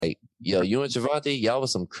yo, you and Javante, y'all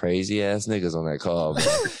was some crazy ass niggas on that call, bro.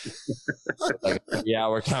 Like a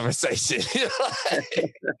 3-hour conversation.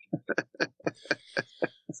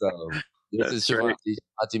 So this is Javante.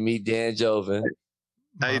 About to meet Dan Jovan.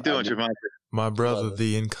 How you doing, Javante? My brother,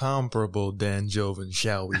 the incomparable Dan Jovan,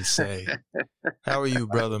 shall we say? How are you,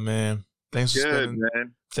 brother, man? Thanks for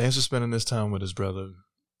spending this time with us, brother.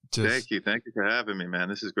 Thank you for having me, man.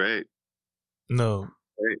 This is great. No,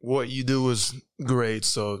 great. What you do is great.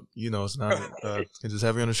 So it's not just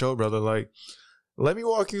having you on the show, brother. Like, let me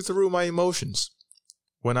walk you through my emotions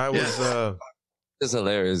when I was. It's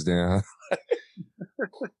hilarious, Dan.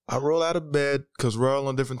 I roll out of bed because we're all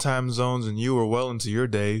on different time zones, and you are well into your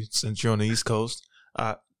day since you're on the East Coast,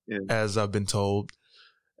 as I've been told.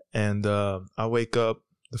 And I wake up.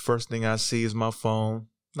 The first thing I see is my phone.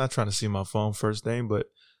 Not trying to see my phone first thing, but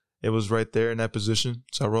it was right there in that position.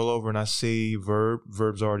 So I roll over and I see Verb.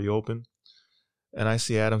 Verb's already open. And I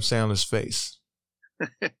see Adam Sandler's face.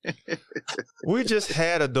 We just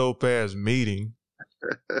had a dope-ass meeting.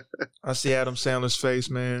 I see Adam Sandler's face,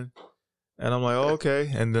 man. And I'm like, oh,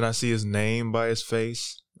 okay. And then I see his name by his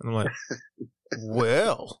face. And I'm like,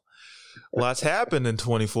 well, lots happened in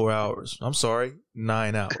 24 hours. I'm sorry,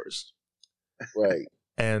 9 hours. Right.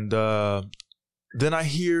 And then I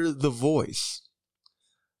hear the voice.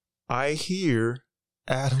 I hear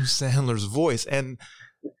Adam Sandler's voice. And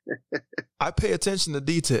I pay attention to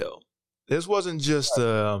detail. This wasn't just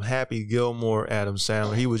Happy Gilmore Adam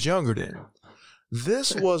Sandler. He was younger then.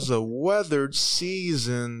 This was a weathered,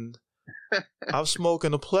 seasoned, I'm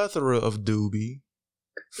smoking a plethora of doobie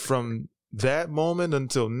from that moment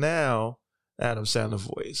until now, Adam Sandler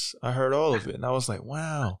voice. I heard all of it. And I was like,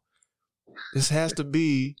 wow, this has to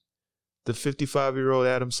be the 55-year-old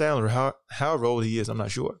Adam Sandler. However old he is, I'm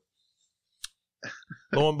not sure.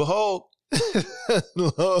 Lo and behold, it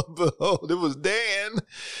was Dan.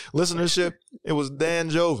 Listenership, it was Dan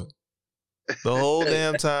Jovan. The whole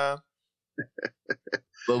damn time.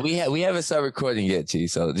 But we haven't started recording yet, T.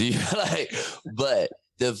 So do you like? But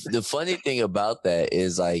the funny thing about that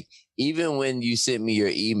is, like, even when you sent me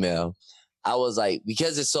your email, I was like,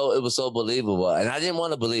 because it was so believable, and I didn't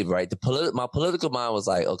want to believe, right? My political mind was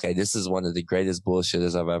like, okay, this is one of the greatest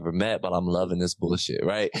bullshitters I've ever met, but I'm loving this bullshit,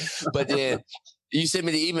 right? But then you sent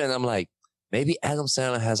me the email, and I'm like, maybe Adam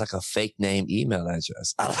Sandler has like a fake name email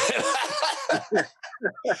address. Like,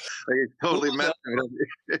 it's totally messed with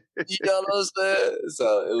it. You know what I'm saying?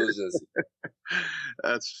 So it was just.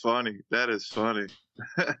 That's funny. That is funny.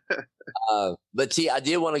 But T, I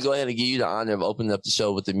did want to go ahead and give you the honor of opening up the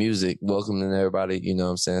show with the music, welcoming everybody, you know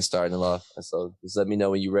what I'm saying, starting it off. So just let me know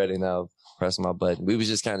when you're ready, and I'll press my button. We was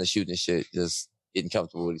just kind of shooting shit, just getting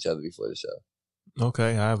comfortable with each other before the show.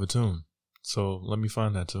 Okay, I have a tune. So let me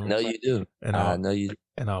find that tune. No, you do. And I know you do.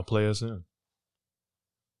 And I'll play us in.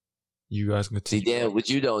 You guys can see, Dan, what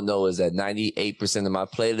you don't know is that 98% of my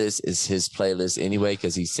playlist is his playlist anyway,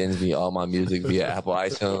 because he sends me all my music via Apple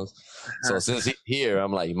iTunes. So since he's here,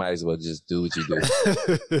 I'm like, you might as well just do what you do.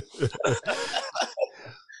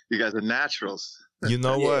 You guys are naturals. You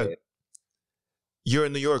know what? You're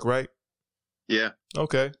in New York, right? Yeah.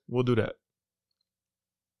 Okay, we'll do that.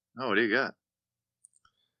 Oh, what do you got?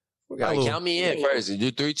 Count me in first. You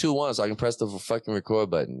do 3, 2, 1 so I can press the fucking record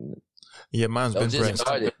button. Yeah, mine's been pressed.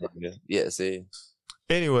 Yeah, see.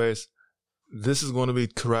 Anyways, this is going to be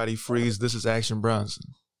Karate Freeze. This is Action Bronson.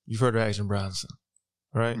 You've heard of Action Bronson,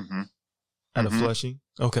 right? Mm-hmm. Out of Flushing?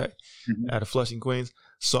 Okay. Mm-hmm. Out of Flushing, Queens.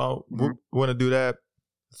 So we're going to do that.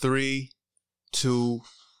 3, 2,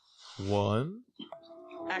 1.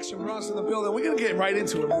 Action Bronson in the building. We're going to get right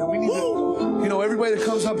into it, man. We need to, everybody that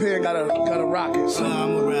comes up here gotta rock it. So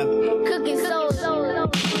I'm a rapper. Cooking soul.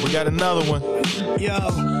 We got another one. Yo,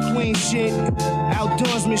 Queen shit,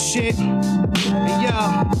 outdoorsman shit.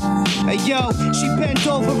 Hey yo, she bent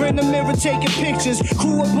over in the mirror taking pictures.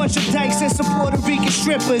 Crew a bunch of dykes and some Puerto Rican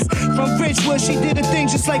strippers. From Ridgewood, she did a thing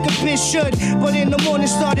just like a bitch should. But in the morning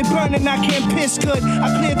started burning, I can't piss good.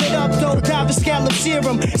 I cleared it up though, Diver Scallop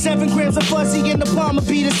Serum. 7 grams of fuzzy in the palm of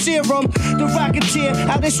beat a serum. The Rocketeer,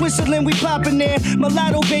 out in Switzerland we poppin' there.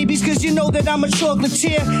 Mulatto babies, cause you know that I'm a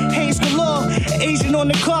chocolatier. Haze galore, Asian on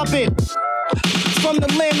the carpet. From the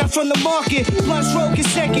land, not from the market. Blunts roll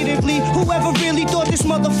consecutively. Whoever really thought this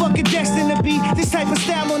motherfucker destined to be this type of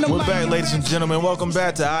style on the mic. We're back, ladies and gentlemen. Welcome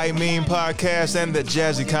back to I Mean Podcast and the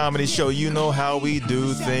Jacie Comedy Show. You know how we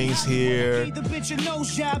do things here.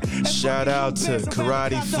 Shout out to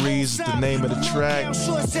Karate Freeze, the name of the track.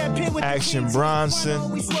 Action Bronson.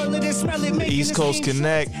 East Coast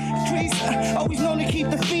Connect.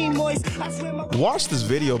 Watch this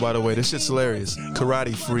video, by the way. This shit's hilarious.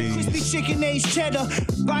 Karate Freeze. better.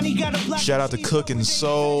 Bonnie got a block. Shout out to Cooking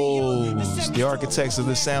Souls, the architects of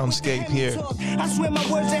this soundscape here. I swear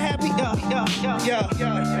my words are happy.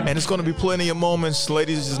 Yeah. And it's going to be plenty of moments,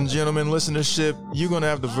 ladies and gentlemen, listenership. You're going to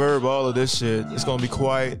have to verb all of this shit. It's going to be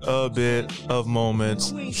quite a bit of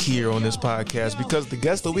moments here on this podcast because the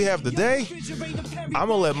guest that we have today, I'm going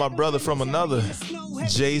to let my brother from another,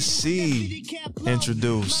 Jacie,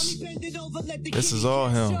 introduce. This is all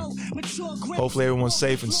him. Hopefully everyone's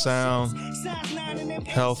safe and sound,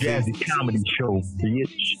 healthy. Jazzy comedy show,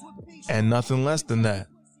 bitch. And nothing less than that.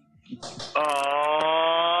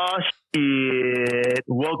 Oh, shit.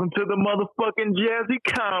 Welcome to the motherfucking Jazzy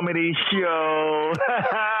comedy show.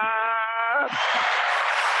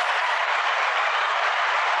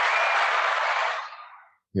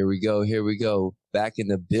 Here we go. Back in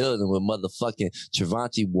the building with motherfucking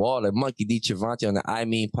Trevante Water, Monkey D. Trevante on the I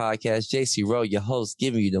Mean podcast. Jacie Rowe, your host,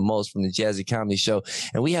 giving you the most from the Jazzy Comedy Show.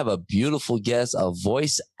 And we have a beautiful guest, a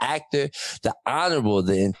voice actor, the honorable,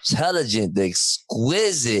 the intelligent, the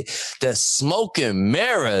exquisite, the smoking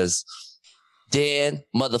mirrors, Dan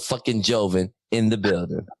motherfucking Jovan in the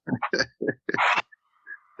building.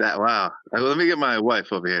 Wow. Let me get my wife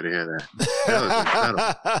over here to hear that.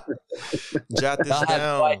 Jot this Y'all have no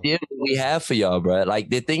down. idea what we have for y'all, bro. Like,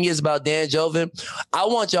 the thing is about Dan Jovan, I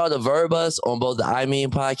want y'all to verb us on both the I Mean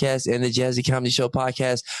podcast and the Jazzy Comedy Show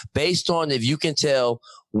podcast based on if you can tell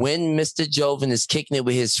when Mr. Jovan is kicking it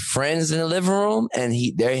with his friends in the living room and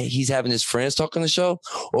he's having his friends talk on the show,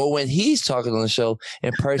 or when he's talking on the show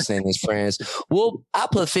impersonating his friends. Well, I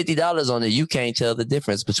put $50 on it. You can't tell the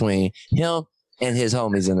difference between him and his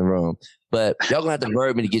homies in the room. But y'all gonna have to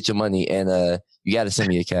verb me to get your money, and you gotta send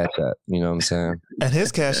me a cash app. You know what I'm saying? And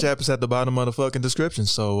his cash app is at the bottom of the fucking description.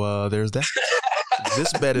 So there's that.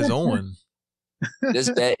 This bet is on. This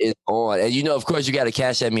bet is on. And you know, of course, you got to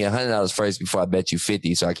cash at me $100 first before I bet you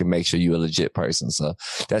 50 so I can make sure you're a legit person. So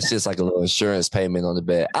that's just like a little insurance payment on the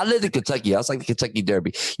bet. I lived in Kentucky. I was like the Kentucky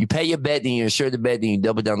Derby. You pay your bet, then you insure the bet, then you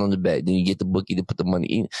double down on the bet. Then you get the bookie to put the money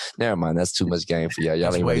in. Never mind. That's too much game for y'all. Y'all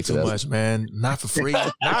That's ain't way ready for too that. much, man. Not for free.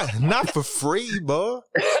 not for free, boy.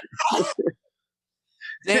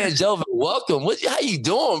 Dan Jovan, welcome. How you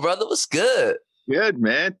doing, brother? What's good? Good,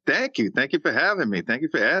 man. Thank you. Thank you for having me. Thank you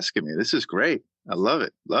for asking me. This is great. I love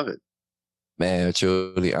it. Love it. Man,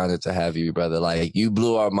 truly honored to have you, brother. Like, you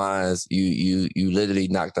blew our minds. You literally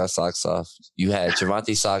knocked our socks off. You had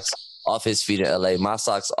Trevante socks off his feet in LA, my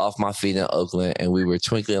socks off my feet in Oakland, and we were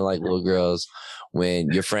twinkling like little girls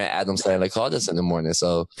when your friend Adam Sandler called us in the morning.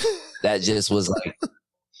 So that just was like,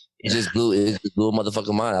 it blew a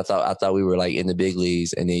motherfucking mind. I thought we were like in the big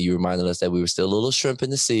leagues, and then you reminded us that we were still a little shrimp in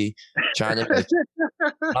the sea, trying to make it.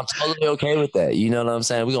 I'm totally okay with that. You know what I'm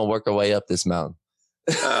saying? We're gonna work our way up this mountain.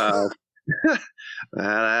 Well,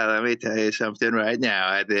 let me tell you something right now.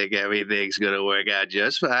 I think everything's going to work out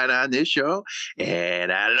just fine on this show.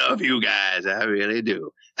 And I love you guys. I really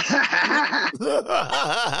do.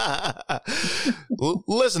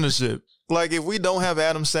 Listenership. Like, if we don't have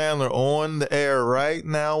Adam Sandler on the air right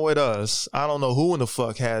now with us, I don't know who in the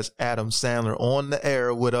fuck has Adam Sandler on the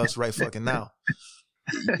air with us right fucking now.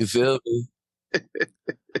 You feel me?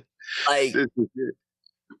 Like,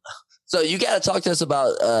 so you got to talk to us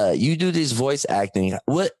about, you do this voice acting.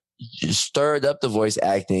 What stirred up the voice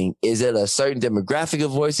acting? Is it a certain demographic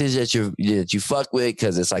of voices that you fuck with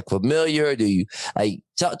because it's like familiar? Do you like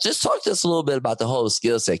just talk to us a little bit about the whole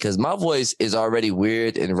skill set? Because my voice is already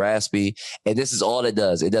weird and raspy, and this is all it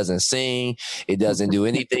does. It doesn't sing. It doesn't do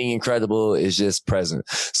anything incredible. It's just present.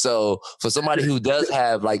 So for somebody who does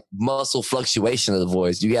have like muscle fluctuation of the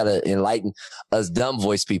voice, you got to enlighten us dumb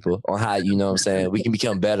voice people on how, you know what I'm saying, we can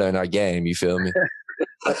become better in our game. You feel me?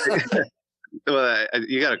 Well,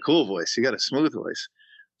 you got a cool voice. You got a smooth voice.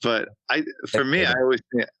 But I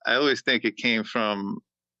always think it came from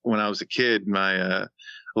when I was a kid. I'm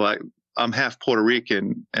half Puerto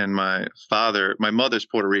Rican, and my mother's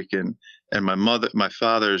Puerto Rican, and my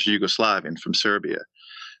father's Yugoslavian from Serbia.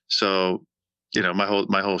 So, you know, my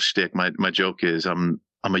whole shtick, my joke is I'm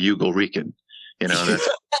a Yugo-Rican. You know,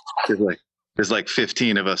 there's like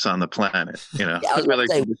 15 of us on the planet, you know. Yeah, I was gonna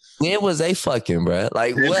say, when was they fucking, bro?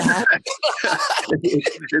 Like, what happened?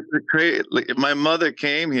 It's crazy. Like, my mother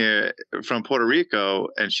came here from Puerto Rico,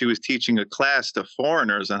 and she was teaching a class to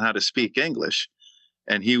foreigners on how to speak English.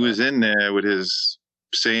 And he was in there with his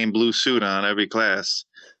same blue suit on every class,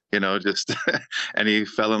 you know, just, and he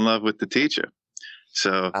fell in love with the teacher.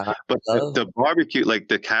 So, but the barbecue, like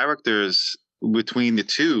the characters between the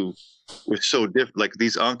two, were so different. Like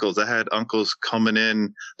these uncles, I had uncles coming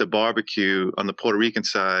in the barbecue on the Puerto Rican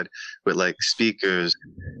side with like speakers,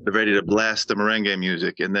 they're ready to blast the merengue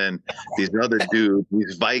music, and then these other dudes,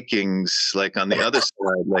 these Vikings, like on the other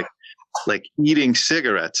side, like eating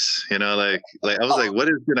cigarettes, you know, like I was like, what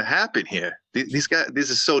is going to happen here? These guys,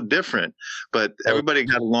 these are so different, but everybody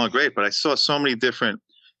got along great. But I saw so many different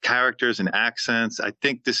characters and accents. I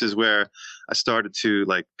think this is where I started to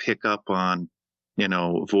like pick up on, you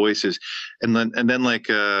know, voices. And then like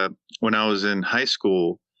when I was in high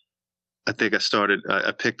school, I think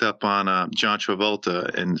I picked up on John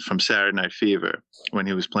Travolta from Saturday Night Fever when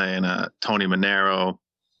he was playing Tony Manero.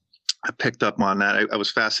 I picked up on that. I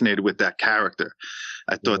was fascinated with that character.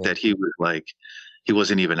 I thought that he was like, he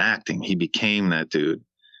wasn't even acting. He became that dude.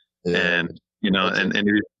 Yeah. And, you know, and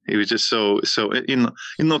he was just so, you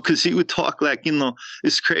know, cause he would talk like, you know,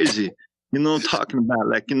 it's crazy. You know what I'm talking about?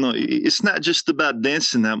 Like, you know, it's not just about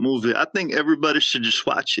dancing, that movie. I think everybody should just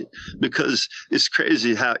watch it because it's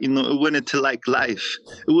crazy how, you know, it went into like life.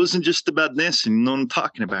 It wasn't just about dancing. You know what I'm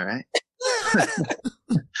talking about, right?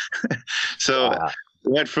 So wow.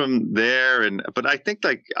 Went from there, but I think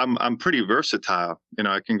like I'm pretty versatile. You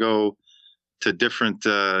know, I can go to different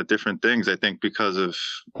things. I think because of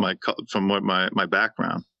my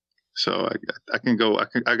background. So I can go.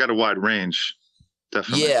 I got a wide range.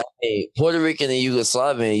 Definitely. Yeah, hey, Puerto Rican and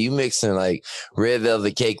Yugoslavian, you mixing like red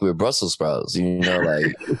velvet cake with Brussels sprouts. You know,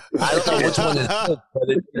 like I don't know which one is good, but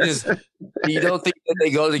it's just you don't think that they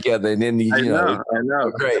go together, and then I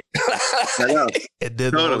know, great. I know. It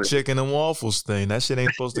did the whole chicken and waffles thing. That shit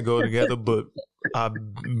ain't supposed to go together, but I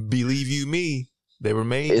believe you me, they were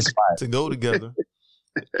made to go together.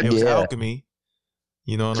 It was alchemy.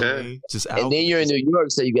 You know what I mean? Just and then you're in New York,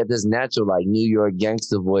 so you got this natural like New York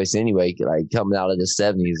gangster voice anyway, like coming out of the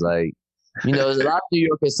 70s. Like, you know, there's a lot of New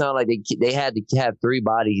Yorkers sound like they had to have 3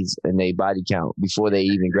 bodies in their body count before they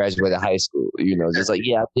even graduated high school. You know, just like,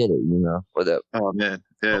 yeah, I did it. You know, what up? Oh man,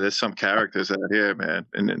 yeah, there's some characters out here, man,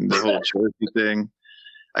 and the whole Jersey thing.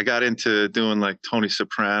 I got into doing like Tony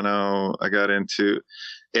Soprano. I got into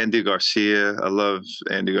Andy Garcia. I love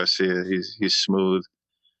Andy Garcia. He's smooth.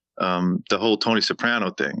 The whole Tony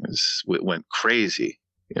Soprano thing went crazy,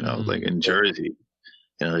 you know, like in Jersey,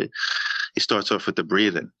 you know, he starts off with the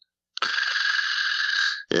breathing.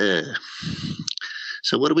 Yeah.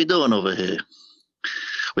 So what are we doing over here?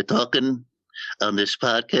 We're talking on this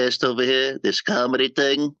podcast over here, this comedy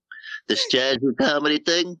thing, this jazzy comedy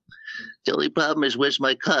thing. The only problem is, where's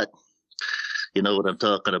my cut? You know what I'm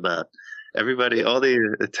talking about. Everybody, all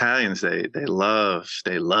the Italians, they love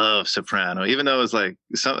Soprano, even though it's like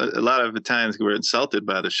a lot of Italians were insulted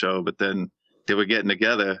by the show, but then they were getting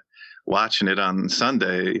together, watching it on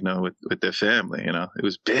Sunday, you know, with their family, you know, it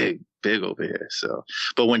was big over here. So,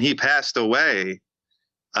 but when he passed away,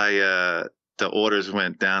 the orders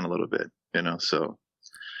went down a little bit, you know, so,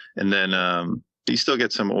 and then, you still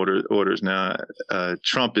get some orders now.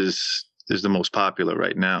 Trump is the most popular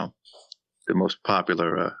right now. The most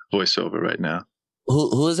popular voiceover right now.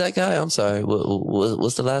 Who is that guy? I'm sorry.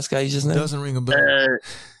 What's the last guy you just named? Doesn't ring a bell.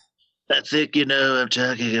 I think you know what I'm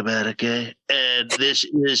talking about, okay? And this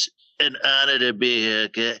is an honor to be here,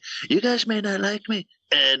 okay? You guys may not like me,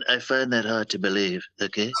 and I find that hard to believe,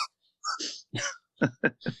 okay?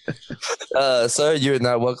 Sir, you're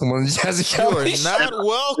not welcome on the Jacie Comedy Show. You are not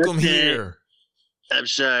welcome here. I'm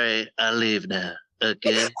sorry. I'll leave now,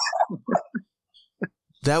 okay?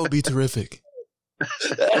 That would be terrific.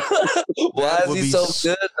 Why is he so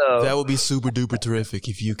good, though? That would be super duper terrific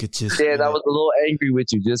if you could just. Yeah, I was a little angry with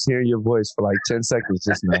you just hearing your voice for like 10 seconds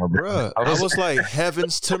just now, bruh. I was like,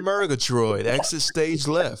 heavens to Murgatroyd, exit stage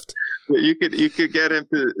left. You could get him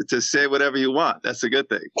to say whatever you want. That's a good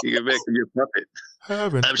thing. You can make him your puppet.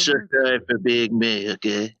 I'm so sorry for being me,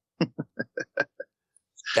 okay?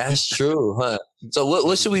 That's true, huh? So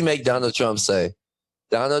what should we make Donald Trump say?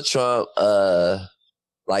 Donald Trump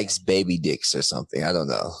likes baby dicks or something. I don't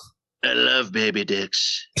know. I love baby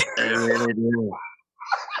dicks. I really do.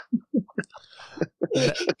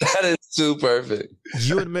 That is too perfect.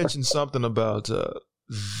 You had mentioned something about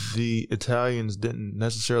the Italians didn't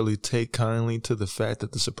necessarily take kindly to the fact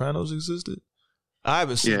that the Sopranos existed. I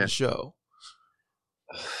haven't seen the show.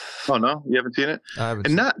 Oh no, you haven't seen it? I haven't.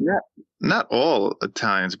 And not all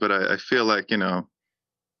Italians, but I feel like you know,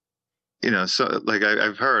 so like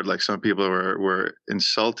I've heard like some people were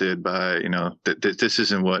insulted by that this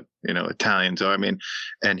isn't what Italians are. I mean,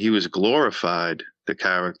 and he was glorified, the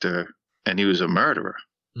character, and he was a murderer.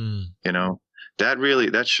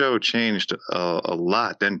 That show changed a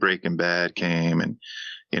lot. Then Breaking Bad came, and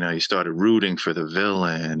you started rooting for the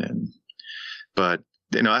villain, but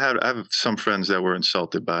I have some friends that were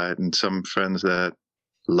insulted by it, and some friends that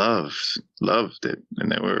loved it,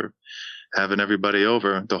 and they were having everybody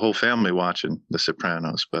over, the whole family watching The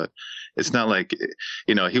Sopranos. But it's not like,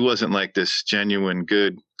 he wasn't like this genuine,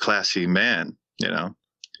 good, classy man.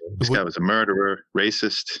 This guy was a murderer,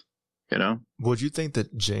 racist. Would you think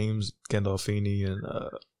that James Gandolfini and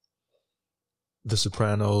The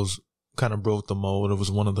Sopranos kind of broke the mold? It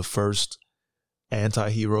was one of the first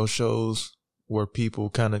anti-hero shows where people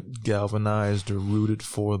kind of galvanized or rooted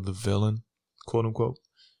for the villain, quote unquote.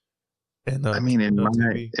 And I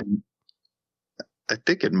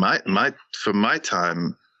think in for my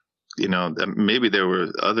time, maybe there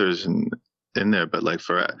were others in there, but like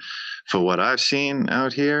for what I've seen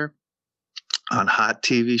out here on hot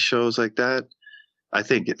TV shows like that, I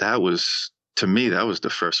think that was, to me, that was the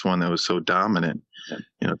first one that was so dominant.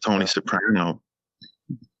 Tony Soprano,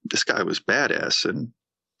 this guy was badass, and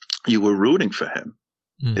you were rooting for him.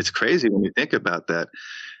 It's crazy when you think about that.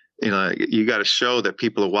 You got a show that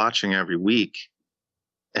people are watching every week,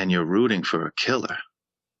 and you're rooting for a killer,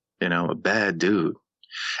 a bad dude.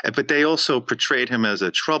 But they also portrayed him as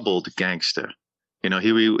a troubled gangster. He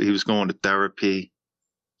was going to therapy,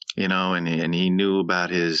 and he knew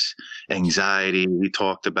about his anxiety. He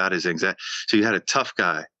talked about his anxiety. So you had a tough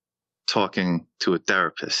guy talking to a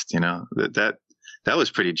therapist. That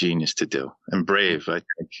was pretty genius to do, and brave, I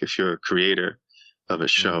think, if you're a creator of a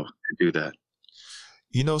show, to do that.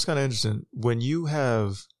 It's kind of interesting when you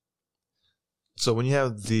have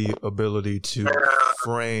the ability to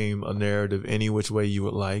frame a narrative any which way you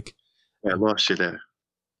would like. Yeah, I lost you there.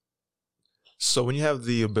 So when you have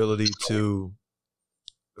the ability to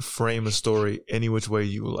frame a story any which way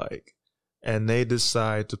you would like, and they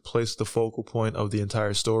decide to place the focal point of the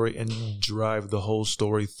entire story and drive the whole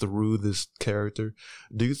story through this character,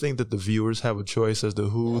 do you think that the viewers have a choice as to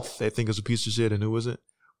who they think is a piece of shit and who isn't?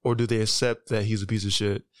 Or do they accept that he's a piece of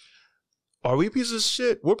shit? Are we pieces of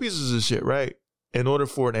shit? We're pieces of shit, right? In order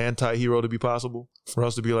for an anti-hero to be possible, for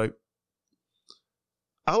us to be like,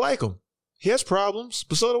 I like him. He has problems,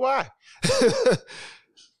 but so do I.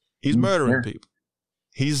 He's murdering people.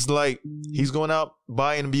 He's going out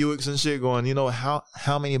buying Buicks and shit going,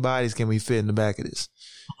 how many bodies can we fit in the back of this?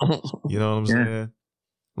 You know what I'm saying?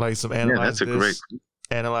 Like some analyze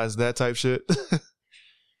analyze that type shit.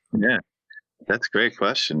 Yeah. That's a great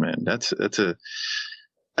question, man.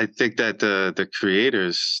 I think that the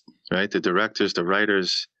creators, right? The directors, the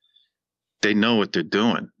writers, they know what they're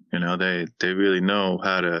doing. They really know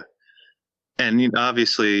how to, and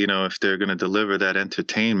obviously, if they're going to deliver that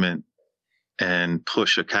entertainment and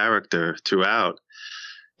push a character throughout,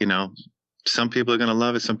 some people are going to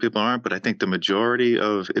love it, some people aren't. But I think the majority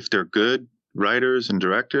of, if they're good writers and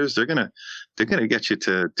directors, they're going to get you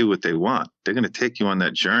to do what they want. They're going to take you on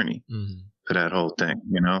that journey. For that whole thing,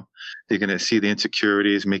 they're going to see the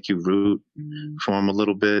insecurities, make you root for them a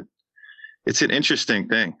little bit. It's an interesting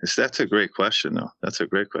thing. That's a great question, though. That's a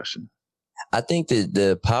great question. I think that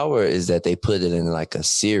the power is that they put it in like a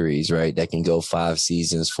series, right? That can go 5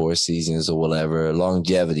 seasons, 4 seasons or whatever,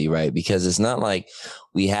 longevity, right? Because it's not like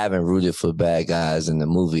we haven't rooted for bad guys in the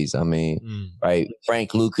movies. I mean, right?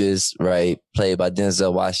 Frank Lucas, right? Played by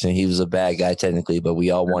Denzel Washington. He was a bad guy technically, but we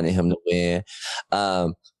all wanted him to win.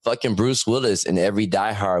 Fucking Bruce Willis in every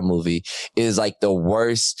Die Hard movie is like the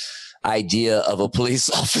worst idea of a police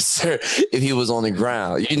officer if he was on the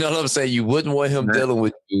ground. You know what I'm saying? You wouldn't want him dealing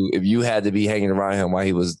with you if you had to be hanging around him while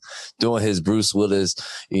he was doing his Bruce Willis,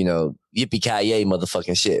 yippee-ki-yay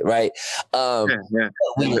motherfucking shit, right?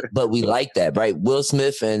 But we like that, right? Will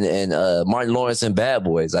Smith and Martin Lawrence and Bad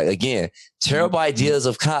Boys. Like, again, terrible ideas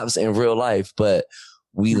of cops in real life, but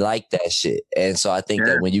we like that shit. And so I think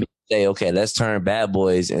that when you say, okay, let's turn Bad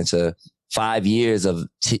Boys into 5 years of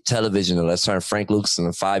television, or let's turn Frank Lucas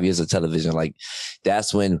into 5 years of television, like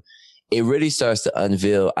that's when it really starts to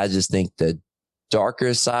unveil, I just think, the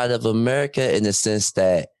darker side of America, in the sense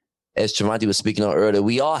that, as Tremonti was speaking on earlier,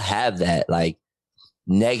 we all have that like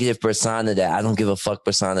negative persona, that I don't give a fuck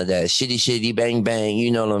persona, that shitty, bang, bang,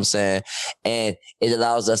 you know what I'm saying? And it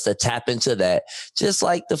allows us to tap into that, just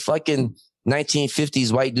like the fucking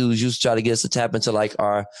 1950s white dudes used to try to get us to tap into like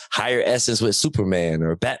our higher essence with Superman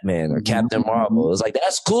or Batman or Captain Marvel. It's like,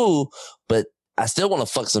 that's cool, but I still want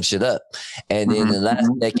to fuck some shit up. And then in the last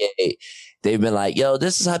decade, they've been like, yo,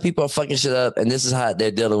 this is how people are fucking shit up, and this is how they're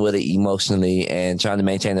dealing with it emotionally and trying to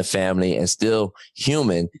maintain a family and still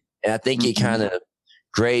human. And I think it kind of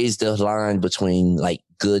grazed the line between like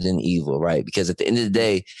good and evil, right? Because at the end of the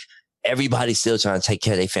day, everybody's still trying to take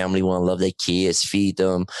care of their family, want to love their kids, feed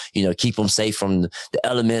them, keep them safe from the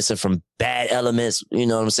elements and from bad elements, you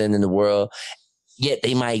know what I'm saying, in the world. Yet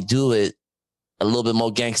they might do it a little bit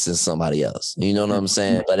more gangster than somebody else. You know what I'm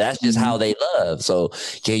saying? But that's just how they love. So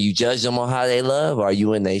can you judge them on how they love? Are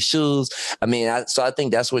you in their shoes? I mean, so I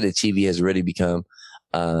think that's where the TV has really become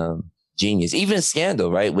genius. Even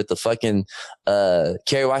Scandal, right? With the fucking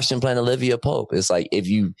Kerry Washington playing Olivia Pope. It's like if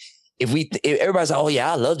everybody's like, oh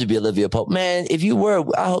yeah, I love to be Olivia Pope. Man, if you were,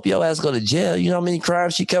 I hope your ass go to jail. You know how many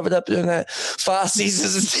crimes she covered up in that 5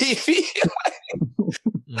 seasons of TV?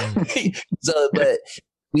 So, but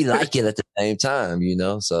we like it at the same time, you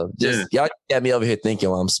know? So just y'all got me over here thinking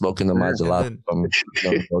while I'm smoking on my gelato.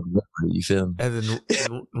 You feel me? And then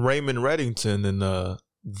Raymond Reddington in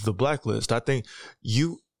The Blacklist. I think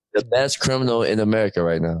the best criminal in America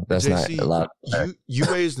right now. That's Jacie, not a lot. You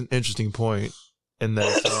raised an interesting point in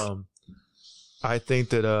that I think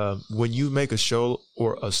that when you make a show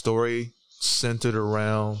or a story centered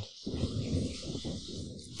around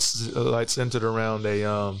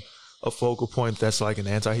a focal point that's like an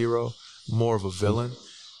anti-hero, more of a villain,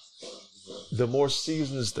 the more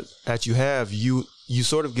seasons that you have, you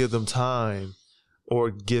sort of give them time or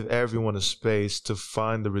give everyone a space to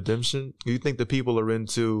find the redemption. Do you think the people are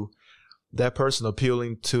into that person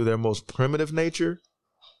appealing to their most primitive nature,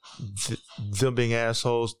 them being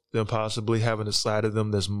assholes, them possibly having a side of them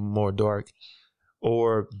that's more dark?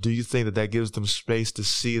 Or do you think that gives them space to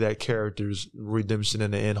see that character's redemption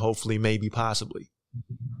in the end, hopefully, maybe, possibly?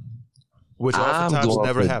 Which oftentimes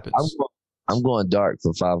never happens. I'm going dark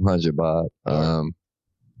for 500, Bob.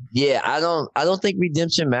 Yeah, I don't think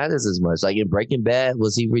redemption matters as much. Like in Breaking Bad,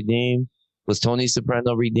 was he redeemed? Was Tony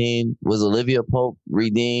Soprano redeemed? Was Olivia Pope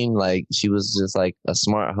redeemed? Like she was just like a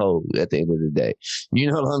smart hoe at the end of the day.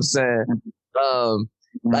 You know what I'm saying?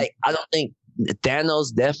 Like I don't think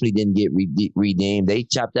Thanos definitely didn't get redeemed. They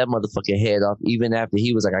chopped that motherfucking head off even after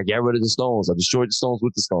he was like, I got rid of the stones. I destroyed the stones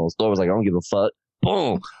with the stones. Thor was like, I don't give a fuck.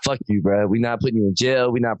 Boom. Fuck you, bro. We're not putting you in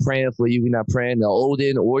jail. We're not praying for you. We're not praying to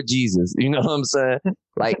Odin or Jesus. You know what I'm saying?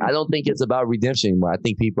 Like, I don't think it's about redemption anymore. I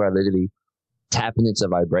think people are literally tapping into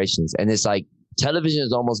vibrations. And it's like television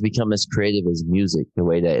has almost become as creative as music, the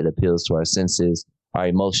way that it appeals to our senses, our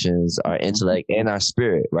emotions, our intellect, and our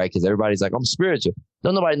spirit, right? Because everybody's like, I'm spiritual.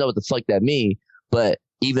 Don't nobody know what the fuck that means. But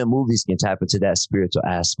even movies can tap into that spiritual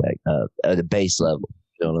aspect of the base level.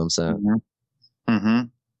 You know what I'm saying?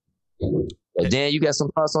 Dan, you got some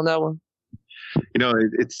thoughts on that one? You know,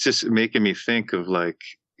 it's just making me think of like,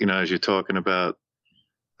 you know, as you're talking about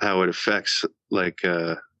how it affects like,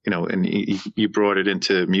 you know, and you brought it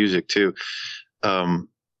into music too.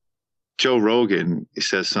 Joe Rogan, he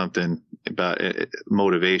says something about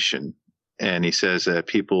motivation, and he says that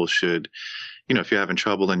people should, you know, if you're having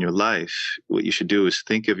trouble in your life, what you should do is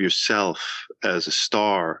think of yourself as a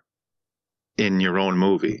star in your own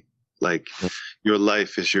movie. Like your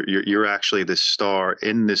life is you're actually the star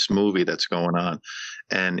in this movie that's going on.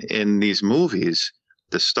 And in these movies,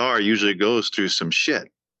 the star usually goes through some shit,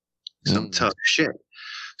 some tough shit.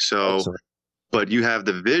 So, but you have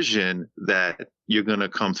the vision that you're going to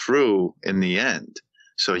come through in the end.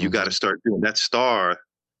 So you got to start doing that. Star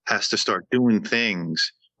has to start doing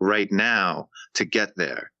things right now to get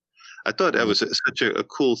there. I thought that was such a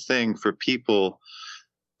cool thing for people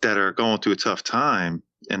that are going through a tough time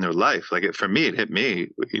in their life. Like for me, it hit me,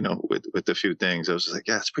 you know, with a few things. I was just like,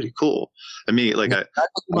 yeah, it's pretty cool. I mean, like I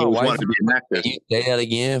always wanted to be an actor. Can you say that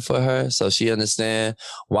again for her so she understand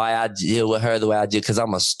why I deal with her the way I do? Because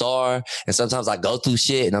I'm a star, and sometimes I go through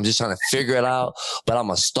shit, and I'm just trying to figure it out. But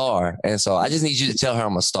I'm a star, and so I just need you to tell her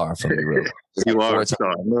I'm a star for me, really. You are a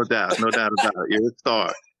star, no doubt about it. You're a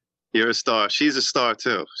star. You're a star. She's a star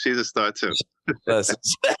too.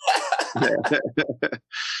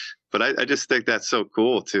 But I just think that's so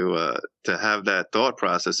cool to have that thought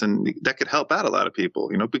process, and that could help out a lot of people,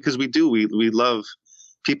 you know, because we love,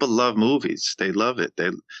 people love movies. They love it.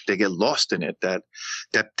 They get lost in it. That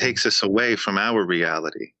takes us away from our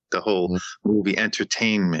reality, the whole movie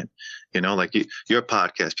entertainment, you know, like your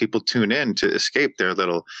podcast, people tune in to escape their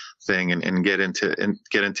little thing and get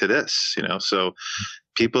into this, you know, so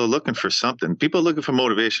people are looking for something. People are looking for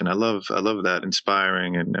motivation. I love that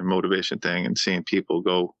inspiring and motivation thing, and seeing people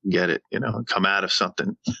go get it, you know, and come out of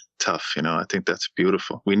something tough. You know, I think that's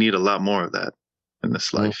beautiful. We need a lot more of that in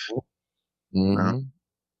this life. No,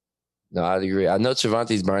 I agree. I know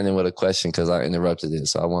Travante's burning with a question because I interrupted it,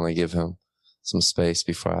 so I want to give him some space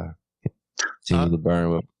before I continue to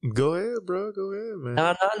burn with. Go ahead, bro. Go ahead, man.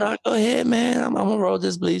 No. Go ahead, man. I'm gonna roll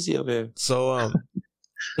this bleezy over here. So,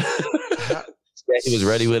 he was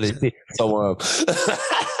ready with it. So,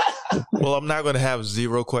 well, I'm not going to have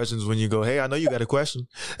 0 questions when you go, hey, I know you got a question.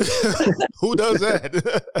 Who does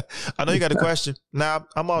that? I know you got a question. Nah,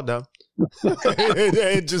 I'm all done.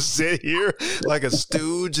 And just sit here like a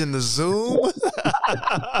stooge in the Zoom.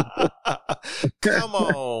 Come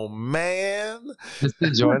on, man. Just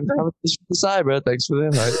enjoying the conversation from the side, bro. Thanks for the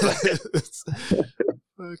invite.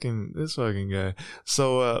 This fucking guy.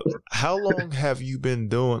 So, how long have you been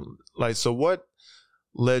doing? Like, so what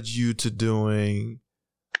led you to doing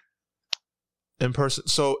in person?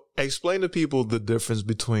 So, explain to people the difference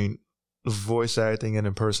between voice acting and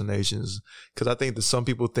impersonations, because I think that some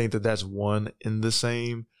people think that that's one in the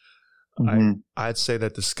same. I'd say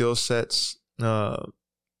that the skill sets,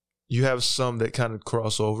 you have some that kind of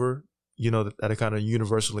cross over, that are kind of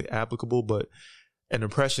universally applicable, but an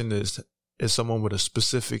impressionist is someone with a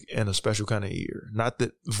specific and a special kind of ear. Not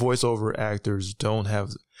that voiceover actors don't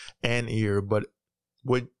have an ear, but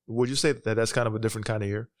would you say that that's kind of a different kind of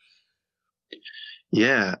ear?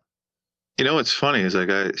 Yeah. What's funny is like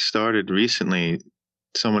I started recently,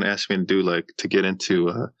 someone asked me to get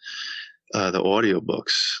into the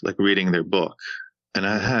audiobooks, like reading their book. And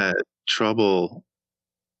I had trouble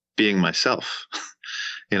being myself,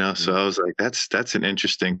 so I was like, that's an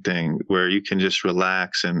interesting thing where you can just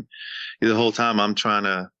relax. And the whole time I'm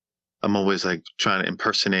always like trying to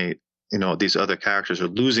impersonate, these other characters, or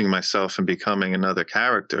losing myself and becoming another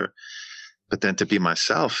character. But then to be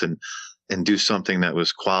myself and do something that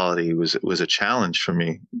was quality was a challenge for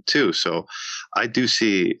me too. So I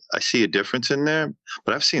see a difference in there,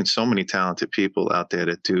 but I've seen so many talented people out there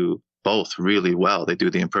that do both really well. They do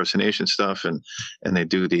the impersonation stuff and they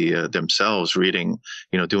do the themselves reading,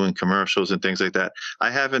 doing commercials and things like that. I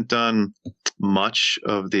haven't done much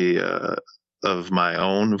of the of my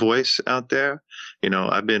own voice out there.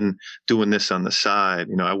 I've been doing this on the side.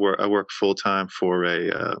 I work full time for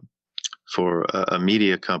a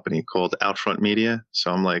media company called Outfront Media.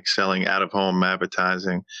 So I'm like selling out of home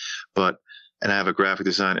advertising, and I have a graphic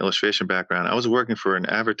design illustration background. I was working for an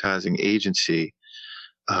advertising agency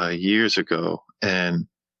years ago, and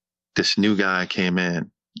this new guy came in.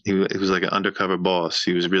 He was like an undercover boss.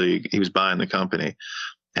 He was buying the company,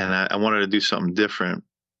 and I wanted to do something different.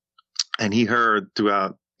 And he heard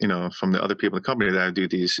throughout, from the other people in the company that I do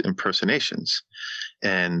these impersonations,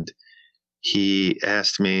 and he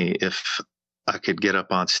asked me if I could get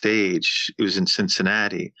up on stage. It was in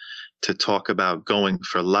Cincinnati, to talk about going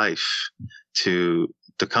for life to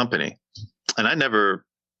the company. And I never,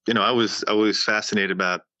 I was always fascinated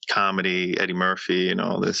about comedy, Eddie Murphy and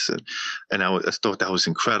all this. And I thought that was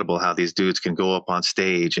incredible how these dudes can go up on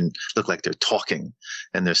stage and look like they're talking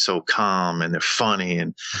and they're so calm and they're funny.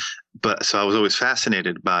 So I was always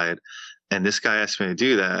fascinated by it. And this guy asked me to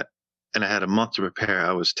do that. And I had a month to prepare.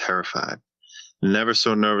 I was terrified. Never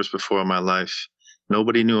so nervous before in my life.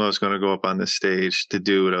 Nobody knew I was going to go up on this stage to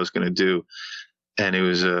do what I was going to do. And it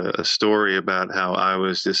was a story about how I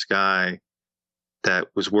was this guy that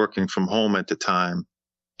was working from home at the time.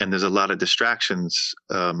 And there's a lot of distractions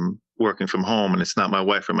working from home. And it's not my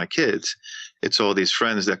wife or my kids. It's all these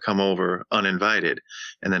friends that come over uninvited.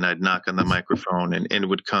 And then I'd knock on the microphone and in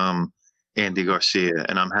would come Andy Garcia.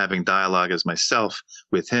 And I'm having dialogue as myself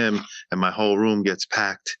with him. And my whole room gets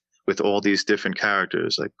packed with all these different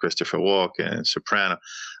characters like Christopher Walken and Soprano.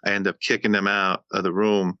 I end up kicking them out of the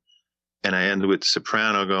room, and I end with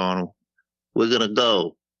Soprano going, "We're going to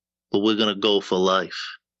go, but we're going to go for life."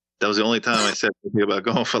 That was the only time I said something about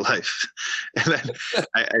going for life. And then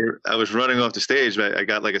I was running off the stage, but I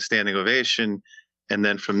got like a standing ovation. And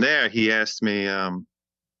then from there, he asked me,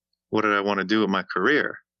 what did I want to do with my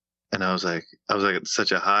career? And I was like at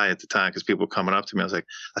such a high at the time because people were coming up to me. I was like,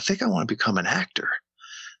 I think I want to become an actor.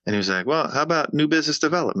 And he was like, well, how about new business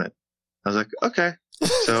development? I was like, okay.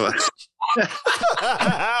 So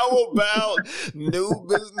how about new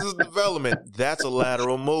business development? That's a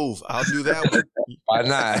lateral move. I'll do that one. Why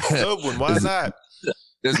not? Good one. Why not?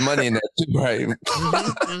 There's money in that too, right?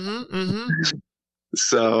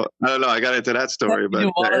 So I don't know. I got into that story, but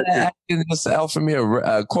you want to acting just out for me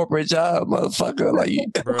a corporate job, motherfucker? Like you,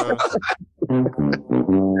 bro.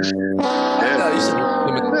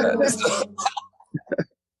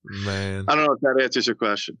 Man, I don't know if that answers your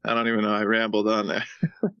question. I don't even know. I rambled on there.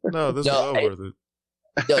 No, this is all worth it.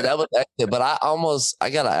 Yo, that was excellent. But I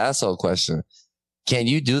got an asshole question. Can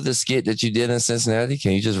you do the skit that you did in Cincinnati?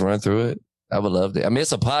 Can you just run through it? I would love to. I mean,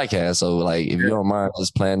 it's a podcast, so like, if you don't mind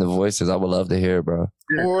just playing the voices, I would love to hear it, bro.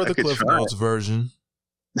 Or the Cliff Notes version.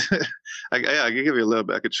 I could give you a little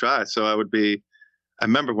bit. I could try. So I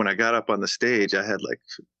remember when I got up on the stage, I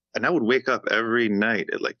would wake up every night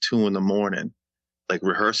at like 2 a.m, like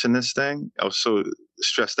rehearsing this thing. I was so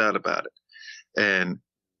stressed out about it. And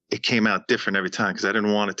it came out different every time because I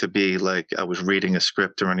didn't want it to be like I was reading a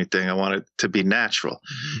script or anything. I wanted it to be natural.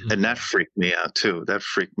 Mm-hmm. And that freaked me out too. That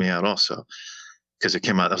freaked me out also because it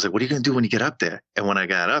came out. I was like, what are you going to do when you get up there? And when I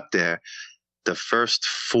got up there, the first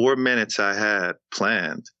 4 minutes I had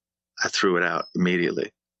planned, I threw it out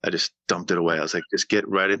immediately. I just dumped it away. I was like, just get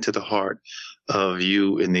right into the heart of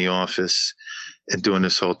you in the office and doing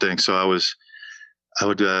this whole thing. So I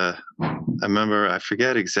remember, I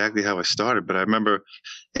forget exactly how I started, but I remember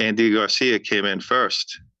Andy Garcia came in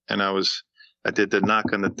first and I did the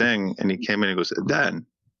knock on the thing and he came in and goes,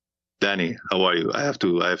 Danny, how are you? I have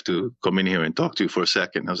to come in here and talk to you for a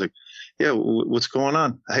second. I was like, yeah, what's going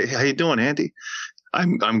on? How you doing, Andy?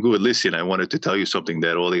 I'm good. Listen, I wanted to tell you something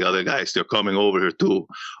that all the other guys, they're coming over here too.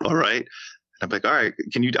 All right. And I'm like, all right,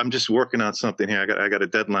 I'm just working on something here. I got a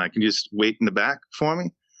deadline. Can you just wait in the back for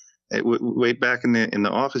me? Wait back in the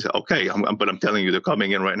office. Okay, but I'm telling you, they're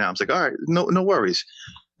coming in right now. I was like, all right, no worries.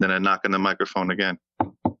 Then I knock on the microphone again.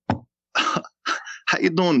 How you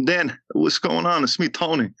doing, Dan? What's going on? It's me,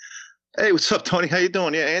 Tony. Hey, what's up, Tony? How you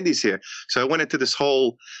doing? Yeah, Andy's here. So I went into this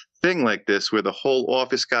whole thing like this, where the whole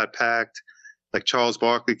office got packed. Like Charles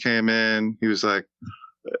Barkley came in. He was like,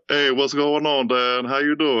 "Hey, what's going on, Dan? How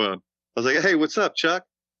you doing?" I was like, "Hey, what's up, Chuck?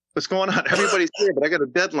 What's going on?" Everybody's here, but I got a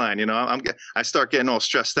deadline. You know, I start getting all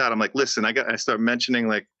stressed out. I'm like, listen, I start mentioning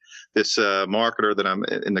like this marketer that I'm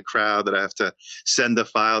in the crowd that I have to send the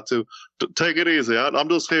file to. Take it easy. I'm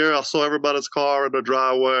just here. I saw everybody's car in the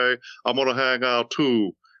driveway. I'm going to hang out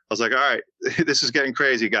too. I was like, all right, this is getting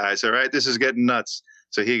crazy, guys. All right, this is getting nuts.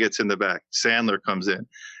 So he gets in the back. Sandler comes in.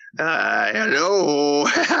 Hello.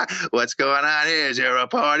 What's going on here? Is there a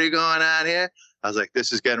party going on here? I was like,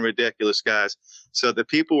 this is getting ridiculous, guys. So the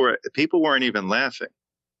people weren't even laughing.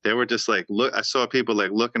 They were just like, look, I saw people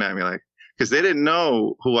like looking at me like, because they didn't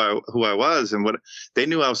know who I was and what they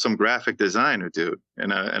knew I was some graphic designer dude.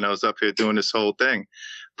 And I was up here doing this whole thing.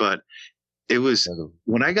 But it was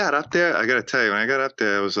when I got up there, I got to tell you, when I got up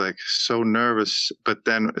there, I was like so nervous. But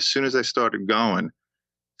then as soon as I started going,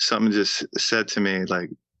 something just said to me, like,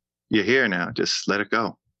 you're here now. Just let it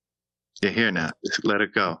go. You're here now. Just let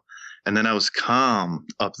it go. And then I was calm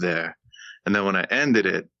up there. And then when I ended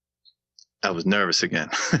it, I was nervous again.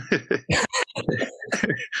 It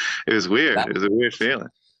was weird. It was a weird feeling.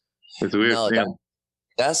 It was a weird feeling.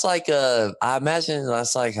 That's like I imagine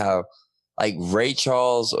that's like how like Ray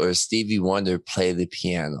Charles or Stevie Wonder play the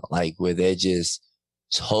piano, like where they're just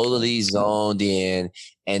totally zoned in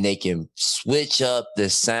and they can switch up the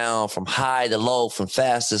sound from high to low, from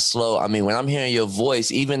fast to slow. I mean, when I'm hearing your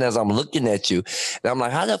voice, even as I'm looking at you, and I'm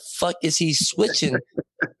like, how the fuck is he switching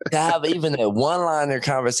to have even a one-liner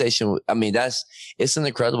conversation? I mean, it's an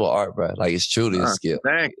incredible art, bro. Like, it's truly a skill.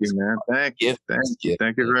 Thank you, man. Thank you.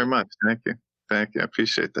 Thank you very much. Thank you. I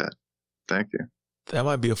appreciate that. Thank you. That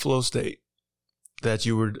might be a flow state that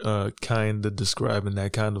you were kind of describing,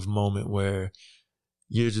 that kind of moment where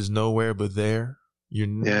you're just nowhere but there. You're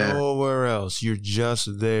nowhere else. You're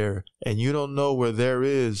just there. And you don't know where there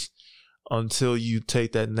is until you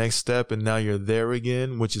take that next step and now you're there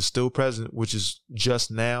again, which is still present, which is just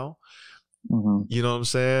now. Mm-hmm. You know what I'm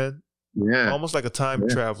saying? Yeah. Almost like a time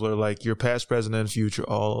traveler, like your past, present, and future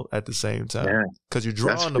all at the same time. Because you're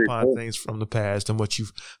drawing upon things from the past and what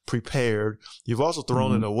you've prepared. You've also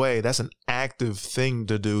thrown it away. That's an active thing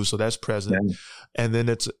to do. So that's present. Yeah. And then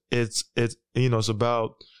it's it's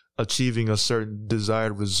about achieving a certain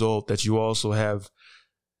desired result that you also have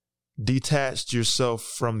detached yourself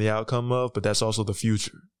from the outcome of, but that's also the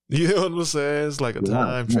future. You know what I'm saying? It's like a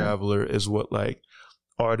time traveler is what like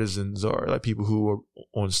artisans are, like people who are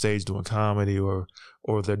on stage doing comedy or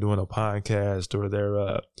they're doing a podcast or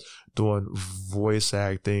they're doing voice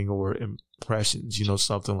acting or impressions,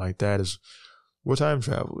 something like that. We're time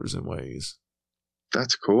travelers in ways.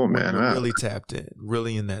 That's cool, man. We're really tapped in,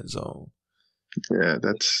 really in that zone. Yeah,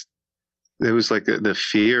 it was like the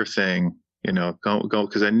fear thing, go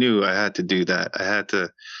because I knew I had to do that. I had to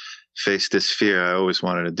face this fear I always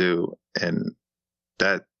wanted to do. And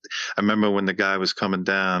that, I remember when the guy was coming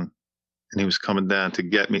down and he was coming down to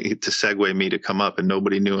get me, to segue me to come up, and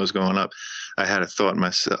nobody knew I was going up. I had a thought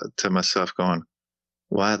to myself going,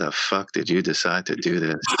 why the fuck did you decide to do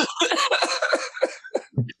this?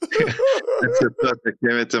 That's the thought that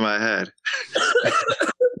came into my head.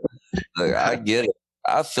 Look, I get it.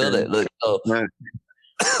 I feel it. Look,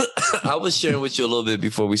 I was sharing with you a little bit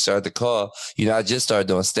before we started the call. I just started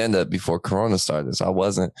doing stand-up before Corona started. So I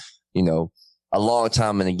wasn't, a long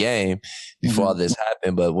time in the game before all this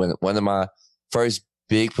happened. But when one of my first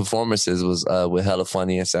big performances was with Hella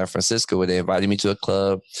Funny in San Francisco, where they invited me to a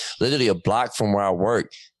club, literally a block from where I work,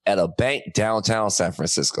 at a bank downtown San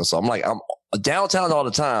Francisco. So I'm like, I'm downtown all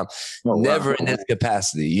the time, never in this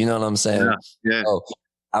capacity. You know what I'm saying? Yeah. So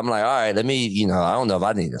I'm like, all right, let me, I don't know if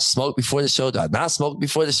I need to smoke before the show. Do I not smoke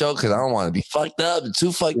before the show? Cause I don't want to be fucked up and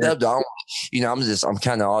too fucked up. I'm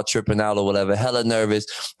kind of all tripping out or whatever, hella nervous.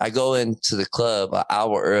 I go into the club an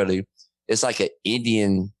hour early. It's like an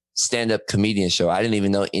Indian stand-up comedian show. I didn't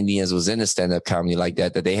even know Indians was into stand-up comedy like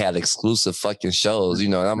that they had exclusive fucking shows.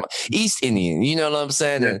 I'm East Indian, you know what I'm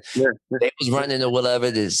saying? And they was running or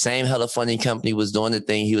whatever. The same hella funny company was doing the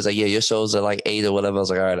thing. He was like, yeah, your shows are like 8 or whatever. I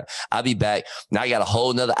was like, all right, I'll be back. Now I got a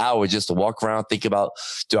whole nother hour just to walk around, think about,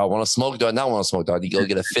 do I want to smoke? Do I not want to smoke? Do I need to go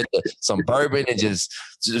get a fifth of some bourbon and just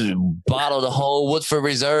bottle the whole Woodford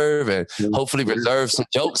Reserve and hopefully reserve some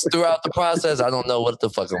jokes throughout the process? I don't know what the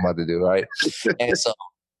fuck I'm about to do, right? And so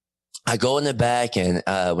I go in the back, and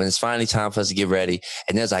when it's finally time for us to get ready,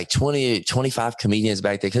 and there's like 20, 25 comedians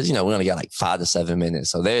back there, because, we only got like 5 to 7 minutes.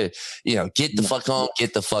 So they're, get the fuck on,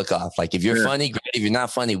 get the fuck off. Like, if you're funny, great. If you're not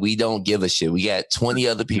funny, we don't give a shit. We got 20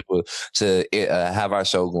 other people to have our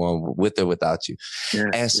show going with or without you. Yeah.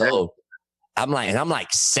 And so I'm like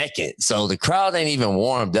second. So the crowd ain't even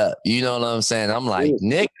warmed up. You know what I'm saying? I'm like,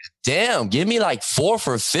 Nick, damn, give me like 4th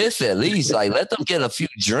or 5th at least. Like, let them get a few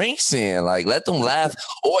drinks in. Like, let them laugh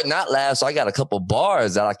or not laugh. So I got a couple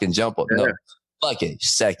bars that I can jump up. No, fuck it,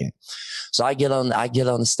 second. So I get on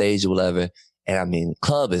the stage or whatever. And the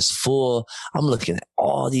club is full. I'm looking at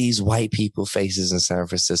all these white people faces in San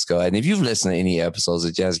Francisco. And if you've listened to any episodes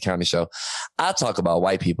of Jacie Comedy Show, I talk about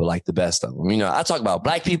white people like the best of them. I talk about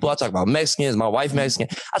black people. I talk about Mexicans, my wife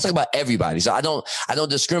Mexican. I talk about everybody. So I don't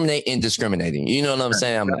discriminate in discriminating. You know what I'm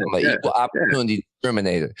saying? I'm an equal opportunity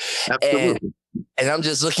discriminator. Absolutely. And I'm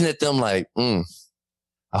just looking at them like,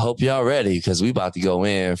 I hope y'all ready, because we about to go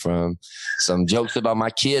in from some jokes about my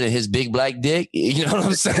kid and his big black dick, you know what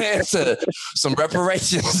I'm saying, to some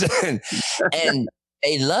reparations. and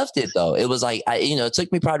they loved it, though. It was like, it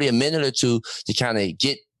took me probably a minute or two to kind of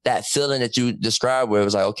get that feeling that you described, where it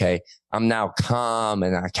was like, okay, I'm now calm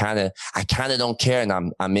and I kind of don't care,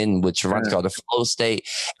 and I'm in what Toronto called the flow state.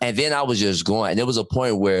 And then I was just going, and there was a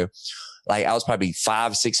point where, like, I was probably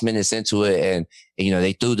 5-6 minutes into it, and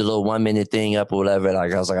they threw the little 1 minute thing up or whatever.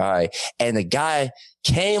 Like, I was like, all right. And the guy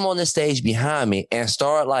came on the stage behind me and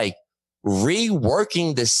started like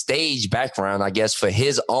reworking the stage background, I guess, for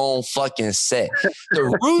his own fucking set. The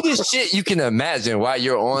rudest shit you can imagine while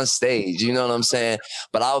you're on stage. You know what I'm saying?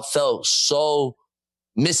 But I felt so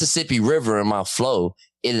Mississippi River in my flow.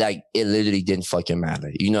 It literally didn't fucking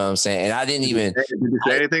matter. You know what I'm saying? And I didn't even. Did you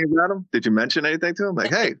say anything about him? Did you mention anything to him?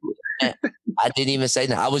 Like, hey. I didn't even say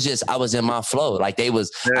that. I was in my flow. Like,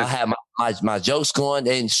 I had my jokes going,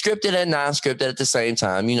 and scripted and non-scripted at the same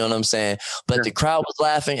time. You know what I'm saying? But the crowd was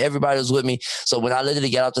laughing. Everybody was with me. So when I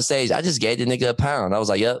literally got off the stage, I just gave the nigga a pound. I was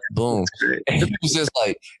like, yep, boom. And he was just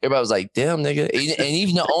like, everybody was like, damn, nigga. And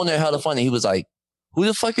even the owner hella funny. He was like, who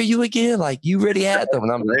the fuck are you again? Like, you really had them.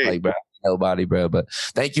 And I'm like, bro. Nobody, bro, but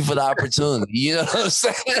thank you for the opportunity. You know what I'm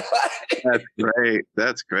saying? That's great.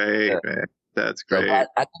 That's great, man. That's great. So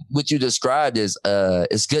I think what you described is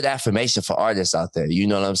it's good affirmation for artists out there. You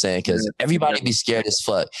know what I'm saying? Because everybody be scared as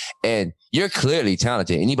fuck, and you're clearly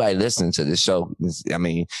talented. Anybody listening to this show,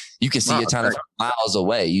 you can see your talent from miles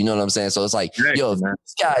away. You know what I'm saying? So it's like, yo,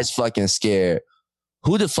 this guy's fucking scared.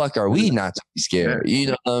 Who the fuck are we not to be scared? You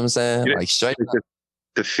know what I'm saying? Like, straight up.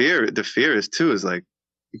 The fear is too, is like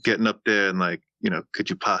getting up there and like, could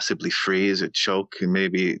you possibly freeze or choke, and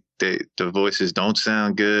maybe the voices don't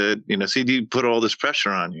sound good, so you put all this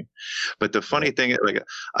pressure on you. But the funny thing, like,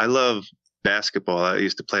 I love basketball. I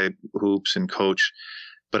used to play hoops and coach,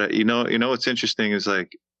 but what's interesting is,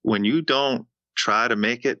 like, when you don't try to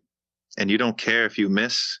make it and you don't care if you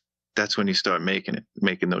miss, that's when you start making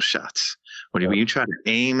those shots. When you try to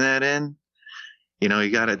aim that in,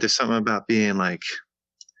 there's something about being like,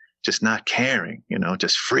 just not caring,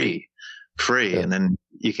 just free. And then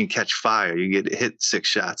you can catch fire. You get hit 6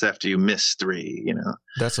 shots after you miss 3,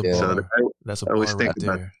 That's a bar. So that's a bar right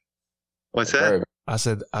there. What's that? I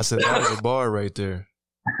said that was a bar right there.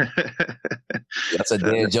 That's a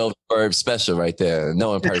Dan Jovan Verb special right there.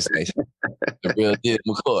 No impersonation. The real deal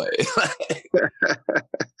McCoy.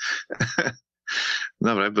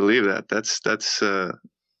 No, but I believe that. That's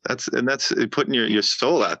putting your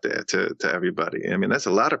soul out there to everybody. That's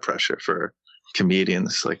a lot of pressure for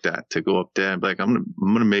comedians like that, to go up there and be like, I'm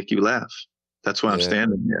gonna make you laugh. That's why I'm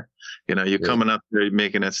standing here. You're coming up there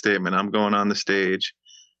making that statement. I'm going on the stage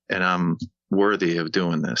and I'm worthy of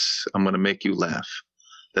doing this. I'm gonna make you laugh.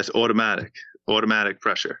 That's automatic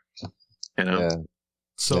pressure.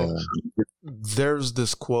 So there's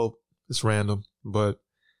this quote. It's random, but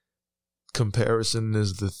comparison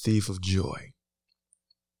is the thief of joy.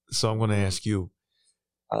 So I'm going to ask you.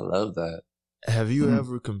 I love that. Have you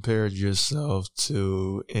ever compared yourself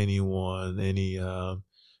to anyone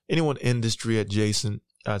industry adjacent?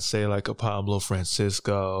 I'd say like a Pablo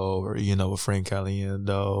Francisco or, a Frank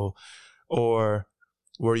Caliendo, or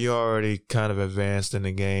were you already kind of advanced in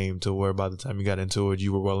the game to where by the time you got into it,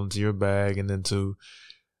 you were well into your bag and into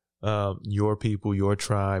your people, your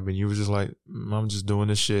tribe, and you were just like, I'm just doing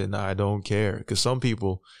this shit and I don't care? Because some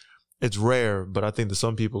people, it's rare, but I think that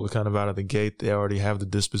some people are kind of out of the gate. They already have the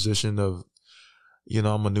disposition of,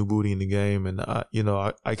 I'm a new booty in the game, and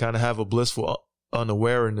I kind of have a blissful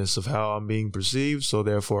unawareness of how I'm being perceived, so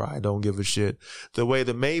therefore I don't give a shit. The way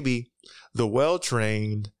that maybe the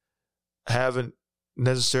well-trained haven't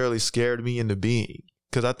necessarily scared me into being,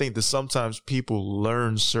 because I think that sometimes people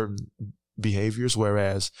learn certain behaviors,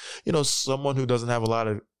 whereas, someone who doesn't have a lot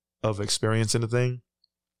of experience in the thing,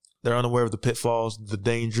 they're unaware of the pitfalls, the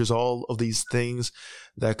dangers, all of these things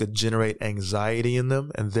that could generate anxiety in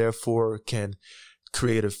them, and therefore can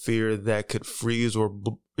create a fear that could freeze or,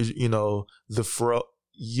 the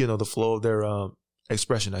flow of their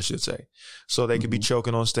expression, I should say. So they could be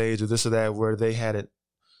choking on stage or this or that, where they had it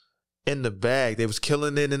in the bag. They was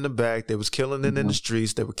killing it in the back. They was killing it in the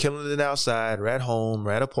streets. They were killing it outside or at home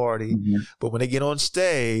or at a party. But when they get on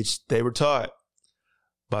stage, they were taught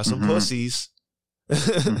by some pussies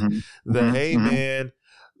that, hey, man,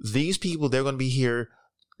 these people, they're going to be here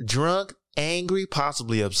drunk, angry,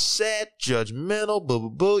 possibly upset, judgmental, blah, blah,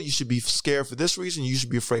 blah. You should be scared for this reason. You should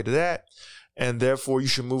be afraid of that. And therefore, you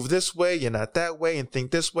should move this way and not that way and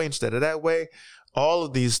think this way instead of that way. All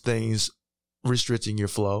of these things restricting your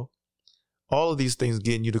flow. All of these things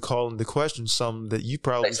getting you to call into question something that you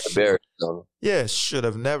probably should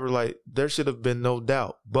have never, there should have been no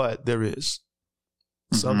doubt, but there is.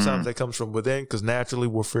 Sometimes that comes from within, because naturally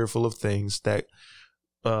we're fearful of things that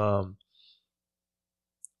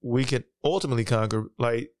we can ultimately conquer.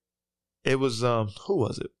 Like, it was, who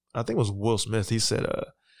was it? I think it was Will Smith. He said,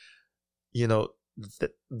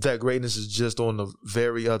 that greatness is just on the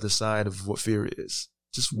very other side of what fear is.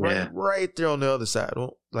 Just right there on the other side.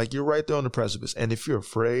 Like, you're right there on the precipice. And if you're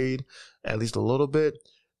afraid, at least a little bit,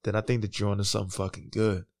 then I think that you're onto something fucking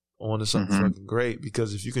good. Onto something fucking great.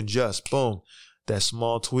 Because if you can just, boom, that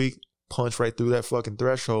small tweak, punch right through that fucking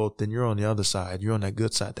threshold, then you're on the other side. You're on that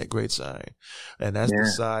good side, that great side. And that's the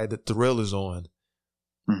side that thrill is on.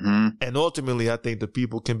 And ultimately, I think that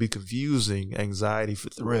people can be confusing anxiety for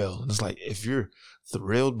thrill. And it's like, if you're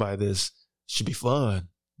thrilled by this, it should be fun.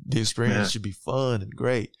 The experience should be fun and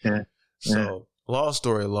great. So, long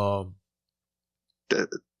story long.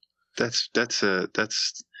 That's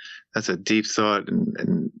a deep thought,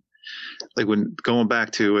 and like, when going back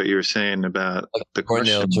to what you were saying about like the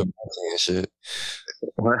Cornell question. Travanti and shit.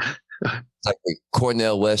 What? It's like the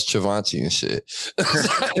Cornell West Travanti and shit.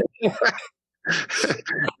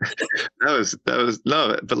 that was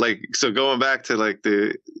no, but like, so going back to like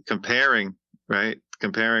the comparing, right?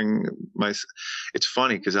 Comparing it's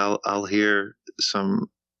funny because I'll hear some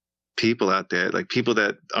people out there, like people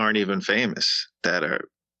that aren't even famous, I'm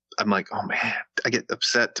like, oh man, I get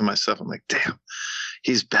upset to myself. I'm like, damn,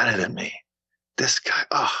 he's better than me. This guy,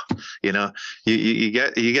 you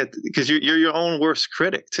get because you're your own worst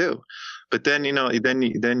critic too. But then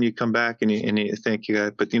then you come back and you think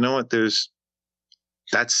but you know what?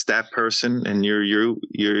 That's that person, and you're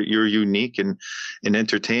unique, and in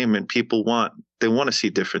entertainment, people want to see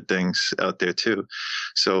different things out there too.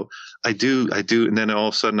 So I do, and then all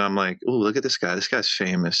of a sudden I'm like, oh, look at this guy. This guy's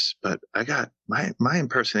famous, but I got my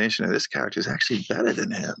impersonation of this character is actually better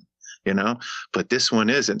than him, but this one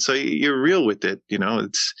isn't. So you're real with it,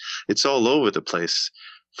 it's all over the place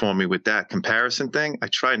for me with that comparison thing. I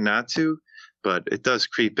try not to, but it does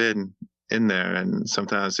creep in there, and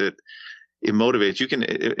sometimes it motivates. You can,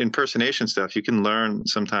 impersonation stuff, you can learn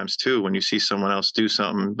sometimes too when you see someone else do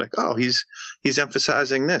something like, oh, he's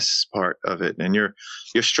emphasizing this part of it, and you're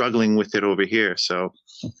struggling with it over here. So,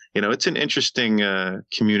 it's an interesting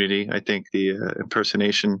community. I think the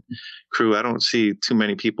impersonation crew, I don't see too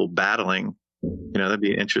many people battling. That'd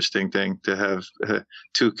be an interesting thing to have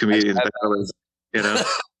two comedians battling,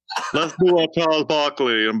 Let's do a Charles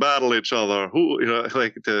Barkley and battle each other. Who,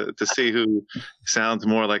 like to see who sounds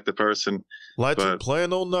more like the person. Like you're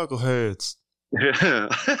playing on knuckleheads. Yeah,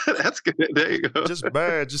 that's good. There you go. Just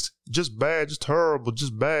bad, just bad, just terrible,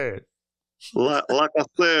 just bad. Like I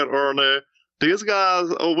said, Ernie, these guys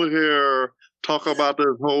over here talk about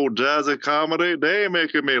this whole jazzy comedy. They ain't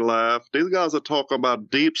making me laugh. These guys are talking about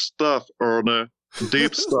deep stuff, Ernie.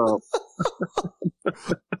 Deep stuff.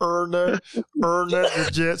 Erna the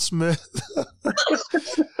Jet Smith.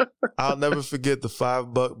 I'll never forget the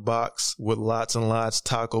 $5 box with lots and lots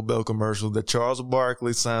Taco Bell commercial that Charles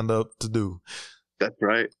Barkley signed up to do. That's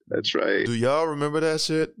right. That's right. Do y'all remember that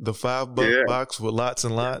shit? The $5 box with lots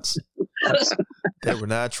and lots. They were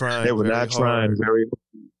not trying. They were not trying very.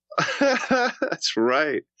 That's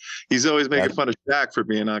right. He's always making fun of Shaq for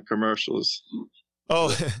being on commercials.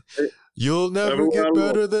 Oh, you'll never get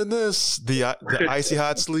better than this. The icy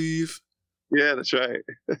hot sleeve. Yeah, that's right.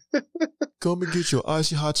 Come and get your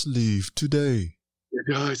icy hot sleeve today.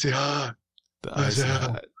 The icy hot. The icy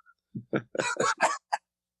hot.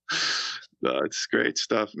 No, it's great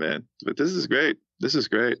stuff, man. But this is great. This is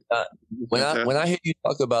great. When I hear you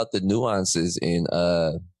talk about the nuances in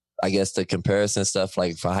I guess the comparison stuff,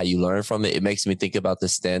 like for how you learn from it, it makes me think about the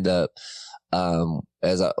stand up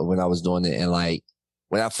when I was doing it. And like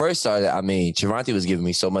when I first started, I mean, Javante was giving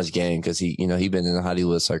me so much game because he'd been in the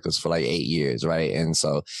Hollywood circles for like 8 years, right? And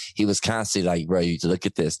so he was constantly like, bro, you look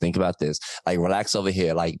at this, think about this, like relax over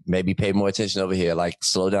here, like maybe pay more attention over here, like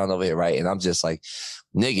slow down over here, right? And I'm just like,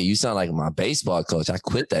 nigga, you sound like my baseball coach. I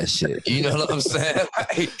quit that shit. You know what I'm saying?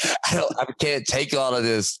 Like, I can't take all of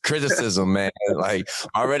this criticism, man. Like,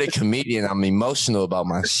 already a comedian, I'm emotional about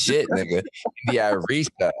my shit, nigga. Yeah, I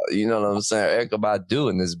reached out. You know what I'm saying? Erykah Badu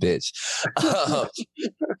in this bitch.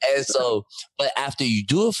 And so, but after you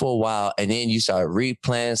do it for a while, and then you start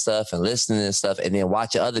replaying stuff and listening and stuff, and then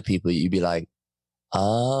watching other people, you be like,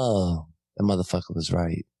 oh, that motherfucker was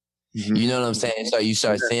right. Mm-hmm. You know what I'm saying? So you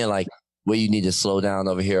start seeing like, where you need to slow down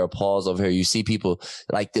over here or pause over here. You see people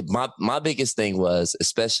like my biggest thing was,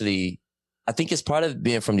 especially, I think it's part of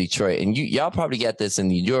being from Detroit, and y'all probably got this in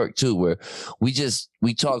New York too, where we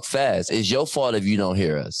talk fast. It's your fault if you don't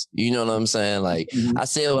hear us. You know what I'm saying? Like, I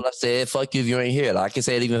said what I said. Fuck you if you ain't here. Like, I can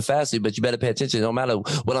say it even faster, but you better pay attention. It don't matter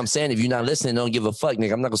what I'm saying. If you're not listening, don't give a fuck,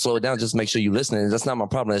 nigga. I'm not gonna slow it down. Just make sure you listening. That's not my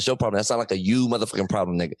problem. That's your problem. That's not like a you motherfucking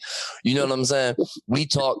problem, nigga. You know what I'm saying? We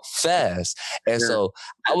talk fast. And so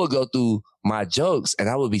I would go through my jokes and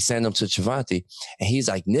I would be sending them to Javante, and he's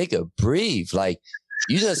like, nigga, breathe. Like,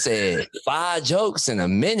 you just said 5 jokes in a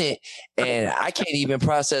minute, and I can't even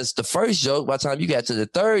process the first joke by the time you got to the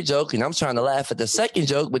third joke, and I'm trying to laugh at the second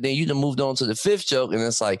joke, but then you done moved on to the 5th joke, and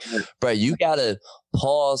it's like, bro, you gotta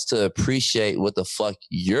pause to appreciate what the fuck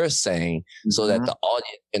you're saying so that the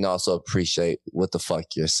audience can also appreciate what the fuck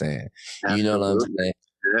you're saying. You know what I'm saying?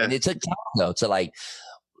 Yeah. And it took time, though, to like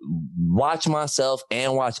watch myself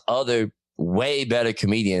and watch other way better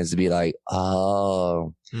comedians to be like,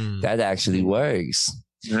 oh, that actually works.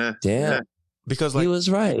 Yeah. Damn. Yeah. Because like, he was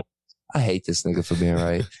right. I hate this nigga for being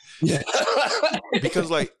right. Because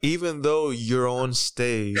like, even though you're on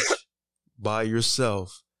stage by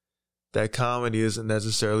yourself, that comedy isn't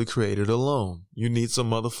necessarily created alone. You need some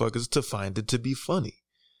motherfuckers to find it to be funny.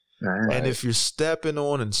 Right. And if you're stepping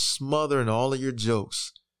on and smothering all of your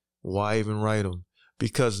jokes, why even write them?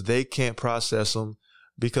 Because they can't process them,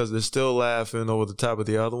 because they're still laughing over the top of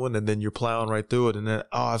the other one, and then you're plowing right through it, and then,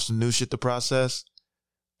 I have some new shit to process.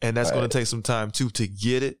 And that's going to take some time, too, to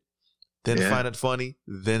get it, then find it funny,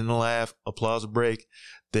 then laugh, applause break,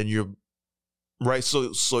 then you're right.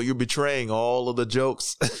 So you're betraying all of the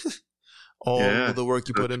jokes, all of the work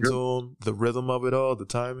you put into them, the rhythm of it all, the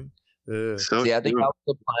timing. Yeah. See, I think I was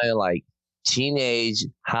applying like teenage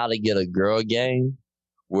How to Get a Girl game,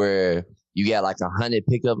 where you got like 100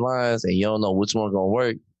 pickup lines and you don't know which one gonna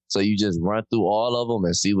work. So you just run through all of them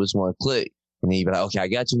and see which one click. And then you be like, okay, I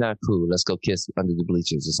got you now. Cool. Let's go kiss under the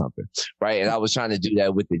bleachers or something. Right. And I was trying to do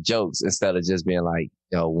that with the jokes instead of just being like,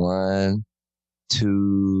 1,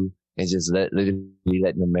 2, and just letting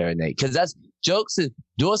them marinate. Cause that's doing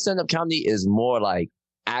stand-up comedy is more like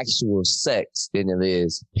actual sex than it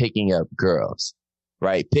is picking up girls.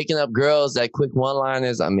 Right. Picking up girls, that quick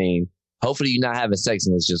one-liners. I mean, hopefully you're not having sex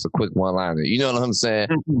and it's just a quick one-liner. You know what I'm saying?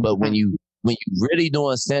 But when you really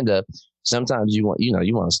doing stand-up, sometimes you want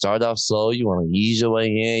to start off slow. You want to ease your way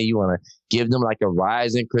in. You want to give them like a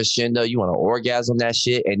rising crescendo. You want to orgasm that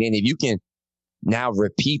shit. And then if you can now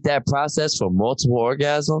repeat that process for multiple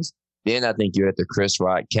orgasms, then I think you're at the Chris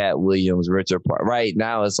Rock, Cat Williams, Richard Pryor. Right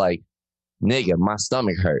now it's like, nigga, my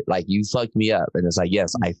stomach hurt. Like, you fucked me up. And it's like,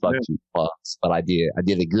 yes, I fucked you. But I did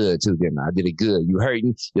it good too, didn't I? I did it good. You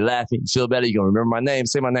hurting, you're laughing, you feel better, you're going to remember my name,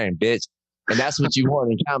 say my name, bitch. And that's what you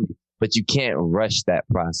want in comedy. But you can't rush that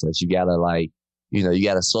process. You gotta you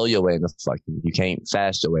gotta slow your way into fucking. You can't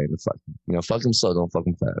fast your way into fucking. Fuck them slow, don't fuck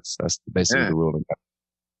them fast. That's basically the rule.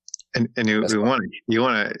 And you want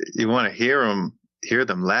to hear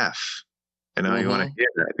them laugh. You want to hear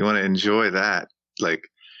that. You want to enjoy that. Like,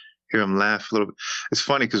 hear them laugh a little bit. It's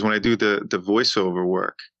funny because when I do the voiceover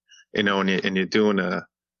work, you know, and you're doing a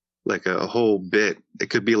whole bit. It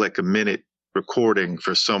could be like a minute recording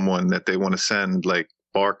for someone that they want to send, like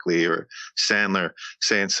Barkley or Sandler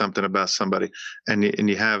saying something about somebody, and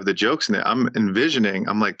you have the jokes in there. I'm envisioning,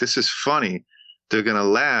 I'm like, this is funny. They're going to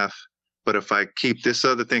laugh. But if I keep this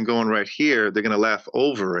other thing going right here, they're going to laugh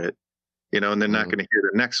over it, you know, and they're not going to hear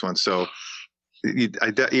the next one. So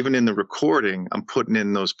even in the recording, I'm putting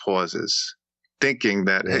in those pauses, thinking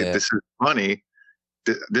that, hey, this is funny.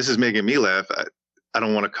 This is making me laugh. I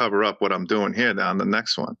don't want to cover up what I'm doing here on the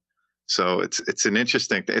next one. So it's an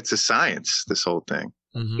interesting thing. It's a science, this whole thing.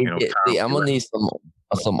 Mm-hmm. You know, I'm going to need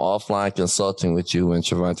some offline consulting with you and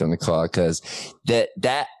Trevante on the call, because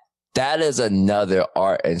that is another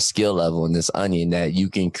art and skill level in this onion, that you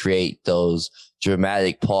can create those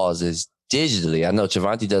dramatic pauses digitally. I know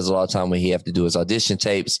Trevante does a lot of time when he have to do his audition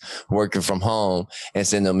tapes, working from home and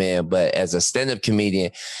send them in. But as a stand-up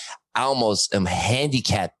comedian, I almost am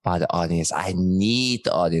handicapped by the audience. I need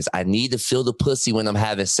the audience. I need to feel the pussy when I'm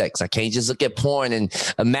having sex. I can't just look at porn and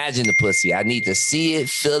imagine the pussy. I need to see it,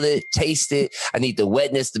 feel it, taste it. I need the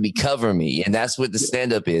wetness to be covering me. And that's what the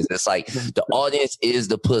stand-up is. It's like the audience is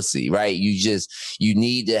the pussy, right? You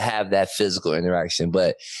need to have that physical interaction.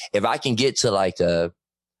 But if I can get to like a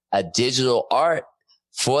digital art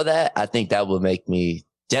for that, I think that would make me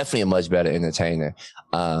definitely a much better entertainer.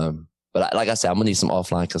 But like I said, I'm going to need some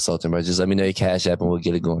offline consulting, bro. Just let me know your Cash App and we'll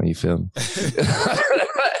get it going. You feel me?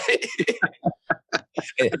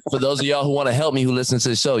 For those of y'all who want to help me, who listen to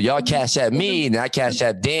the show, y'all Cash App me and I Cash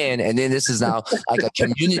App Dan. And then this is now like a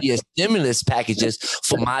community of stimulus packages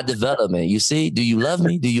for my development. You see? Do you love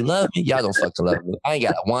me? Do you love me? Y'all don't fucking love me. I ain't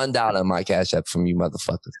got $1 in my Cash App from you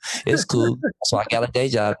motherfuckers. It's cool. So I got a day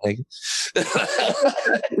job, nigga.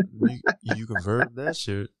 You convert that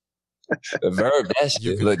shit. Verb that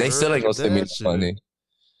shit. Look, they still ain't gonna send me the money.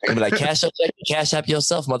 I'm like, cash app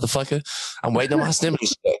yourself, motherfucker. I'm waiting on my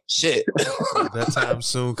stimulus check. Shit. That time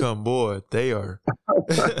soon come, boy. They are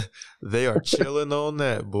chilling on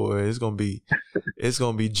that, boy. It's gonna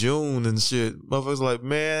be June and shit. Motherfuckers like,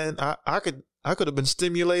 man, I could have been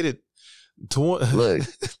stimulated. Look,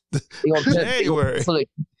 January,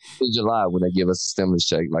 in July when they give us a stimulus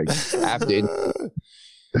check, like after.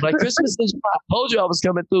 Like Christmas is, I told you I was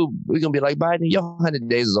coming through. We're gonna be like, Biden, your 100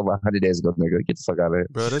 days is over 100 days ago, nigga. Get the fuck out of here,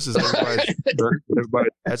 bro. This is everybody.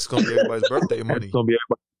 That's gonna be everybody's birthday money. It's gonna be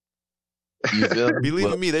everybody.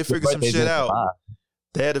 Believe me, they figured some shit out.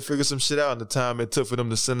 They had to figure some shit out in the time it took for them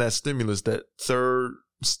to send that stimulus. That third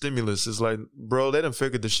stimulus is like, bro, they done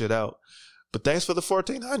figured the shit out. But thanks for the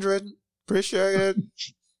 1,400. Appreciate it.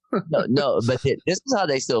 No, but this is how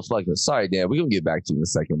they still fuck us. Sorry, Dan, we're gonna get back to you in a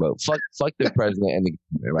second, but fuck the president and the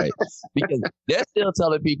government, right? Because they're still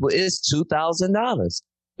telling people it's $2,000.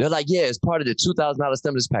 They're like, yeah, it's part of the $2,000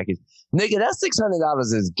 stimulus package. Nigga, that $600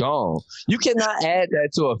 is gone. You cannot add that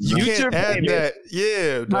to a future. You can't add that.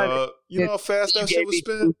 Yeah, dog. You know how fast that shit was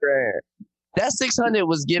spent? That $600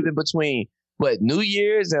 was given between New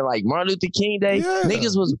Year's and like Martin Luther King Day. Yeah.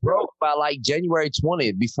 Niggas was broke by like January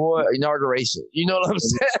 20th before inauguration. You know what I'm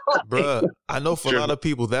saying? Like, bruh, I know for a lot of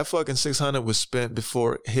people that fucking $600 was spent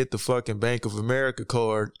before it hit the fucking Bank of America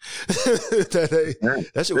card.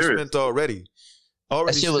 that shit was spent already.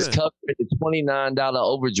 That shit was covered the $29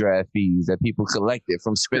 overdraft fees that people collected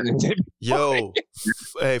from spending. Yo,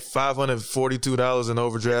 hey, $542 in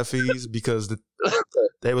overdraft fees because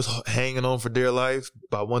they was hanging on for dear life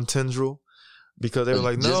by one tendril. Because they were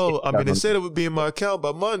like, no, I mean, they said it would be in my account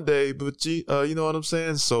by Monday, but you know what I'm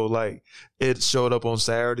saying? So, like, it showed up on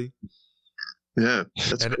Saturday. Yeah,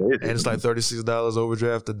 that's crazy. And it's like $36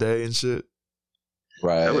 overdraft a day and shit.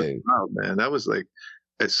 Right. That was wild, man. That was like,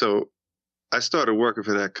 so I started working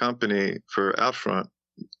for that company for Outfront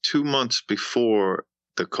 2 months before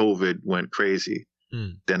the COVID went crazy.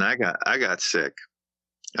 Then I got sick.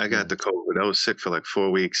 I got the COVID. I was sick for like 4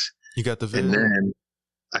 weeks. You got the vid? And then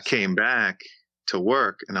I came back to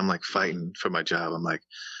work and I'm like fighting for my job. I'm like,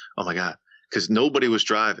 oh my God, because nobody was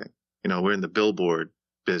driving. You know, we're in the billboard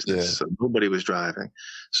business, so nobody was driving.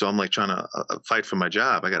 So I'm like trying to fight for my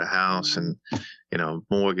job. I got a house and, you know,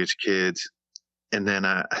 mortgage, kids. And then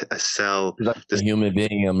I sell. This human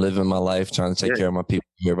being, I'm living my life trying to take care of my people.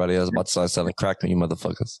 Everybody else about to start selling crack on you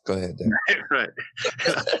motherfuckers. Go ahead, Dan. Right.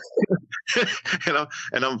 You know,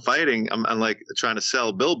 and I'm fighting. I'm like trying to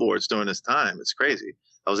sell billboards during this time. It's crazy.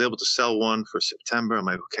 I was able to sell one for September. I'm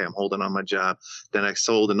like, okay, I'm holding on my job. Then I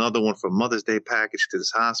sold another one for Mother's Day package to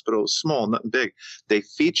this hospital. Small, nothing big. They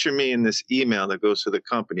feature me in this email that goes to the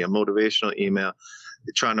company, a motivational email,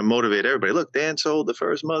 trying to motivate everybody. Look, Dan sold the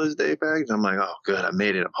first Mother's Day package. I'm like, oh, good, I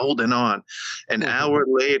made it. I'm holding on. An hour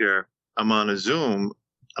later, I'm on a Zoom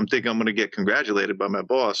I'm thinking I'm going to get congratulated by my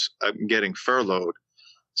boss. I'm getting furloughed.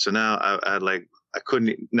 So now I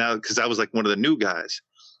couldn't now, because I was like one of the new guys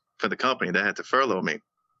for the company that had to furlough me.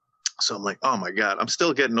 So I'm like, oh my God, I'm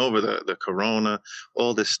still getting over the corona,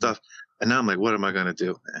 all this stuff. And now I'm like, what am I going to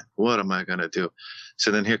do, man? What am I going to do?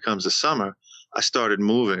 So then here comes the summer. I started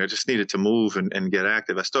moving. I just needed to move and get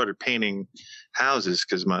active. I started painting houses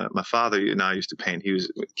because my father and I used to paint. He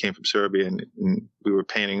came from Serbia, and we were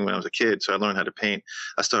painting when I was a kid. So I learned how to paint.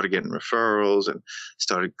 I started getting referrals and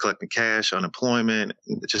started collecting cash, unemployment,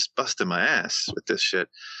 and just busting my ass with this shit.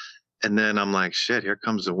 And then I'm like, shit, here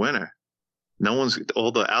comes the winter.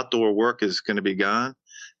 All the outdoor work is going to be gone,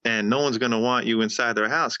 and no one's going to want you inside their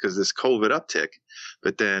house because this COVID uptick.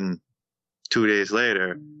 But then 2 days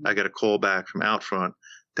later, I got a call back from Outfront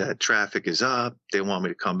that traffic is up. They want me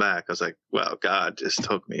to come back. I was like, well, God just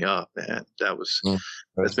took me up, man.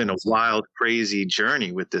 That's been a wild, crazy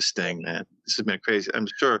journey with this thing, man. This has been crazy. I'm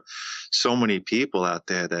sure so many people out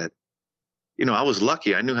there that, I was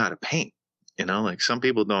lucky. I knew how to paint, like some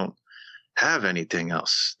people don't have anything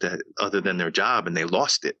else other than their job, and they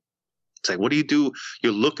lost it. It's like, what do you do?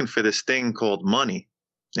 You're looking for this thing called money,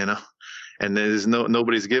 and there's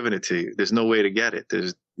nobody's giving it to you. There's no way to get it.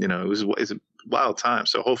 It's a wild time.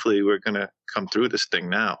 So hopefully we're going to come through this thing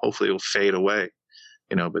now. Hopefully it'll fade away,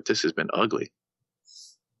 but this has been ugly.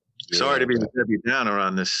 Yeah, sorry to be Debbie Downer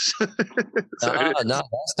on this. No,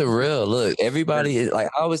 that's the real. Look, everybody, like,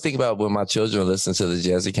 I always think about when my children listen to the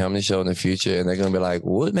Jacie Comedy Show in the future, and they're going to be like,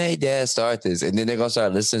 what made Dad start this? And then they're going to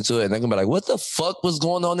start listening to it, and they're going to be like, what the fuck was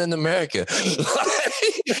going on in America?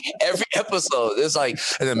 Every episode, there's like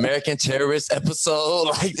an American terrorist episode.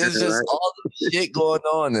 Like, there's just all the shit going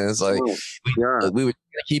on. And it's like, we were trying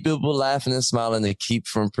to keep people laughing and smiling to keep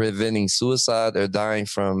from preventing suicide or dying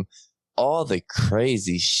from all the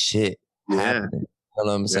crazy shit happening. You know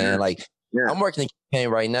what I'm saying? Like, I'm working a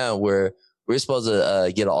campaign right now where we're supposed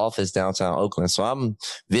to get an office downtown Oakland. So I'm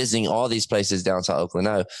visiting all these places downtown Oakland.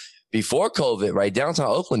 Now, before COVID, right, downtown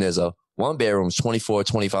Oakland is a one bedroom is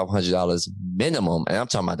 $2,500 minimum. And I'm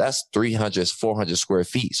talking about that's 300, 400 square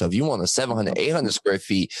feet. So if you want a 700, 800 square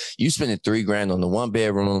feet, you spending $3,000 on the one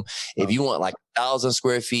bedroom. If you want like 1,000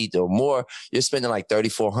 square feet or more, you're spending like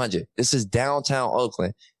 3,400. This is downtown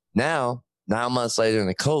Oakland. Now, 9 months later in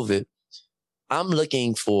the COVID, I'm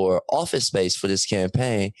looking for office space for this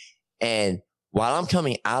campaign. And while I'm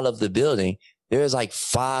coming out of the building, there's like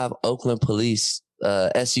 5 Oakland police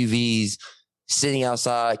SUVs sitting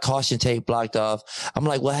outside, caution tape blocked off. I'm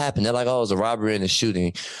like, what happened? They're like, oh, it was a robbery and a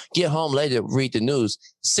shooting. Get home later, read the news.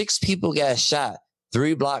 6 people got shot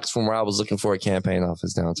 3 blocks from where I was looking for a campaign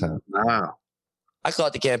office downtown. Wow. I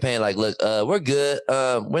called the campaign like, look, we're good.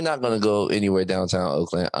 We're not going to go anywhere downtown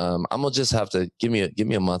Oakland. I'm going to just have to give me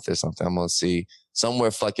a month or something. I'm going to see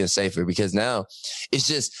somewhere fucking safer, because now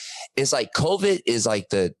it's like COVID is like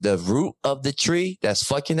the root of the tree that's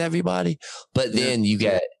fucking everybody. But then you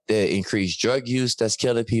got the increased drug use that's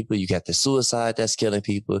killing people. You got the suicide that's killing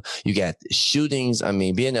people. You got the shootings. I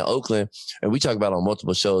mean, being in Oakland, and we talk about on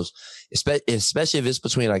multiple shows, especially if it's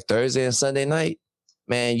between like Thursday and Sunday night,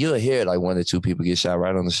 man, you'll hear like 1 or 2 people get shot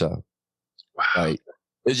right on the show. Wow. Like,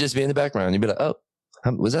 it'll just be in the background. You'd be like, oh,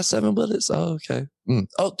 was that 7 bullets? Oh, okay.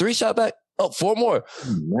 Oh, 3 shot back. Oh, 4 more.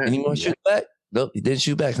 Any more shoot back? Nope, he didn't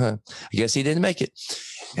shoot back, huh? I guess he didn't make it.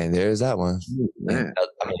 And there's that one. And,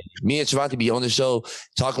 I mean, me and Travante be on the show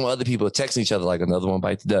talking with other people, texting each other like another one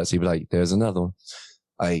bite the dust. He'd be like, there's another one.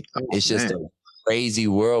 Like, it's just a crazy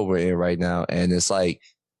world we're in right now. And it's like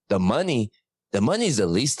the money is the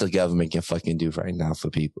least the government can fucking do right now for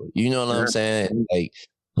people. You know what I'm saying? Like,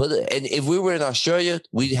 and if we were in Australia,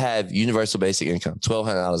 we'd have universal basic income,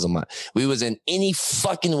 $1,200 a month. We was in any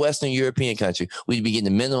fucking Western European country, we'd be getting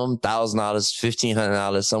the minimum $1,000,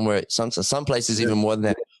 $1,500 somewhere. Some places even more than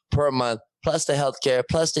that per month, plus the healthcare,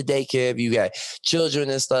 plus the daycare. If you got children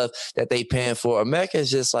and stuff that they paying for. America is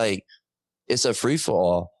just like, it's a free for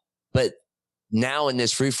all. But now in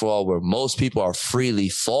this free for all where most people are freely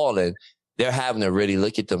falling, they're having to really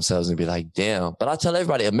look at themselves and be like, damn. But I tell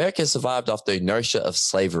everybody, America survived off the inertia of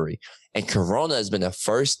slavery. And Corona has been the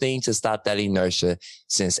first thing to stop that inertia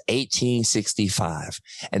since 1865.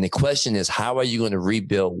 And the question is, how are you going to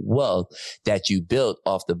rebuild wealth that you built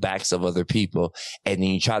off the backs of other people? And then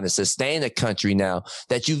you try to sustain a country now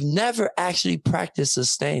that you've never actually practiced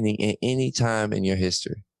sustaining in any time in your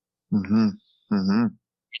history. Mm-hmm. Mm-hmm.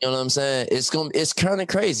 You know what I'm saying? It's kind of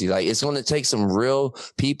crazy. Like, it's going to take some real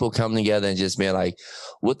people coming together and just being like,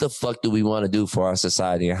 what the fuck do we want to do for our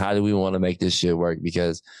society? And how do we want to make this shit work?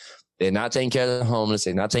 Because They're not taking care of the homeless.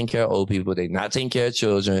 They're not taking care of old people. They're not taking care of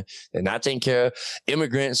children. They're not taking care of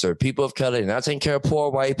immigrants or people of color. They're not taking care of poor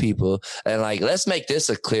white people. And like, let's make this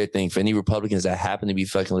a clear thing for any Republicans that happen to be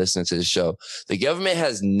fucking listening to the show. The government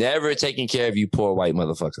has never taken care of you poor white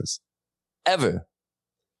motherfuckers. Ever.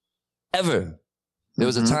 Ever. There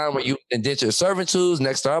was a time where you indentured servitude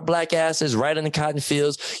next to our black asses right in the cotton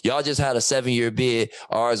fields. Y'all just had a 7-year bid.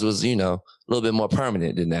 Ours was, you know, a little bit more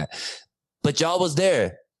permanent than that. But y'all was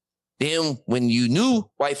there. Then when you knew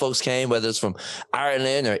white folks came, whether it's from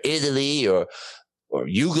Ireland or Italy or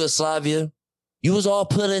Yugoslavia, you was all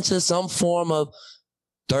put into some form of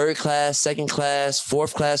third class, second class,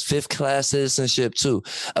 fourth class, fifth class citizenship too.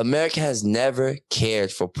 America has never cared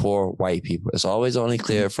for poor white people. It's always only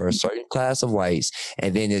cared for a certain class of whites.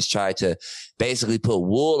 And then it's tried to basically put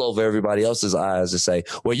wool over everybody else's eyes to say,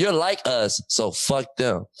 well, you're like us, so fuck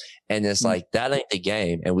them. And it's like, that ain't the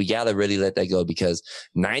game. And we got to really let that go because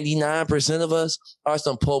 99% of us are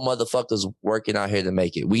some poor motherfuckers working out here to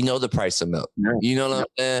make it. We know the price of milk. You know what I'm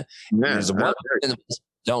saying? Yeah. There's 1% of us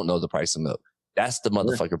don't know the price of milk. That's the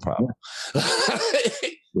motherfucking problem.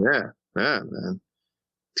 Yeah, man.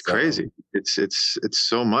 It's crazy. It's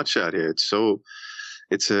so much out here.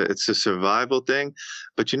 It's a survival thing.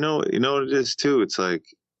 But you know what it is too? It's like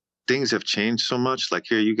things have changed so much. Like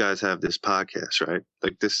here you guys have this podcast, right?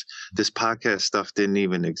 Like this podcast stuff didn't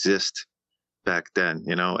even exist back then,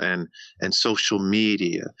 you know, and social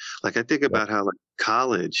media. Like I think about how like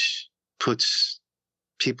college puts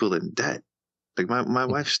people in debt. Like my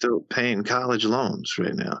wife's still paying college loans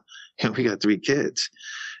right now, and we got 3 kids.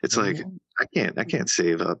 It's like I can't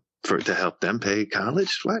save up to help them pay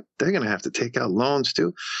college. What? They're gonna have to take out loans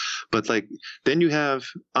too. But like then you have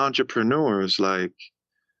entrepreneurs like,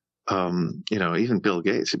 you know, even Bill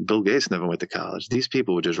Gates. Bill Gates never went to college. These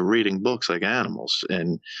people were just reading books like animals.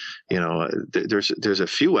 And you know, there's a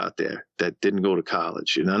few out there that didn't go to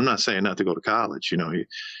college. And I'm not saying not to go to college. You know,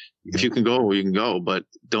 if you can go, you can go, but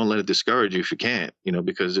don't let it discourage you if you can't, you know,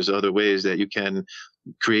 because there's other ways that you can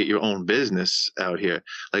create your own business out here.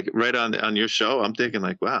 Like right on your show, I'm thinking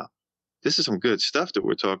like, wow, this is some good stuff that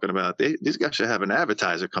we're talking about. These guys should have an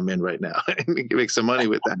advertiser come in right now and make some money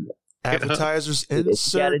with that. Advertisers,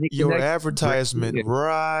 insert your advertisement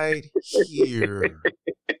right here.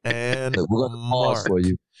 And we're going to pause for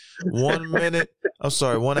you. 1 minute. I'm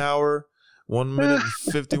sorry, 1 hour, 1 minute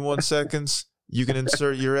and 51 seconds. You can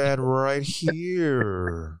insert your ad right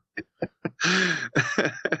here.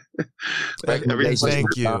 Thank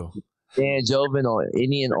you. Dan Jovan on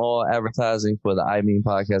any and all advertising for the I Mean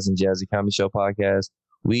Podcast and Jacie Comedy Show podcast.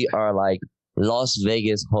 We are like Las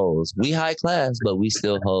Vegas hoes. We high class, but we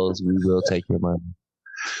still hoes. We will take your money.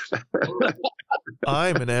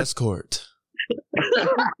 I'm an escort.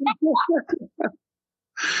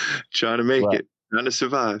 Trying to make it. Trying to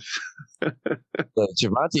survive.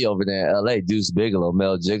 Javante over there in LA, Deuce Bigelow,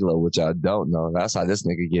 Mel Gigolo, which I don't know. That's how this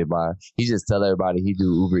nigga get by. He just tell everybody he do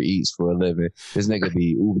Uber Eats for a living. This nigga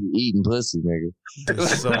be Uber eating pussy, nigga. Did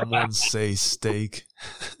someone say steak?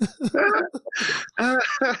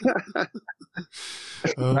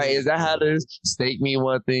 Right, is that how it is? Steak mean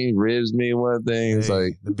one thing, ribs mean one thing. It's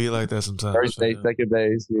like it be like that sometimes. First base, second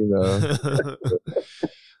base, you know.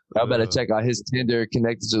 Y'all better check out his Tinder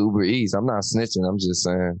connected to Uber Eats. I'm not snitching. I'm just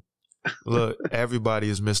saying. Look, everybody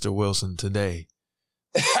is Mr. Wilson today.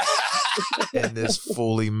 In this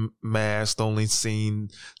fully masked, only seen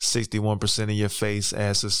 61% of your face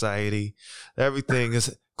as society. Everything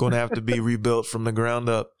is going to have to be rebuilt from the ground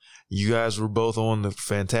up. You guys were both on the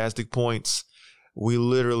fantastic points. We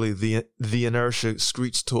literally, the inertia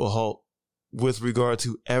screeched to a halt with regard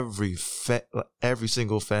to every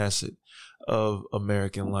single facet of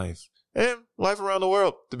American life and life around the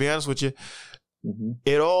world. To be honest with you,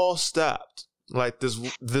 it all stopped. Like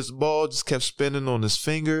this ball just kept spinning on his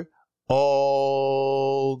finger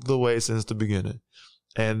all the way since the beginning,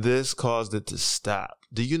 and this caused it to stop.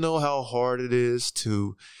 Do you know how hard it is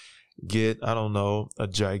to get, I don't know, a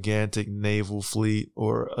gigantic naval fleet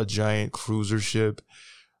or a giant cruiser ship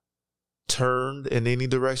turned in any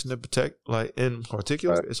direction to protect? Like in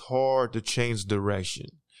particular, it's hard to change direction.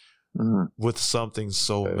 With something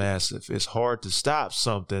so massive. It's hard to stop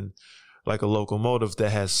something like a locomotive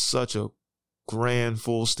that has such a grand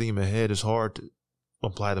full steam ahead. It's hard to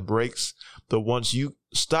apply the brakes. But once you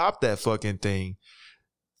stop that fucking thing,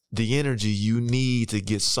 the energy you need to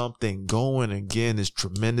get something going again is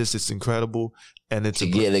tremendous. It's incredible. And it's to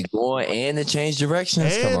get it going and to change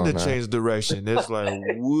directions. And to change direction. It's like,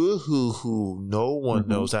 woohoo. No one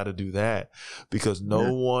knows how to do that because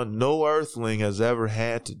no earthling has ever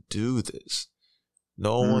had to do this.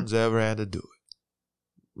 No one's ever had to do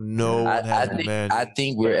it. No one has I imagined.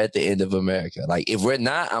 think we're at the end of America. Like, if we're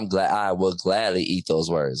not, I'm glad. I will gladly eat those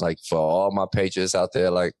words. Like, for all my patriots out there,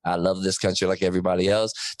 like, I love this country like everybody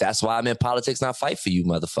else. That's why I'm in politics, not fight for you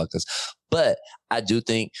motherfuckers. But I do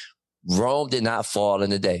think Rome did not fall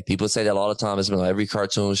in a day. People say that all the time. It's been on every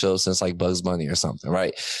cartoon show since like Bugs Bunny or something,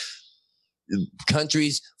 right?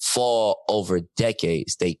 Countries fall over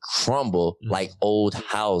decades. They crumble like old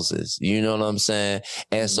houses. You know what I'm saying?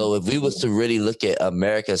 And so if we was to really look at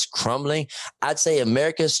America's crumbling, I'd say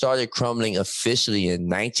America started crumbling officially in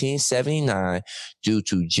 1979 due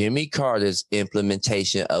to Jimmy Carter's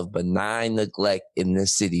implementation of benign neglect in the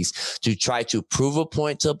cities to try to prove a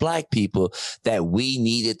point to black people that we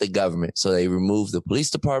needed the government. So they removed the police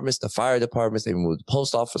departments, the fire departments, they removed the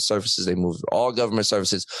post office services, they moved all government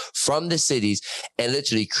services from the cities and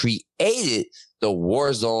literally created the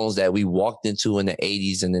war zones that we walked into in the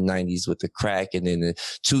 80s and the 90s with the crack, and in the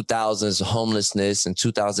 2000s homelessness, and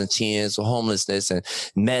 2010s homelessness and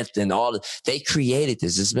meth and all. They created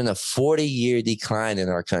this. It's been a 40-year decline in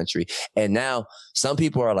our country. And now some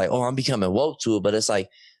people are like, oh, I'm becoming woke to it. But it's like,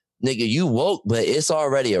 nigga, you woke, but it's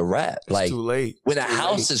already a wrap. It's like, too late. When a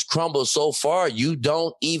house is crumbled so far, you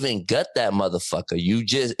don't even gut that motherfucker.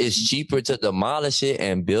 It's cheaper to demolish it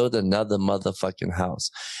and build another motherfucking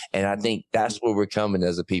house. And I think that's where we're coming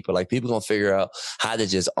as a people. Like, people gonna figure out how to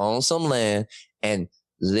just own some land and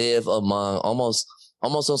live among almost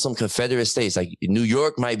on some Confederate states. Like, New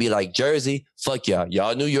York might be like Jersey. Fuck y'all.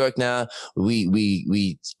 Y'all New York now.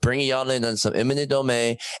 We bringing y'all in on some eminent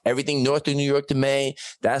domain. Everything north of New York to Maine,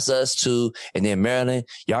 that's us too. And then Maryland,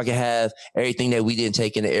 y'all can have everything that we didn't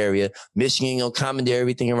take in the area. Michigan gonna commandeer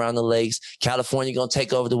everything around the lakes. California gonna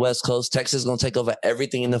take over the West Coast. Texas gonna take over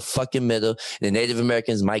everything in the fucking middle. And the Native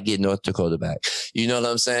Americans might get North Dakota back. You know what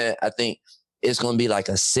I'm saying? I think it's gonna be like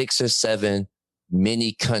a 6 or 7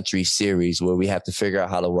 mini country series where we have to figure out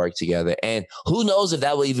how to work together. And who knows if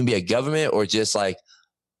that will even be a government or just like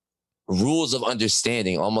rules of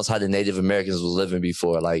understanding, almost how the Native Americans was living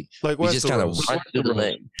before. Like we just kind of run through the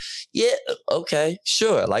lane. Yeah, okay,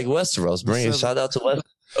 sure. Like Westeros. Bring a shout out to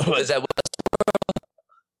Westeros. Is that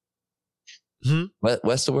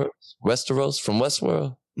Westeros? Westeros from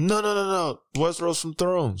Westworld? No. Westeros from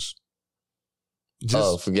Thrones.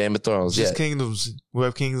 From Game of Thrones. Just kingdoms. We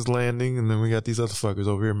have King's Landing, and then we got these other fuckers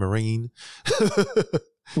over here, Marine.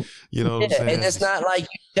 You know what I'm saying? And it's not like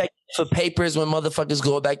you check for papers when motherfuckers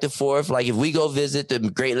go back and forth. Like, if we go visit the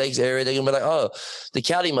Great Lakes area, they're gonna be like, oh, the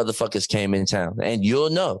Cali motherfuckers came in town. And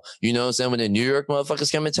you'll know. You know what I'm saying? When the New York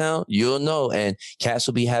motherfuckers come in town, you'll know. And cats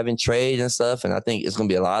will be having trade and stuff. And I think it's gonna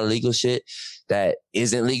be a lot of legal shit that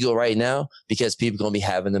isn't legal right now because people gonna be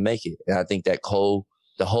having to make it. And I think that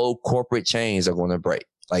the whole corporate chains are going to break.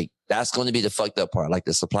 Like, that's going to be the fucked up part. Like,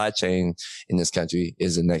 the supply chain in this country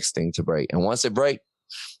is the next thing to break. And once it breaks,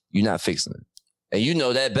 you're not fixing it. And you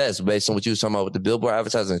know that best based on what you was talking about with the billboard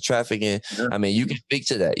advertising and trafficking. Yeah. I mean, you can speak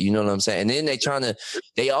to that. You know what I'm saying? And then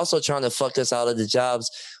they also trying to fuck us out of the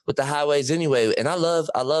jobs with the highways anyway. And I love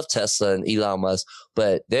Tesla and Elon Musk,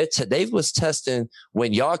 but they was testing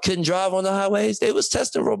when y'all couldn't drive on the highways. They was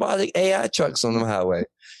testing robotic AI trucks on the highway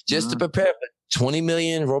just to prepare for 20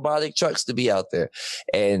 million robotic trucks to be out there.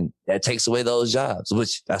 And that takes away those jobs,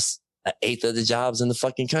 which that's an eighth of the jobs in the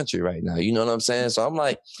fucking country right now. You know what I'm saying? So I'm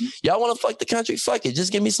like, y'all want to fuck the country? Fuck it.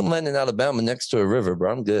 Just give me some land in Alabama next to a river,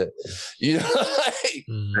 bro. I'm good. You know?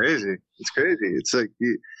 Crazy. It's crazy. It's like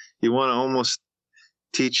you want to almost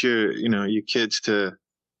teach your kids to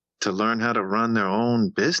learn how to run their own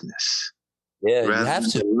business. Yeah, you have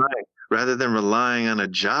to. Rather than relying on a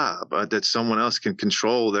job that someone else can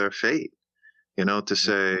control their fate. To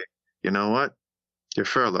say, you know what, you're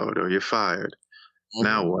furloughed or you're fired.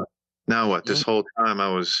 Mm-hmm. Now what? This whole time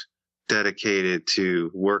I was dedicated to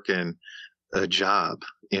working a job,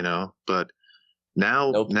 but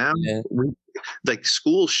now, like,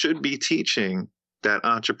 school should be teaching that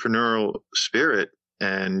entrepreneurial spirit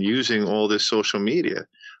and using all this social media.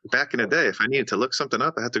 Back in the day, if I needed to look something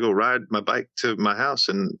up, I had to go ride my bike to my house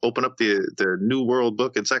and open up the New World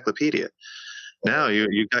Book Encyclopedia. Now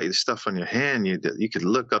you got your stuff on your hand. You can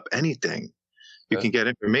look up anything. You can get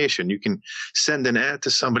information. You can send an ad to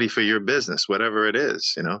somebody for your business, whatever it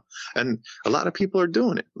is, And a lot of people are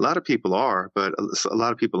doing it. A lot of people are, but a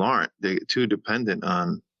lot of people aren't. They're too dependent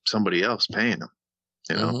on somebody else paying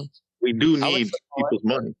them. We do need people's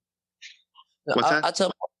money. What's that? I tell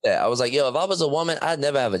them that. I was like, yo, if I was a woman, I'd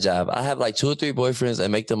never have a job. I have like 2 or 3 boyfriends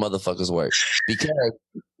and make them motherfuckers work. Because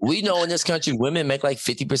we know in this country, women make like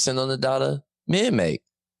 50% on the dollar. Men make.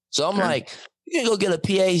 So I'm like, you can go get a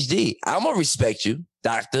PhD. I'm going to respect you,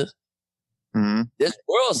 doctor. Mm-hmm. This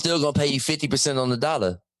world's still going to pay you 50% on the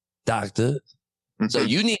dollar, doctor. So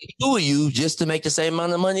you need two of you just to make the same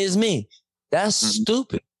amount of money as me. That's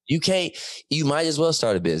stupid. You might as well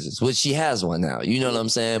start a business, which she has one now. You know what I'm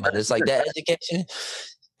saying? But it's like that education.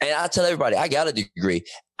 And I tell everybody, I got a degree.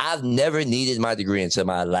 I've never needed my degree until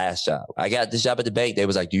my last job. I got this job at the bank. They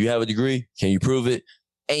was like, do you have a degree? Can you prove it?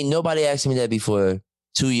 Ain't nobody asked me that before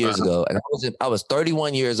 2 years ago. And I was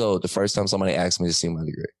 31 years old the first time somebody asked me to see my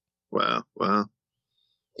degree. Wow.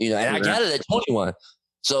 You know, and I got it at 21.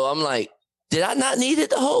 So I'm like, did I not need it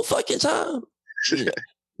the whole fucking time?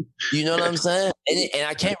 You know what I'm saying? And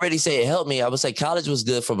I can't really say it helped me. I would say college was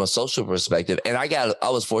good from a social perspective. And I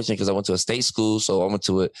was fortunate because I went to a state school. So I went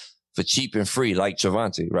to it for cheap and free, like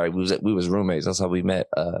Javante, right? We was roommates. That's how we met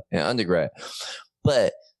in undergrad.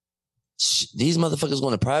 But these motherfuckers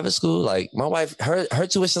going to private school. Like my wife, her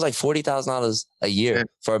tuition is like $40,000 a year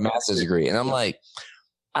for a master's degree. And I'm like,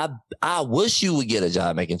 I wish you would get a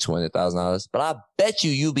job making $200,000, but I bet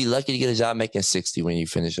you'd be lucky to get a job making 60 when you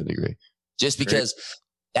finish a degree. Just because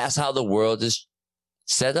that's how the world is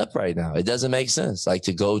set up right now. It doesn't make sense. Like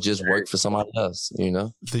to go just work for somebody else, you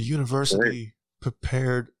know? The university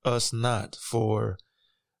prepared us not for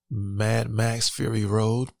Mad Max Fury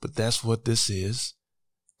Road, but that's what this is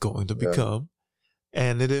going to become.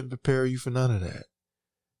 And it didn't prepare you for none of that.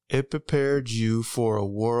 It prepared you for a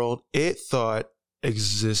world it thought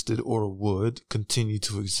existed or would continue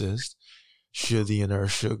to exist should the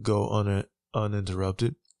inertia go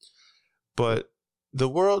uninterrupted. But the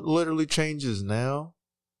world literally changes now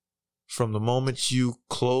from the moment you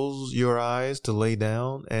close your eyes to lay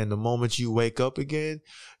down and the moment you wake up again.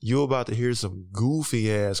 You're about to hear some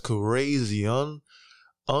goofy ass, crazy,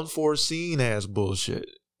 unforeseen ass bullshit.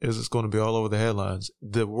 It's going to be all over the headlines.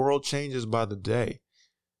 The world changes by the day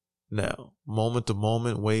now, moment to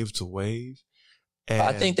moment, wave to wave. And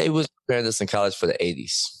I think they was preparing us in college for the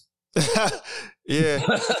 80s. Yeah,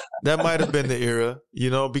 that might have been the era, you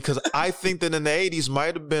know, because I think that in the 80s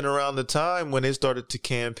might have been around the time when they started to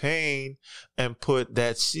campaign and put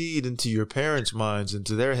that seed into your parents' minds,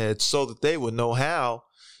 into their heads, so that they would know how,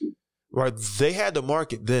 right? They had to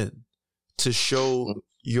market then to show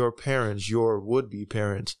your parents, your would-be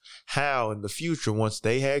parents, how in the future, once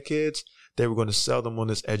they had kids, they were going to sell them on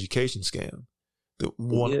this education scam.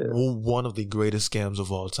 One of the greatest scams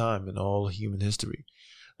of all time in all human history.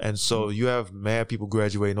 And so you have mad people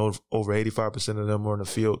graduating, over 85% of them are in the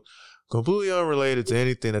field completely unrelated to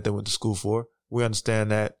anything that they went to school for. We understand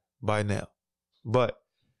that by now. But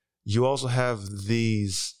you also have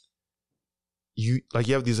these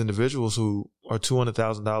individuals who are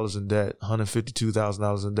 $200,000 in debt,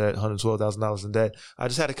 $152,000 in debt, $112,000 in debt. I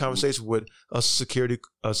just had a conversation with a security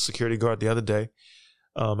guard the other day,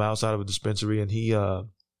 outside of a dispensary, and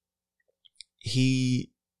he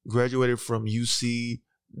graduated from UC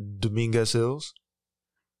Dominguez Hills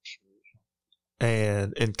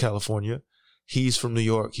and in California. He's from New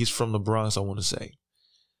York. He's from the Bronx, I want to say.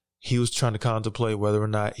 He was trying to contemplate whether or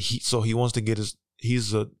not he wants to get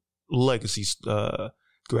he's a legacy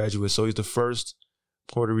graduate. So he's the first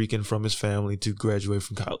Puerto Rican from his family to graduate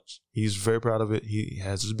from college. He's very proud of it. He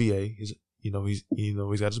has his BA. He's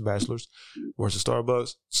got his bachelor's, works at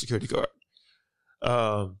Starbucks, security guard.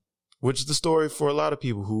 Which is the story for a lot of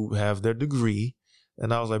people who have their degree.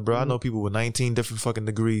 And I was like, bro, I know people with 19 different fucking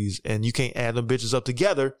degrees, and you can't add them bitches up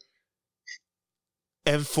together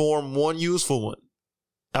and form one useful one.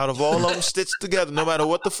 Out of all of them stitched together, no matter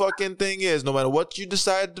what the fucking thing is, no matter what you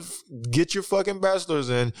decide to get your fucking bachelor's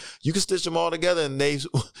in, you can stitch them all together and it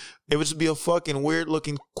would just be a fucking weird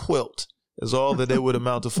looking quilt is all that they would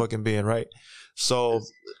amount to fucking being, right? So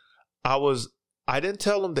I didn't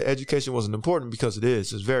tell him the education wasn't important, because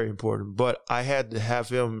it's very important, but I had to have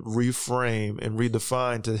him reframe and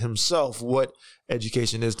redefine to himself what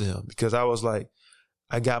education is to him, because I was like,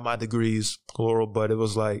 I got my degrees, plural, but it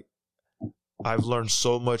was like, I've learned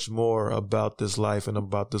so much more about this life and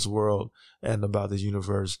about this world and about this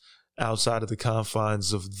universe outside of the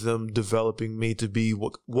confines of them developing me to be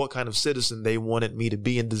what kind of citizen they wanted me to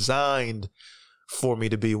be and designed for me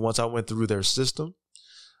to be once I went through their system.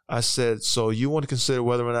 I said, so you want to consider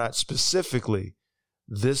whether or not specifically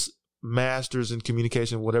this master's in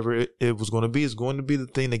communication, whatever it was going to be, is going to be the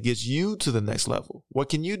thing that gets you to the next level. What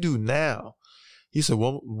can you do now? He said,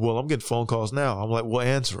 well, I'm getting phone calls now. I'm like, well,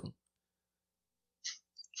 answer them.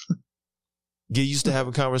 Get used to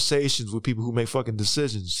having conversations with people who make fucking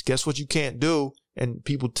decisions. Guess what you can't do, and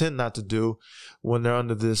people tend not to do when they're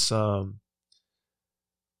under this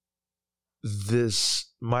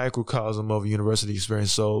microcosm of a university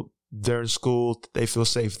experience. So they're in school, they feel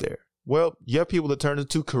safe there. Well, you have people that turn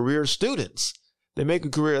into career students. They make a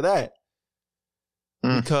career of that.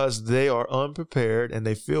 because they are unprepared and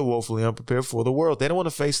they feel woefully unprepared for the world. They don't want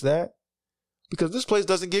to face that because this place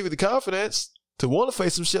doesn't give you the confidence to want to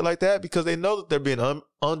face some shit like that because they know that they're being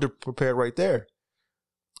underprepared right there.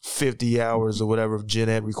 50 hours or whatever of gen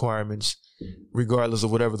ed requirements, regardless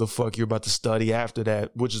of whatever the fuck you're about to study after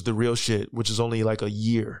that, which is the real shit, which is only like a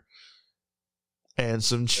year. And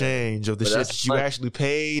some change of the shit that you actually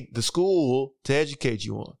paid the school to educate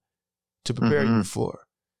you on, to prepare you for.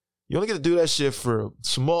 You only get to do that shit for a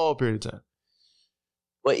small period of time.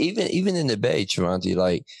 Well, even in the Bay, Toronto,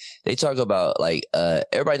 like they talk about like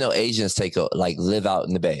everybody know Asians live out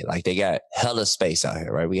in the Bay. Like they got hella space out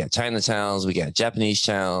here, right? We got Chinatowns, we got Japanese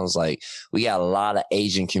towns, like we got a lot of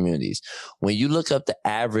Asian communities. When you look up the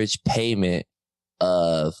average payment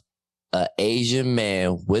of an Asian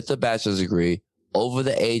man with a bachelor's degree over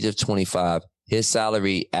the age of 25, his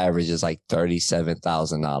salary average is like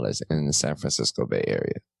 $37,000 in the San Francisco Bay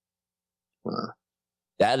Area. Wow.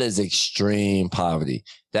 That is extreme poverty.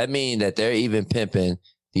 That means that they're even pimping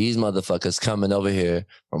these motherfuckers coming over here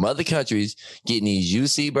from other countries, getting these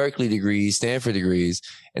UC Berkeley degrees, Stanford degrees,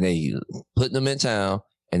 and they putting them in town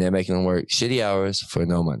and they're making them work shitty hours for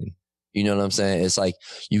no money. You know what I'm saying? It's like,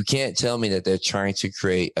 you can't tell me that they're trying to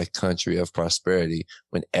create a country of prosperity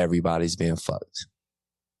when everybody's being fucked.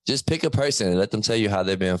 Just pick a person and let them tell you how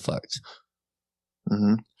they're being fucked.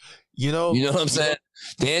 Mm-hmm. You know what I'm saying?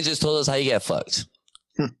 Dan just told us how you got fucked.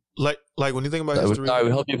 Like when you think about history. Sorry,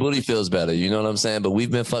 we hope your booty feels better. You know what I'm saying? But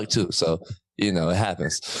we've been fucked too. So, it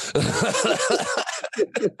happens.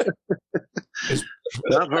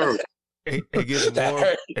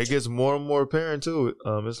 It gets more and more apparent too.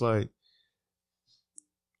 It's like,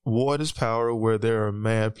 what is power where there are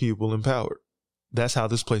mad people empowered? That's how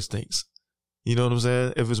this place thinks. You know what I'm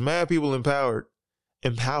saying? If it's mad people empowered,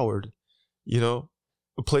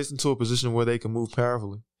 placed into a position where they can move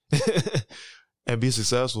powerfully and be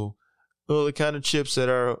successful, well, it kind of chips at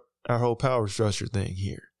our whole power structure thing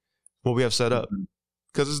here, what we have set up,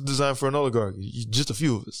 because it's designed for an oligarchy, just a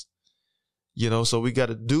few of us, so we got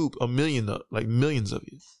to dupe millions of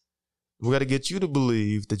you. We got to get you to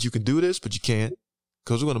believe that you can do this, but you can't,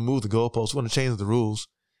 because we're going to move the goalposts. We're going to change the rules.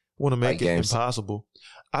 We want to make it impossible.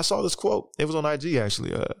 I saw this quote. It was on IG,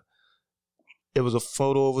 actually. It was a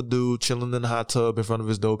photo of a dude chilling in the hot tub in front of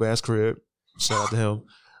his dope-ass crib. Shout out to him.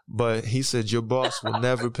 But he said, your boss will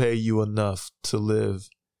never pay you enough to live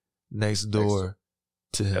next door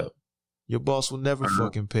to him. Your boss will never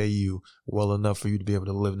fucking pay you well enough for you to be able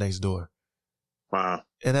to live next door. Wow.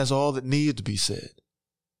 And that's all that needs to be said.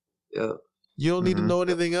 Yeah. You don't need to know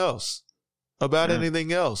anything else about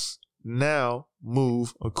anything else. Now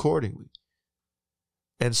move accordingly.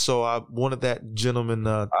 And so I wanted that gentleman.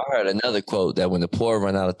 I heard another quote that when the poor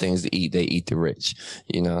run out of things to eat, they eat the rich.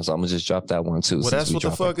 So I'm going to just drop that one too. Well, that's what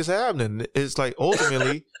the fuck is happening. It's like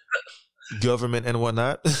ultimately government and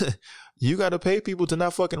whatnot. You got to pay people to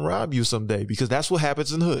not fucking rob you someday, because that's what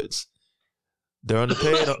happens in hoods. They're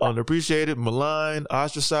underpaid, underappreciated, maligned,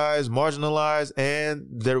 ostracized, marginalized, and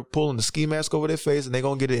they're pulling the ski mask over their face, and they're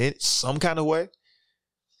going to get it in some kind of way.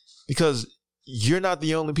 Because you're not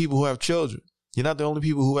the only people who have children. You're not the only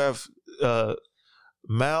people who have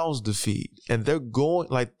mouths to feed. And they're going,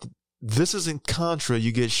 like, this isn't Contra.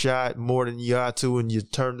 You get shot more than you ought to and you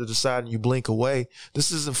turn to the side and you blink away.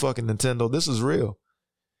 This isn't fucking Nintendo. This is real.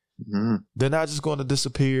 Mm-hmm. They're not just going to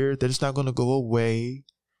disappear. They're just not going to go away.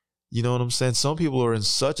 You know what I'm saying? Some people are in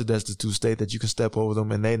such a destitute state that you can step over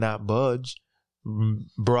them and they not budge.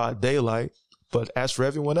 Broad daylight. But as for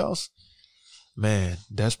everyone else, man,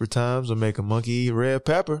 desperate times will make a monkey eat red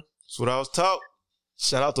pepper. That's what I was taught.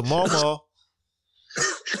 Shout out to Mama.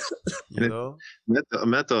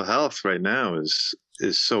 Mental health right now is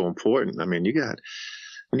so important. I mean,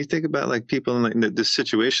 when you think about like people in like the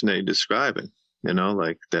situation that you're describing,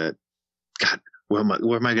 like that, God, where am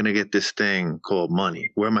I going to get this thing called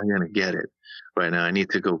money? Where am I going to get it right now? I need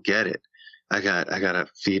to go get it. I got to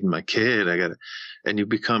feed my kid. And you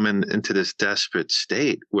become into this desperate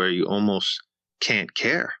state where you almost can't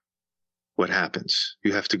care what happens.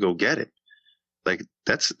 You have to go get it. Like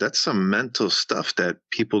that's some mental stuff that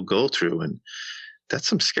people go through, and that's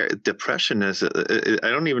some scary. Depression is I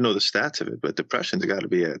don't even know the stats of it, but depression's got to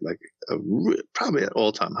be at like probably at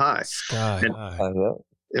all time high. Sky high.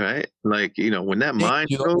 Right? Like when that mind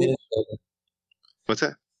goes. What's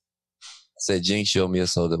that? I said Jinx showed me a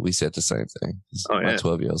soda. We said the same thing. My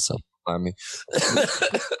 12-year-old self. I mean.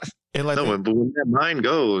 And like but when that mind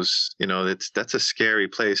goes, that's a scary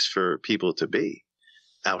place for people to be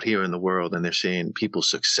out here in the world, and they're seeing people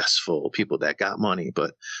successful, people that got money,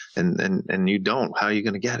 but and you don't. How are you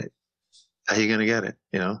going to get it? How are you going to get it?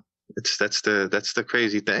 That's the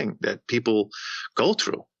crazy thing that people go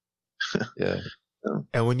through. Yeah.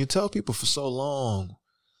 And when you tell people for so long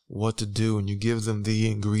what to do and you give them the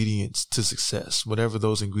ingredients to success, whatever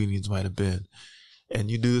those ingredients might have been,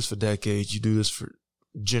 and you do this for decades, you do this for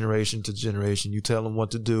generation to generation, you tell them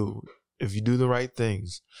what to do. If you do the right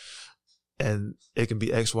things, and it can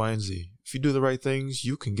be X, Y, and Z. If you do the right things,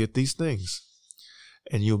 you can get these things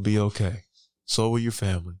and you'll be okay. So will your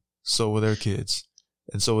family. So will their kids.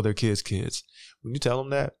 And so will their kids' kids. When you tell them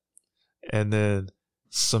that and then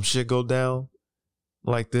some shit go down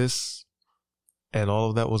like this and all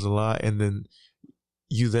of that was a lie, and then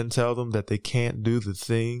you then tell them that they can't do the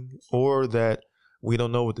thing or that we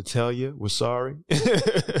don't know what to tell you. We're sorry.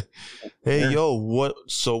 Hey, yo, what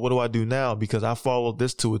do I do now? Because I followed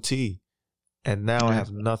this to a T. And now I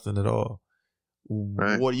have nothing at all.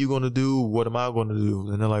 Right. What are you going to do? What am I going to do?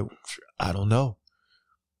 And they're like, I don't know.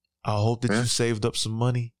 I hope that you saved up some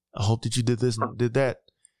money. I hope that you did this and did that.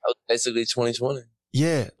 That was basically 2020.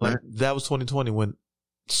 Yeah, like that was 2020 when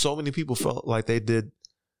so many people felt like they did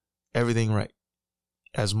everything right.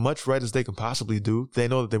 As much right as they can possibly do. They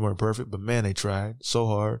know that they weren't perfect, but man, they tried so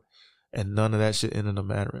hard. And none of that shit ended up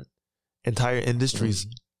mattering. Entire industries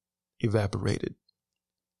evaporated.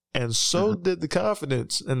 And so did the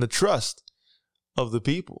confidence and the trust of the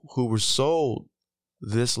people who were sold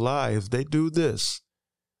this lie. If they do this,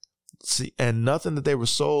 see, and nothing that they were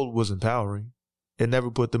sold was empowering. It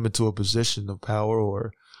never put them into a position of power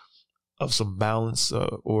or of some balance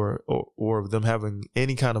or of them having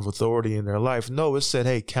any kind of authority in their life. No, it said,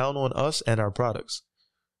 hey, count on us and our products.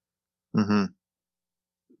 Mm-hmm.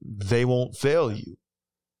 They won't fail you.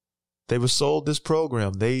 They were sold this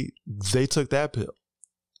program. They took that pill.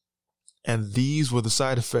 And these were the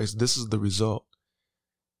side effects. This is the result.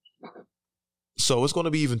 So it's going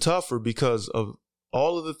to be even tougher because of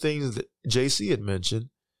all of the things that Jacie had mentioned,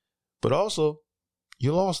 but also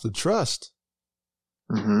you lost the trust.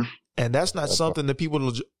 Mm-hmm. And that's not something that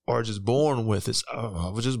people are just born with. It's, I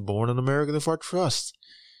was just born in America, therefore I trust.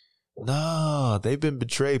 Nah, they've been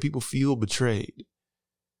betrayed. People feel betrayed.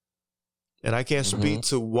 And I can't speak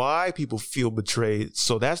to why people feel betrayed.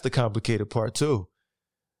 So that's the complicated part too.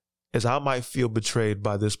 Is I might feel betrayed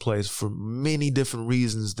by this place for many different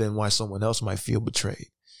reasons than why someone else might feel betrayed.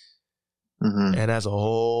 Mm-hmm. And that's a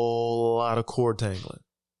whole lot of cord tangling.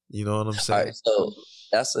 You know what I'm saying? All right, so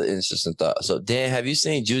that's an interesting thought. So, Dan, have you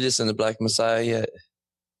seen Judas and the Black Messiah yet?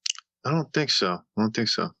 I don't think so.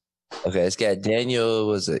 Okay, it's got Daniel,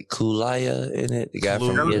 was it Kaluuya in it? The guy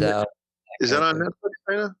from Get Out. Is that on Netflix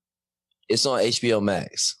right now? It's on HBO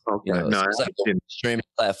Max. Okay. You know, no, it's like a streaming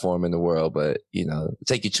platform in the world, but you know, it'll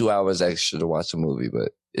take you 2 hours extra to watch a movie,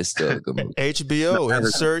 but it's still a good movie. HBO,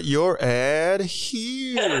 insert your ad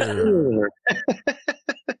here.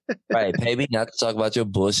 Right, baby. Not to talk about your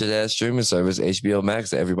bullshit ass streaming service, HBO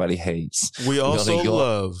Max, that everybody hates. We also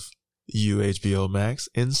love you, HBO Max.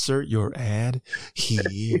 Insert your ad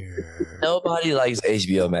here. Nobody likes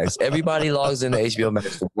HBO Max. Everybody logs into HBO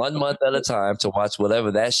Max for 1 month at a time to watch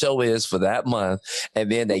whatever that show is for that month,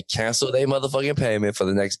 and then they cancel their motherfucking payment for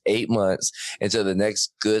the next 8 months until the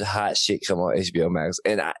next good hot shit come on HBO Max.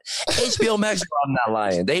 And HBO Max, I'm not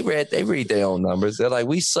lying. They read their own numbers. They're like,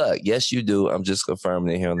 we suck. Yes, you do. I'm just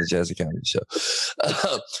confirming it here on the Jacie Comedy Show.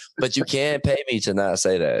 But you can't pay me to not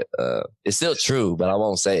say that. It's still true, but I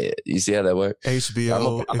won't say it. You see how that works?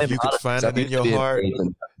 HBO, if you could find it in your heart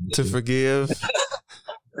to forgive,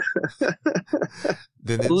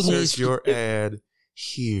 then insert your ad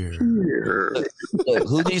here. Look,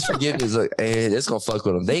 who needs forgiveness? Look, and it's gonna fuck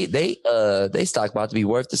with them. They stock about to be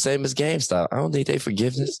worth the same as GameStop. I don't think they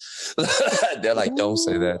forgiveness. They're like, don't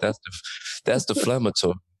say that. That's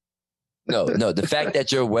deflammatory. No. The fact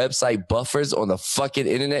that your website buffers on the fucking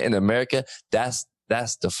internet in America, that's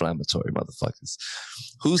deflammatory, motherfuckers.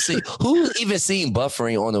 Who's even seen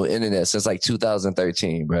buffering on the internet since like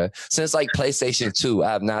 2013, bro? Since like PlayStation 2,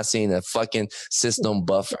 I have not seen a fucking system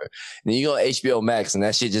buffer. And you go on HBO Max and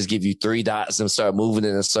that shit just give you 3 dots and start moving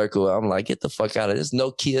in a circle. I'm like, get the fuck out of this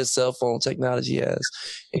Nokia cell phone technology ass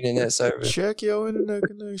internet service. Check your internet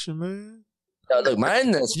connection, man. No, look, my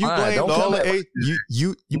internet's you fine. Blamed all the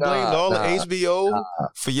blamed all the HBO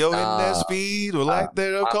for your internet speed or lack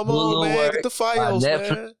thereof. Come on, man, work, get the files, my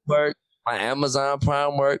Netflix man. Work, my Amazon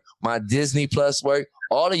Prime work, my Disney Plus work.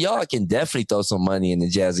 All of y'all can definitely throw some money in the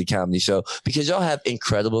Jacie Comedy Show because y'all have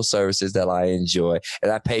incredible services that I enjoy and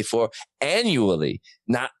I pay for annually,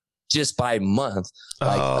 not just by month.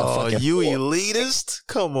 Like you elitist?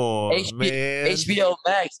 Come on, man.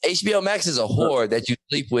 HBO Max is a whore that you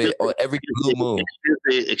sleep with on every blue moon.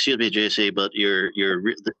 Excuse me, Jacie, but you're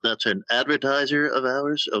that's an advertiser of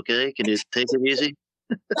ours. Okay, can you take it easy?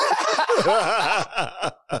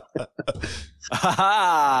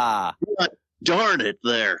 Darn it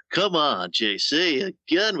there. Come on, JC.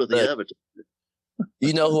 Again with the advertisement.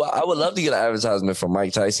 You know who I would love to get an advertisement from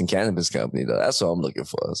Mike Tyson Cannabis Company though. That's what I'm looking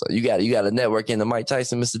for. So you got a network into Mike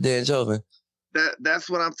Tyson, Mr. Dan Jovan. That's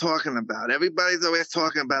what I'm talking about. Everybody's always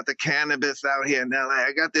talking about the cannabis out here in LA.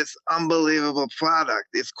 I got this unbelievable product.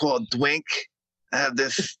 It's called Dwink. I have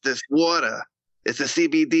this water. It's a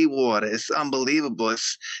CBD water. It's unbelievable.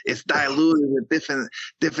 It's diluted with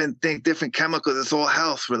different things, different chemicals. It's all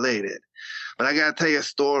health related. But I gotta tell you a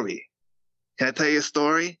story. Can I tell you a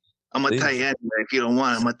story? I'm gonna tell you anyway. If you don't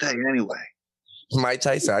want, I'm gonna tell you anyway. Mike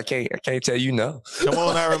Tyson, I can't tell you no. Come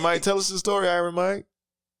on, Iron Mike. Tell us the story, Iron Mike.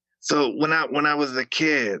 So when I was a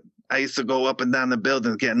kid, I used to go up and down the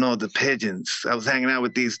buildings getting all the pigeons. I was hanging out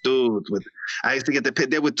with these dudes. I used to get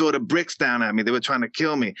they would throw the bricks down at me. They were trying to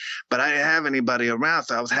kill me, but I didn't have anybody around,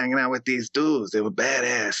 so I was hanging out with these dudes. They were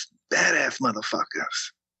badass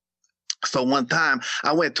motherfuckers. So one time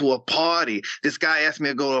I went to a party. This guy asked me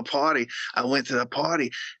to go to a party. I went to the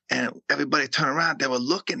party and everybody turned around. They were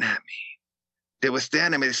looking at me. They were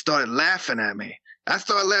standing at me. They started laughing at me. I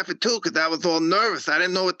started laughing too because I was all nervous. I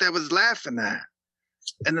didn't know what they was laughing at.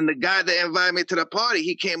 And then the guy that invited me to the party,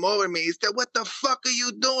 he came over to me. He said, "What the fuck are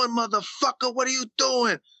you doing, motherfucker? What are you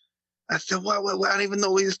doing?" I said, "What? I don't even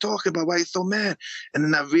know what he was talking about. Why are you so mad?" And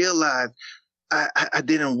then I realized I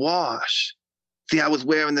didn't wash. See, I was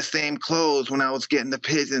wearing the same clothes when I was getting the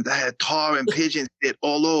pigeons. I had tar and pigeon shit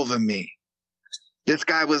all over me. This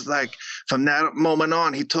guy was like, from that moment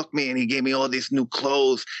on, he took me and he gave me all these new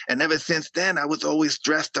clothes. And ever since then, I was always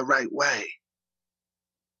dressed the right way.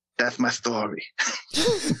 That's my story.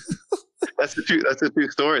 That's a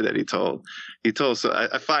true story that he told. So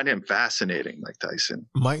I find him fascinating, Mike Tyson.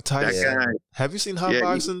 Mike Tyson. That guy, have you seen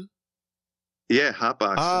Hotboxing? Yeah,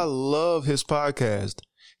 Hotboxing. I love his podcast.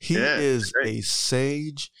 He is great. A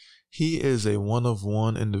sage. He is a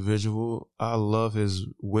one-of-one individual. I love his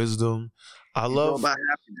wisdom. I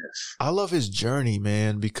love his journey,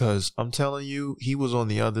 man, because I'm telling you, he was on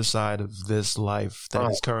the other side of this life that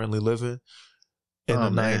he's currently living in the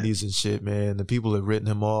 90s and shit, man. The people have written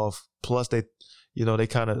him off. Plus, they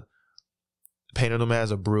kind of painted him as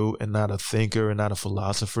a brute and not a thinker and not a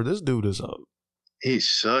philosopher. This dude is he's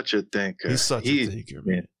such a thinker. He's such a thinker,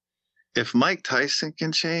 man. If Mike Tyson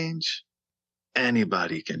can change,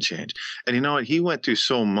 anybody can change. And you know what? He went through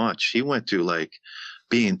so much. He went through like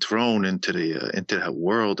being thrown into that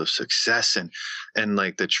world of success and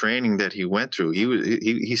like the training that he went through.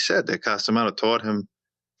 He said that Casamano taught him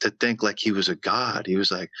to think like he was a god. He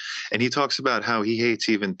was like, and he talks about how he hates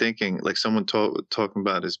even thinking, like someone talking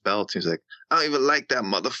about his belt. He's like, "I don't even like that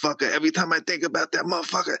motherfucker. Every time I think about that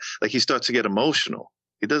motherfucker," like he starts to get emotional.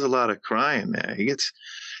 He does a lot of crying there.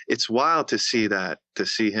 It's wild to see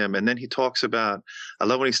him. And then he talks about, I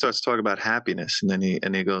love when he starts talking about happiness. And then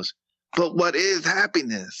he goes, "But what is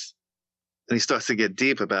happiness?" And he starts to get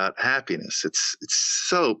deep about happiness. It's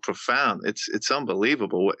so profound. It's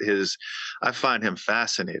unbelievable. I find him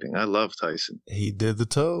fascinating. I love Tyson. He did the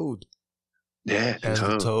toad. Yeah, the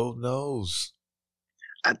toad knows.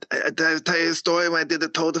 I tell you a story when I did the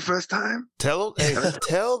toad the first time. Tell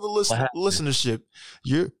the listenership.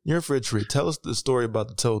 You're in for a treat. Tell us the story about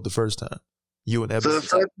the toad the first time. You and Evan.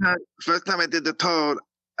 So the first time I did the toad,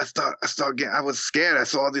 I was scared. I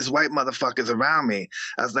saw all these white motherfuckers around me.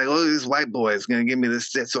 I was like, "Oh, these white boys gonna give me this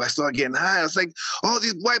shit." So I started getting high. I was like, "Oh,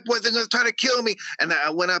 these white boys are gonna try to kill me." And I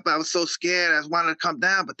went up. I was so scared. I wanted to come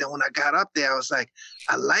down. But then when I got up there, I was like,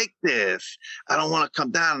 "I like this. I don't want to come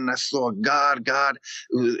down." And I saw God.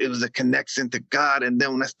 It was a connection to God. And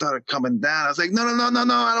then when I started coming down, I was like, "No.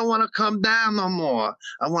 I don't want to come down no more.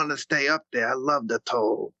 I want to stay up there." I love the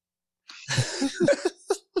toad.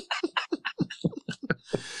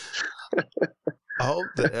 I hope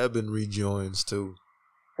that Eben rejoins too,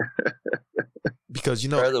 because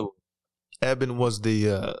Eben was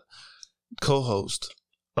the co-host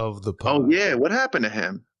of the pod. Oh yeah, what happened to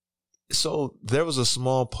him? So there was a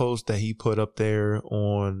small post that he put up there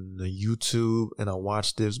on YouTube, and I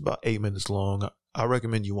watched it. It was about 8 minutes long. I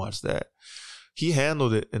recommend you watch that. He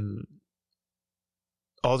handled it in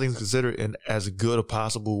all things considered in as good a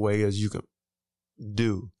possible way as you can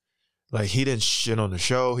do. Like, he didn't shit on the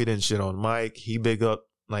show. He didn't shit on Mike. He big up,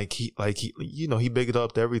 he bigged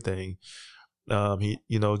up everything.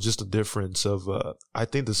 Just the difference of, I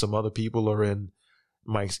think that some other people are in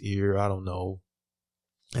Mike's ear. I don't know.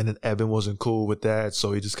 And then Eben wasn't cool with that.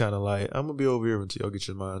 So he just kind of like, "I'm going to be over here until y'all get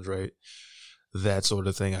your minds right." That sort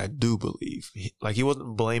of thing, I do believe. He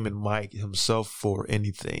wasn't blaming Mike himself for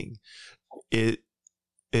anything. It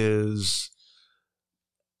is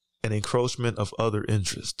an encroachment of other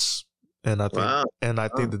interests. And I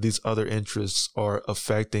think that these other interests are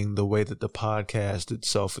affecting the way that the podcast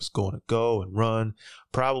itself is going to go and run,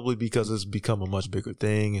 probably because it's become a much bigger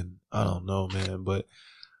thing. And I don't know, man, but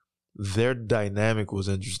their dynamic was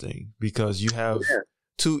interesting because you have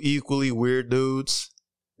two equally weird dudes,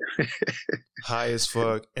 high as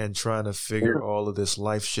fuck, and trying to figure all of this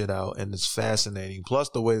life shit out. And it's fascinating. Plus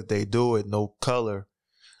the way that they do it, no color,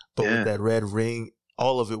 but with that red ring,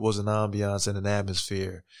 all of it was an ambiance and an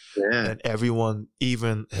atmosphere. Yeah. And everyone,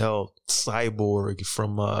 even hell, Cyborg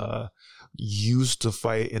from used to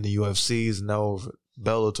fight in the UFCs, now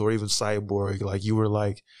Bellator, even Cyborg, like you were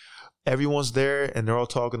like, everyone's there and they're all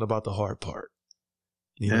talking about the hard part.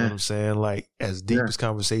 You know what I'm saying? Like as deep as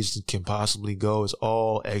conversations can possibly go, it's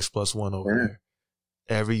all X+1 over there.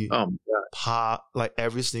 Every like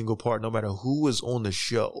every single part, no matter who is on the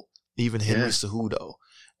show, even Henry Cejudo,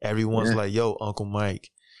 everyone's like, yo, Uncle Mike.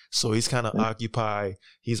 So he's kind of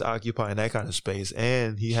he's occupying that kind of space.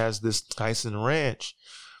 And he has this Tyson Ranch,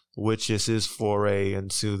 which is his foray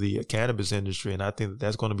into the cannabis industry. And I think that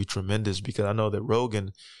that's going to be tremendous because I know that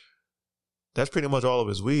Rogan, that's pretty much all of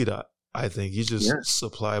his weed. I think he's just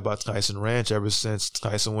supplied by Tyson Ranch ever since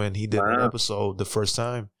Tyson, when he did that episode the first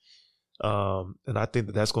time. And I think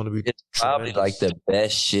that that's going to be probably like the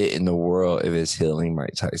best shit in the world if it's healing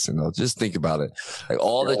Mike Tyson, though. Just think about it. Like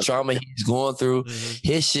all the trauma he's going through,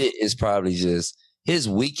 his shit is probably just, his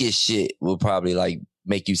weakest shit will probably like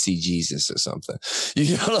make you see Jesus or something.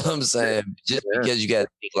 You know what I'm saying? Just because you got to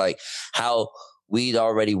think like how weed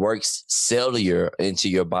already works cellular into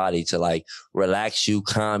your body to like relax you,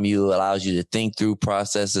 calm you, allows you to think through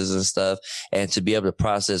processes and stuff, and to be able to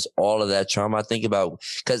process all of that trauma. I think about,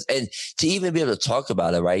 and to even be able to talk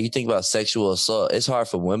about it, right? You think about sexual assault. It's hard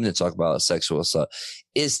for women to talk about sexual assault.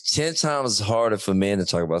 It's 10 times harder for men to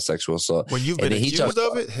talk about sexual assault. When you've been accused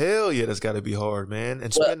of it, hell yeah, that's got to be hard, man.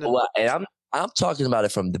 And and I'm talking about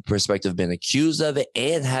it from the perspective of being accused of it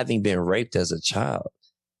and having been raped as a child.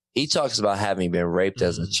 He talks about having been raped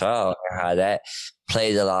as a child and how that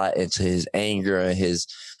played a lot into his anger and his,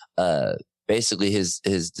 basically his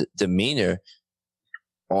demeanor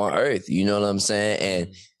on earth. You know what I'm saying?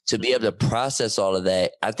 And to be able to process all of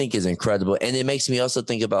that, I think is incredible. And it makes me also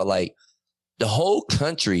think about like the whole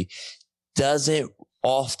country doesn't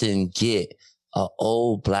often get an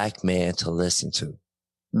old black man to listen to,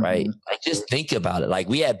 right? Like just think about it. Like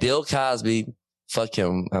we had Bill Cosby. Fuck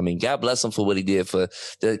him. I mean, God bless him for what he did for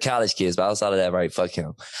the college kids. But outside of that, right, fuck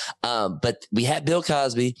him. But we had Bill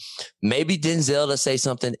Cosby, maybe Denzel to say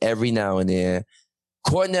something every now and then.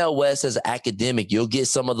 Cornel West as an academic, you'll get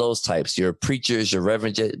some of those types. Your preachers, your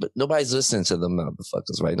Reverend, but nobody's listening to them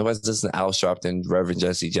motherfuckers, right? Nobody's listening to Al Sharpton, Reverend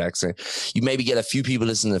Jesse Jackson. You maybe get a few people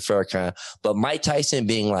listening to Farrakhan, but Mike Tyson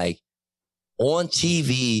being like on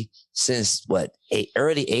TV since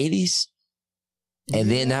early 80s? And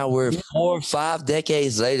then now we're 4 or 5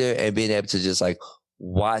 decades later and being able to just like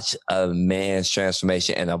watch a man's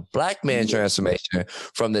transformation and a black man transformation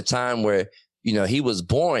from the time where, you know, he was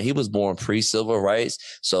born pre-civil rights.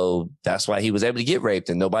 So that's why he was able to get raped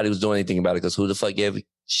and nobody was doing anything about it because who the fuck gave a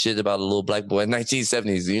shit about a little black boy in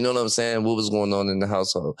 1970s? You know what I'm saying? What was going on in the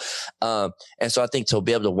household? And so I think to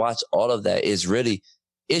be able to watch all of that is really,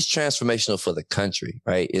 it's transformational for the country,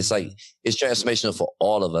 right? It's like, it's transformational for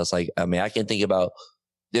all of us. Like, I mean, I can think about,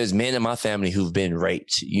 there's men in my family who've been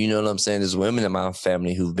raped. You know what I'm saying? There's women in my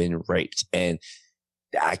family who've been raped. And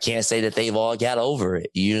I can't say that they've all got over it.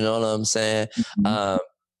 You know what I'm saying?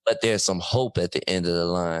 But there's some hope at the end of the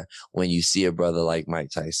line when you see a brother like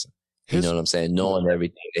Mike Tyson. You know what I'm saying? Knowing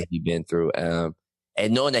everything that he's been through. And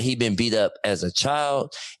knowing that he's been beat up as a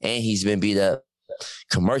child and he's been beat up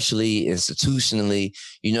commercially, institutionally,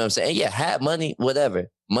 you know what I'm saying? And yeah, had money, whatever.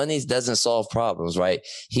 Money doesn't solve problems, right?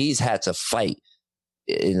 He's had to fight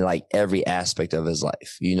in like every aspect of his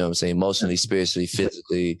life. You know what I'm saying? Emotionally, spiritually,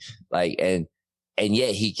 physically, like, and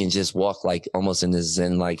yet he can just walk like almost in this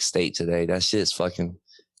Zen-like state today. That shit's fucking,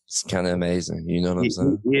 it's kind of amazing. You know what I'm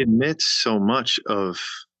saying? He admits so much of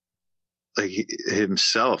like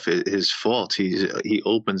himself, his fault. He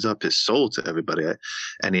opens up his soul to everybody,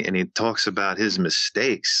 and he talks about his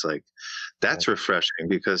mistakes. Like that's refreshing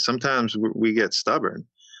because sometimes we get stubborn,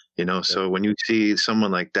 you know. So when you see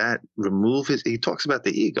someone like that he talks about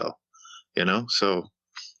the ego, you know. So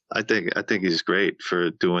I think he's great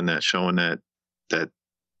for doing that, showing that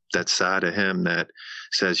side of him that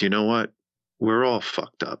says, you know what, we're all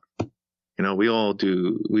fucked up. You know, we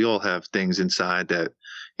all have things inside that,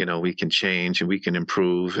 you know, we can change and we can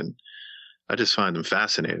improve. And I just find him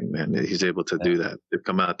fascinating, man. He's able to do that, to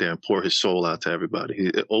come out there and pour his soul out to everybody.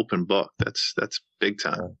 He's an open book. That's big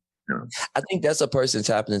time. I think that's a person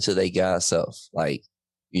tapping into their God self, like,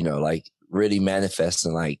 like really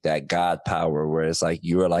manifesting like that God power where it's like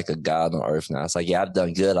you're like a God on earth now. It's like, yeah, I've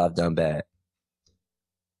done good, I've done bad.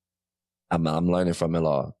 I'm learning from it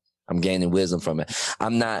all. I'm gaining wisdom from it.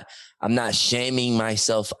 I'm not shaming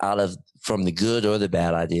myself from the good or the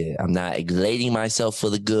bad I did. I'm not ignoring myself for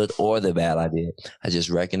the good or the bad I did. I just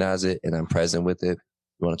recognize it and I'm present with it.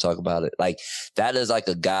 You want to talk about it? Like that is like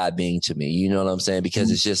a God being to me. You know what I'm saying?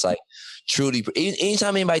 Because it's just like truly,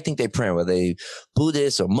 anytime anybody think they're praying, whether they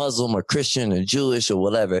Buddhist or Muslim or Christian or Jewish or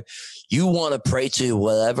whatever, you want to pray to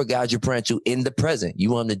whatever God you're praying to in the present.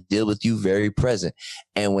 You want him to deal with you very present.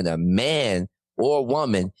 And when a man or a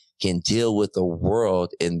woman can deal with the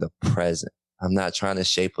world in the present, I'm not trying to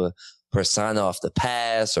shape a persona off the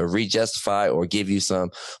past or re-justify or give you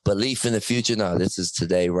some belief in the future. No, this is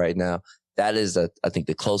today, right now. That is, I think,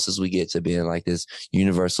 the closest we get to being like this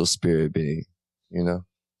universal spirit being,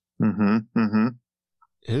 Mm-hmm. Mm-hmm.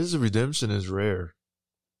 His redemption is rare.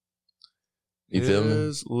 You feel me?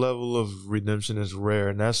 His level of redemption is rare.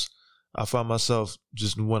 And I find myself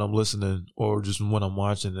just when I'm listening or just when I'm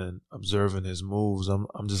watching and observing his moves, I'm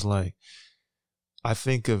just like, I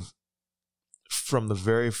think of from the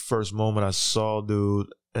very first moment I saw dude,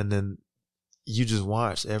 and then you just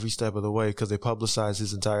watch every step of the way because they publicize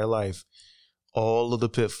his entire life, all of the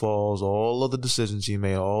pitfalls, all of the decisions he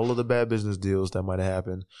made, all of the bad business deals that might have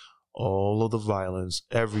happened, all of the violence,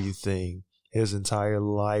 everything, his entire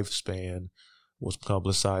lifespan was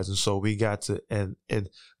publicized. And so we got to, and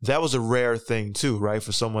that was a rare thing too, right?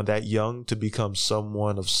 For someone that young to become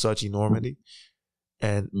someone of such enormity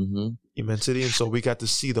and immensity. And so we got to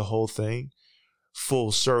see the whole thing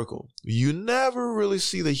full circle. You never really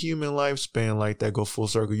see the human lifespan like that go full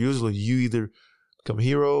circle. Usually you either become a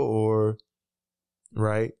hero or,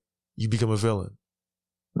 right, you become a villain,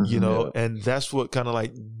 and that's what kind of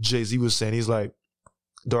like Jay-Z was saying. He's like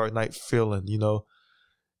Dark Knight feeling,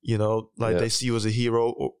 they see you as a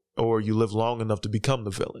hero or you live long enough to become the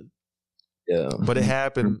villain. Yeah. But it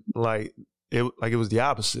happened like it was the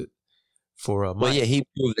opposite for Mike. Well, yeah, he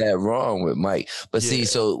proved that wrong with Mike. But see,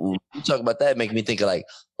 so when you talk about that, make me think of like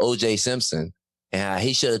O.J. Simpson and how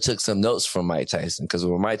he should have took some notes from Mike Tyson. Because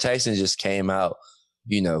when Mike Tyson just came out,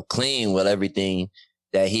 clean with everything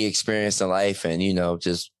that he experienced in life and,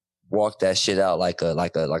 just walked that shit out like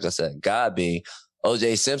I said, God being.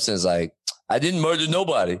 O.J. Simpson's like, I didn't murder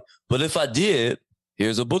nobody, but if I did,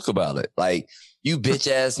 here's a book about it. Like, you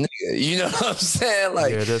bitch ass nigga. You know what I'm saying?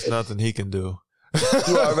 Like, yeah, there's nothing he can do.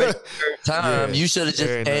 You already time. You should have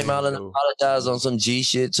just came out and apologized on some G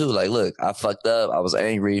shit too. Like, look, I fucked up. I was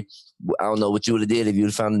angry. I don't know what you would have did if you'd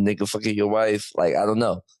have found a nigga fucking your wife. Like, I don't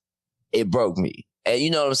know. It broke me. And you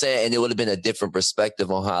know what I'm saying? And it would have been a different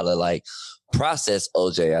perspective on how to like process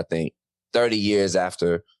OJ, I think, 30 years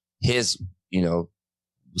after his,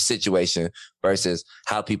 situation versus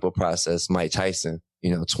how people process Mike Tyson,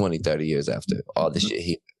 20, 30 years after all the shit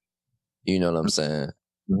he, you know what I'm saying?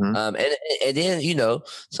 And then,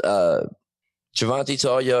 Javante to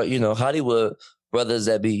all your, Hollywood brothers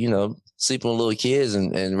that be, sleeping with little kids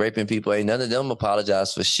and raping people, ain't none of them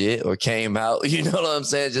apologize for shit or came out, you know what I'm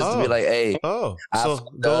saying? Just to be like, hey. Oh, so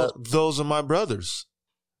those are my brothers.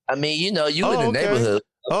 I mean, you in the neighborhood.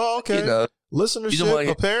 Oh, okay.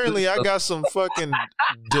 Listenership. Apparently, I got some fucking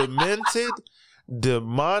demented,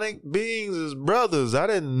 demonic beings as brothers. I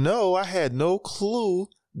didn't know. I had no clue.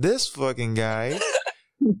 This fucking guy.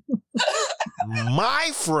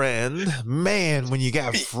 My friend, man, when you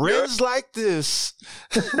got friends like this,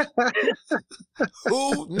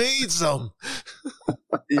 who needs them?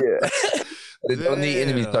 Yeah. They don't need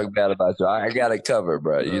enemies to talk bad about you. I got it covered,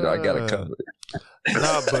 bro. I got it covered.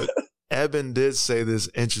 Nah, but Eben did say this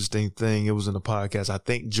interesting thing. It was in the podcast. I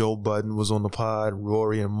think Joe Budden was on the pod.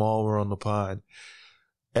 Rory and Maul were on the pod.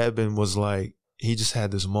 Eben was like, he just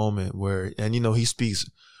had this moment where, and he speaks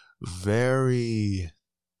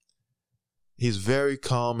he's very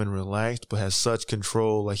calm and relaxed, but has such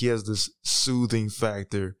control. Like he has this soothing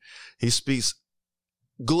factor. He speaks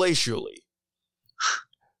glacially.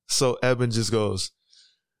 So Eben just goes,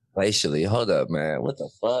 glacially? Hold up, man. What the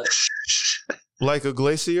fuck? Like a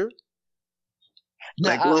glacier?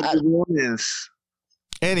 Like London.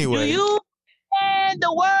 Anyway. Do you understand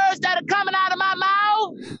the words that are coming out of my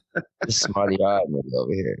mouth? Smarty eyed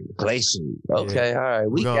over here. Glacially. Okay, all right.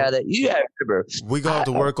 We got it. You got to remember. We're going to have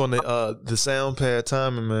to work on the sound pad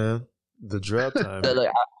timing, man. The drop timing. So,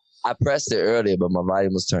 I pressed it earlier, but my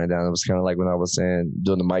volume was turned down. It was kind of like when I was saying,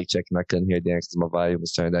 doing the mic check and I couldn't hear Dan because my volume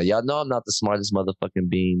was turned down. Y'all know I'm not the smartest motherfucking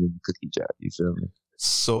bean in the cookie jar. You feel me?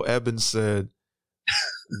 So Eben said,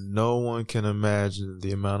 No one can imagine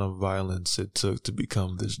the amount of violence it took to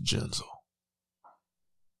become this gentle.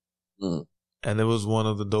 Mm. And it was one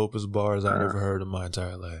of the dopest bars I'd ever heard in my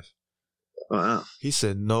entire life. Wow. He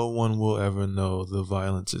said, no one will ever know the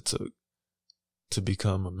violence it took to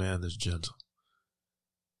become a man that's gentle.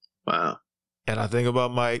 Wow. And I think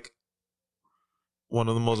about Mike, one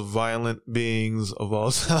of the most violent beings of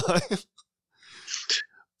all time,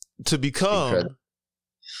 to become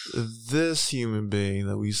this human being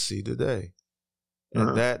that we see today.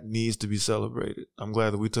 And that needs to be celebrated. I'm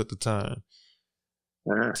glad that we took the time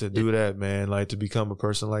to do that, man. Like, to become a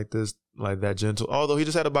person like this, like that gentle. Although he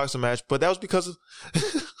just had a boxing match, but that was because of...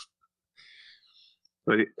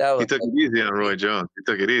 But he took it easy on Roy Jones.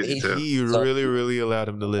 He took it easy, too. He really, really allowed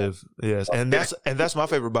him to live. Yes. And that's my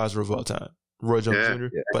favorite boxer of all time, Roy Jones Jr.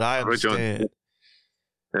 Yeah. But I understand.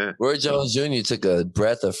 Roy Jones Jr. took a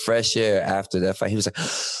breath of fresh air after that fight. He was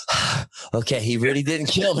like, okay, he really didn't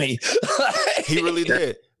kill me. He really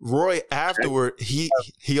did. Roy, afterward,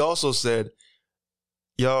 he also said,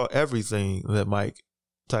 y'all, everything that Mike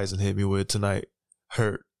Tyson hit me with tonight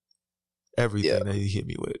hurt. Everything that he hit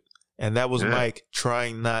me with. And that was Mike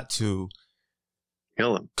trying not to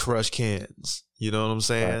kill him, crush cans. You know what I'm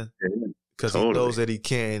saying? Because he knows that he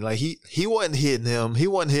can. Like, he wasn't hitting him. He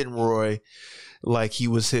wasn't hitting Roy like he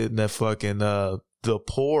was hitting that fucking the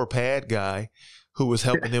poor pad guy who was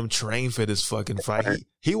helping him train for this fucking fight.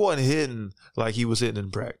 He wasn't hitting like he was hitting in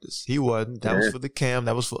practice. He wasn't. That was for the cam.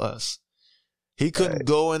 That was for us. He couldn't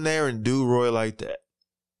go in there and do Roy like that.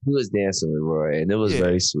 He was dancing with Roy, and it was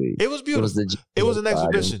very sweet. It was beautiful. It was an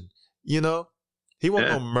exhibition. You know, he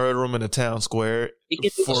wasn't gonna murder him in a town square. He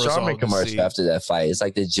gets a Charmin commercial after that fight. It's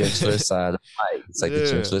like the gentler side of the fight. It's like the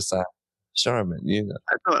gentler side of Charmin, you know.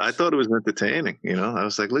 I thought it was entertaining, you know. I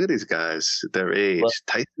was like, look at these guys at their age. Well,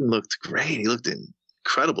 Tyson looked great. He looked in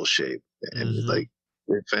incredible shape. And like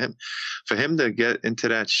for him to get into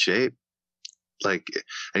that shape, like,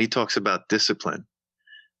 and he talks about discipline,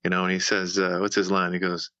 you know, and he says, what's his line? He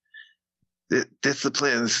goes,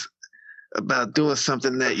 discipline's about doing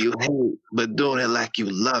something that you hate, but doing it like you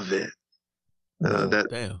love it.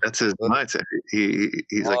 That's his mindset.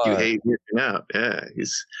 He's like, you hate working out. Yeah,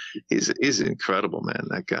 he's incredible, man.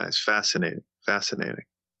 That guy's fascinating.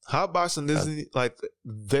 How boxing isn't like,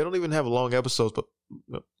 they don't even have long episodes, but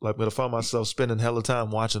like, I find myself spending hella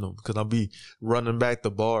time watching them because I'll be running back the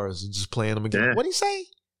bars and just playing them again. What'd he say?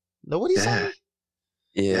 No, what'd he say?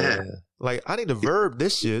 Yeah. Like, I need to verb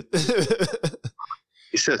this shit.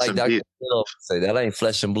 He said like Dr. Say that ain't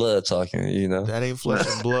flesh and blood talking, you know. That ain't flesh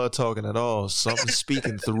and blood talking at all. Something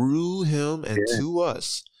speaking through him and to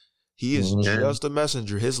us. He is just a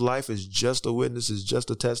messenger. His life is just a witness, is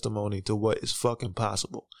just a testimony to what is fucking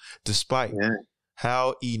possible. Despite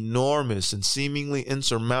how enormous and seemingly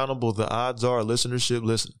insurmountable the odds are, listenership,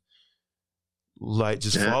 listen. Like,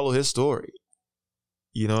 just follow his story.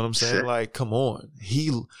 You know what I'm saying? Like, come on.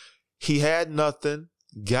 He had nothing.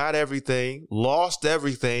 Got everything, lost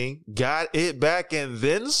everything, got it back, and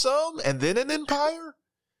then some, and then an empire?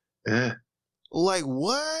 Yeah. Like,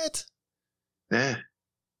 what? Yeah.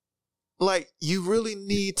 Like, you really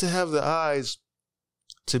need to have the eyes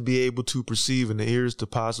to be able to perceive and the ears to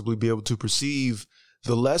possibly be able to perceive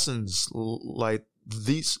the lessons. Like,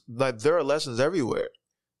 there are lessons everywhere.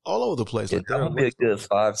 All over the place. Like, that would be a good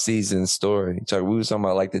 5-season story. We were talking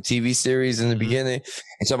about like the TV series in the beginning,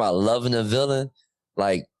 and talking about loving a villain.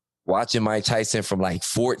 Like, watching Mike Tyson from like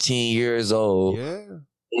 14 years old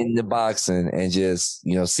in the boxing, and just,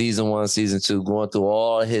 you know, season 1, season 2, going through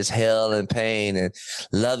all his hell and pain and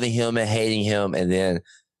loving him and hating him. And then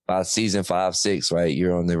by season 5, 6, right,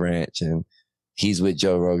 you're on the ranch and he's with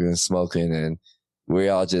Joe Rogan smoking, and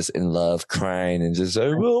we're all just in love, crying, and just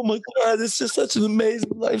like, oh my God, it's just such an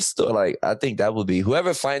amazing life story. Like, I think that would be,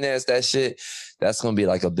 whoever financed that shit, that's going to be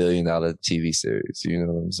like $1 billion TV series. You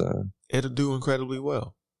know what I'm saying? It'll do incredibly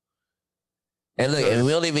well. And look, and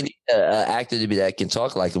we don't even need an actor to be that can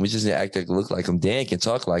talk like him. We just need an actor that can look like him. Dan can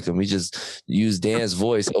talk like him. We just use Dan's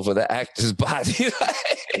voice over the actor's body.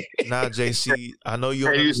 Nah, Jacie, I know you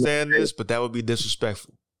don't understand this, but that would be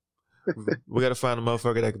disrespectful. We got to find a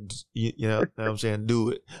motherfucker that can, you know what I'm saying, do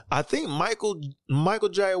it. I think Michael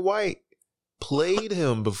J. White played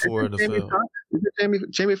him before in the film.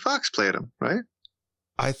 Jamie Foxx played him, right?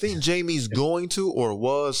 I think Jamie's going to, or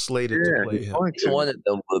was slated to play him. One of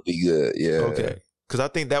them would be good, Okay, because I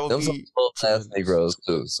think that would be some old-ass Negroes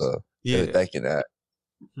too. So thinking that.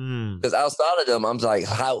 Because outside of them, I'm like,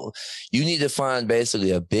 how you need to find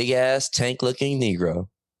basically a big ass tank looking Negro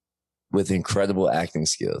with incredible acting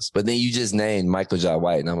skills. But then you just named Michael J.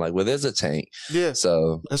 White, and I'm like, well, there's a tank. Yeah.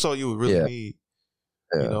 So that's all you would really need.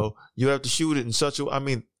 You know, you have to shoot it in such a, I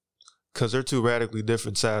mean, because they're two radically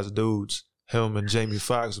different sized dudes, him and Jamie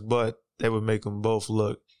Foxx, but they would make them both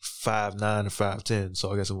look 5'9" or 5'10",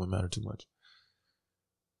 so I guess it wouldn't matter too much.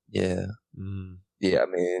 Yeah. Yeah, I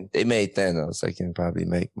mean, they made Thanos. They can probably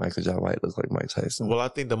make Michael J. White look like Mike Tyson. Well, I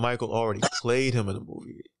think that Michael already played him in the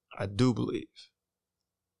movie. I do believe.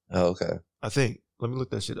 Oh, okay. I think. Let me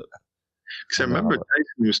look that shit up. Because I remember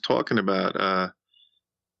Tyson was talking about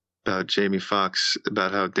Jamie Foxx,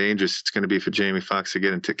 about how dangerous it's going to be for Jamie Foxx to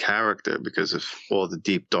get into character because of all the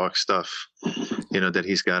deep, dark stuff, you know, that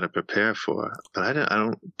he's got to prepare for. But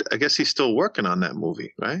I guess he's still working on that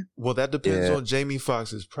movie, right? Well, that depends on Jamie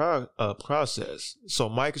Foxx's process. So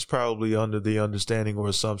Mike is probably under the understanding or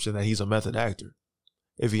assumption that he's a method actor.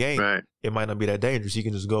 If he ain't, it might not be that dangerous. He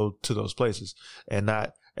can just go to those places and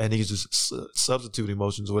he can just substitute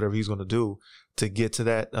emotions or whatever he's going to do to get to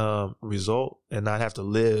that result and not have to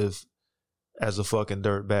live as a fucking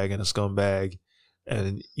dirtbag and a scumbag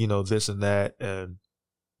and, you know, this and that. And,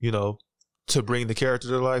 you know, to bring the character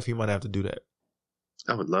to life, he might have to do that.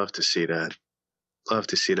 I would love to see that. Love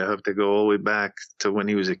to see that. I have to go all the way back to when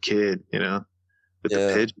he was a kid, you know, with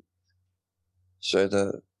the pigeon. Sure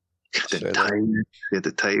does. The tiger. Yeah,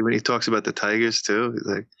 the tiger. When he talks about the tigers too, he's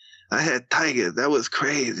like, I had tigers. That was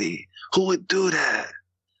crazy. Who would do that?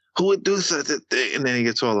 Who would do such a thing? And then he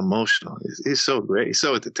gets all emotional. He's so great. He's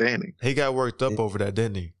so entertaining. He got worked up over that,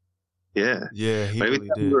 didn't he? Yeah. Yeah, he really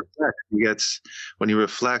did. When he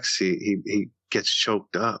reflects, he gets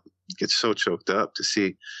choked up. He gets so choked up to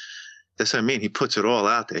see. That's what I mean. He puts it all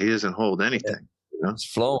out there. He doesn't hold anything. Yeah. You know? It's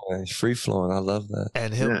flowing. It's free flowing. I love that.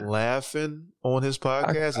 And him laughing on his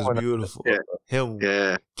podcast is beautiful. Yeah. Him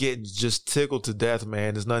getting just tickled to death,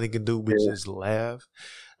 man. There's nothing he can do but just laugh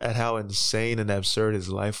at how insane and absurd his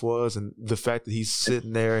life was. And the fact that he's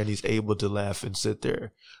sitting there and he's able to laugh and sit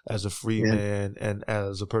there as a free man and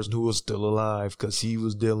as a person who was still alive, because he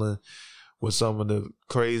was dealing with some of the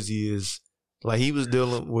craziest, like he was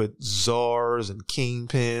dealing with czars and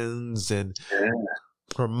kingpins and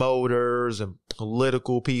promoters and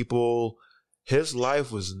political people. His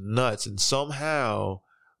life was nuts, and somehow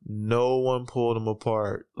no one pulled him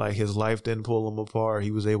apart. Like his life didn't pull him apart. He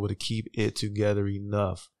was able to keep it together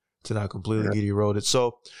enough to not completely get eroded.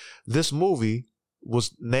 So this movie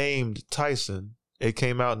was named Tyson. It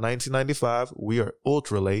came out in 1995. We are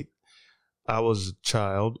ultra late. I was a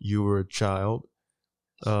child. You were a child.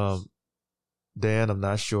 Dan, I'm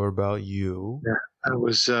not sure about you. Yeah, I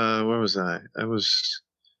was, where was I? I was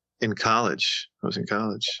in college.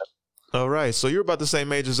 All right. So you're about the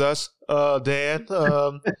same age as us, Dan.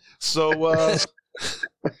 So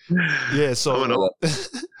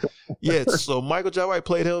Michael J. White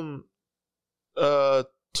played him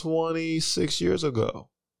 26 years ago.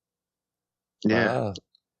 Yeah. Wow.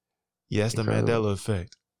 Yes, the Mandela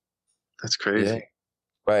effect. That's crazy. Yeah.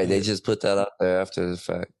 Right. They just put that out there after the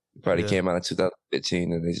fact. It probably came out in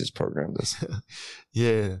 2015 and they just programmed us.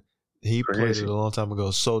 Yeah. He played it a long time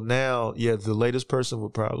ago. So now, the latest person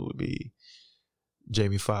would probably be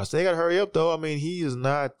Jamie Foxx. They got to hurry up, though. I mean, he is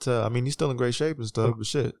not, he's still in great shape and stuff, but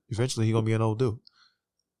shit, eventually he's going to be an old dude.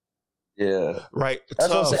 Yeah. Right.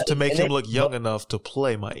 That's tough to make him look young enough to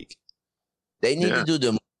play Mike. They need to do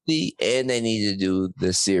the movie and they need to do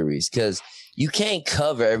the series because you can't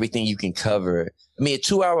cover everything you can cover. I mean, a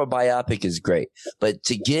 2-hour biopic is great, but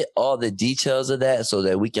to get all the details of that so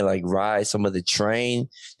that we can like ride some of the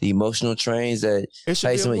emotional trains that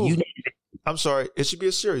Tyson went. I'm sorry, it should be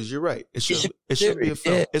a series. You're right. It should be a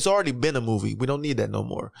film. Yeah. It's already been a movie. We don't need that no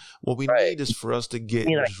more. What we need is for us to get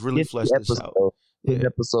really flesh this out.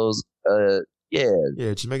 Episodes.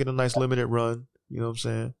 Just make it a nice limited run. You know what I'm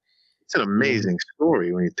saying? It's an amazing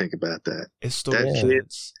story when you think about that. It's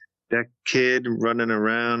that kid running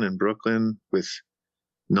around in Brooklyn with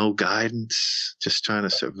no guidance, just trying to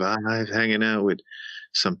survive, hanging out with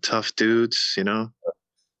some tough dudes, you know?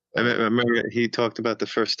 I remember he talked about the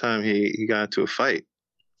first time he got into a fight.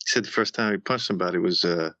 He said the first time he punched somebody was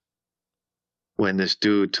when this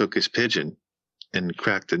dude took his pigeon and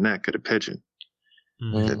cracked the neck of the pigeon.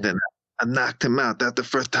 Mm-hmm. And then I knocked him out. That's the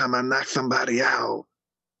first time I knocked somebody out.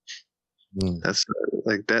 That's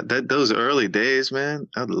like that. Those early days, man.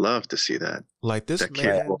 I'd love to see that. Like this that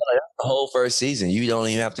man, the whole first season. You don't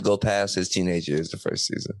even have to go past his teenage years. The first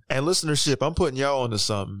season. And listenership, I'm putting y'all onto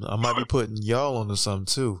something. I might be putting y'all onto something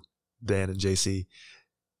too, Dan and Jacie.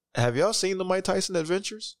 Have y'all seen the Mike Tyson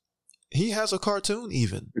Adventures? He has a cartoon,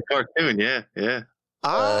 even. A cartoon, yeah.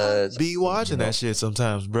 I'll be watching that shit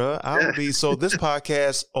sometimes, bro. So this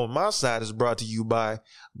podcast on my side is brought to you by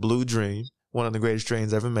Blue Dream, one of the greatest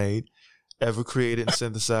strains ever made, ever created and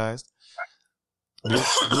synthesized.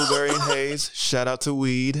 Blueberry and haze. Shout out to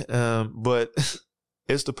weed. But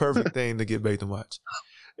it's the perfect thing to get baked and watch.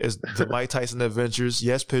 It's the Mike Tyson adventures.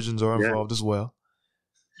 Yes, pigeons are involved as well.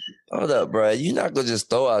 Hold up, bro. You're not gonna just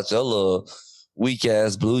throw out your little weak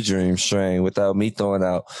ass Blue Dream strain without me throwing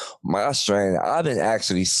out my strain. I've been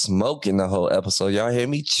actually smoking the whole episode. Y'all hear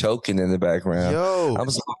me choking in the background. Yo,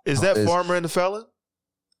 is that Farmer and the Felon?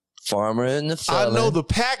 Farmer and the Felon. I know the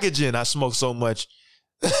packaging. I smoke so much.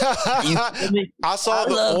 I saw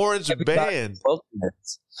the orange band.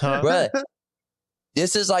 Huh? Bruh,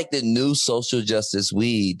 this is like the new social justice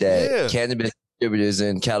weed that cannabis distributors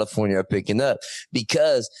in California are picking up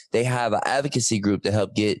because they have an advocacy group to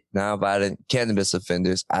help get nonviolent cannabis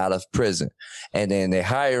offenders out of prison. And then they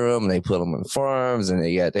hire them and they put them on farms and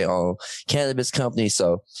they got their own cannabis company.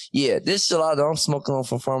 So yeah, this gelato I'm smoking on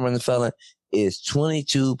from Farmer and the Felon is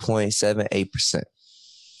 22.78%.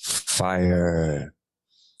 Fire.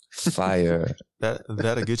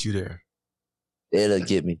 That'll get you there. It'll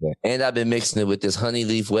get me there. And I've been mixing it with this honey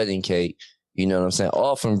leaf wedding cake. You know what I'm saying?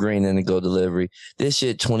 All from Green Indigo Delivery. This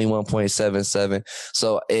shit 21.77.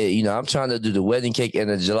 So, I'm trying to do the wedding cake and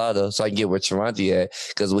the gelato so I can get where Taranti at.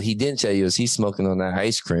 Because what he didn't tell you is he's smoking on that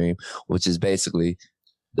ice cream, which is basically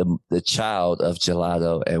the child of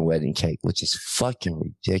gelato and wedding cake, which is fucking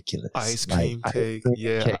ridiculous. Ice cream cake.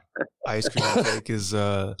 Yeah. Ice cream cake is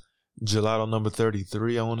gelato number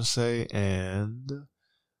 33, I want to say, and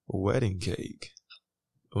wedding cake.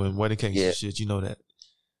 When wedding cake is shit, you know that.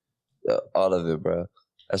 All of it, bro.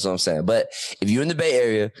 That's what I'm saying. But if you're in the Bay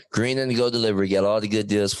Area, Green Indigo Delivery got all the good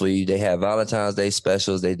deals for you. They have Valentine's Day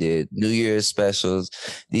specials. They did New Year's specials.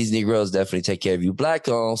 These Negroes definitely take care of you. Black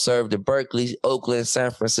owned, served in Berkeley, Oakland, San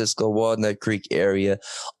Francisco, Walnut Creek area.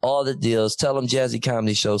 All the deals. Tell them Jacie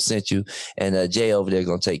Comedy Show sent you, and Jay over there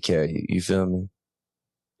gonna take care of you. You feel me?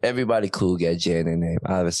 Everybody cool got Jay in their name.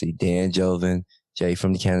 Obviously, Dan Jovan, Jay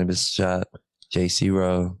from the Cannabis Shop, JC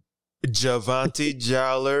Rowe. Javante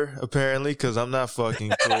Jowler, apparently, because I'm not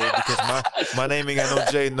fucking cool because my name ain't got no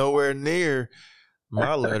J nowhere near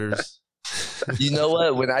my letters. You know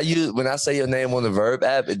what? When I say your name on the Verb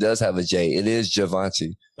app, it does have a J. It is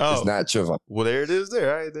Javante. Oh. It's not Javante. Well, there it is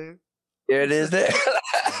there. All right, then. There it is there.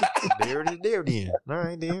 There it is there then. All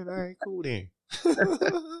right, then. All right, cool then.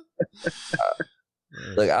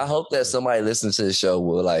 Look, I hope that somebody listening to the show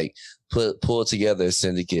will like pull together a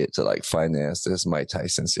syndicate to like finance this Mike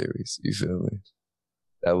Tyson series. You feel me?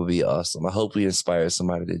 That would be awesome. I hope we inspire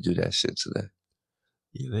somebody to do that shit today.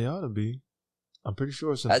 Yeah, they ought to be. I'm pretty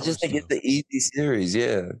sure it's. I just think it's the easy series.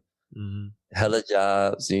 Yeah, hella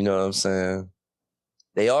jobs. You know what I'm saying?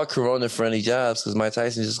 They are Corona friendly jobs because Mike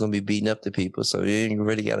Tyson's just gonna be beating up the people, so you ain't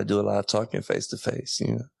really got to do a lot of talking face to face.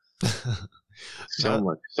 You know. So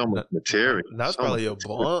much material. That's probably a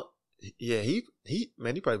blunt. Yeah, he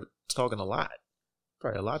probably was talking a lot.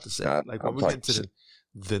 Probably a lot to say. Like when we get into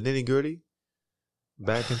the nitty gritty,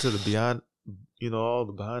 back into the beyond, all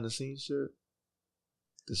the behind the scenes shit,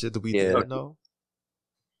 the shit that we didn't know.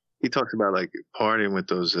 He talks about like partying with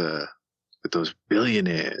those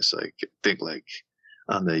billionaires, like think like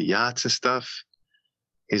on the yachts and stuff.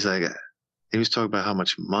 He's like, he was talking about how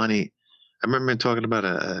much money. I remember him talking about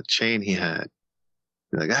a chain he had.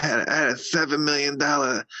 Like, I had a $7 million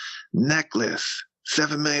necklace.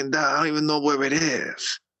 $7 million. I don't even know where it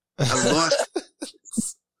is. I lost.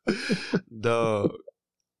 Dog,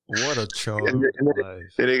 what a charm.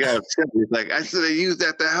 And he got upset. He's like, I should have used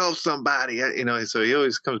that to help somebody. So he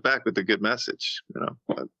always comes back with a good message.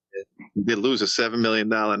 But he did lose a $7 million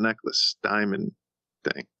necklace, diamond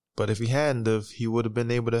thing. But if he hadn't he would have been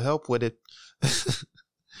able to help with it.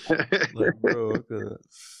 Like, bro, I could have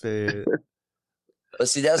fed. But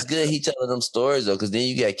see, that's good. He telling them stories though, because then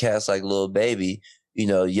you get cats like Lil Baby,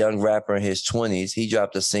 young rapper in his 20s. He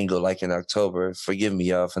dropped a single like in October. Forgive me,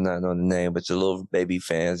 y'all, for not knowing the name, but your Lil Baby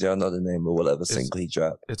fans, y'all know the name of whatever single he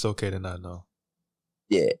dropped. It's okay to not know.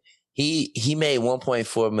 Yeah, he made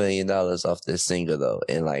 $1.4 million off this single though,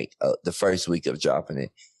 in like the first week of dropping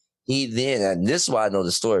it. He then, and this is why I know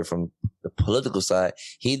the story from the political side,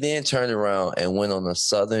 he then turned around and went on a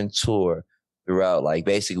Southern tour throughout, like,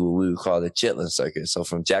 basically what we would call the Chitlin Circuit. So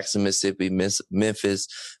from Jackson, Mississippi, Memphis,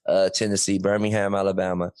 Tennessee, Birmingham,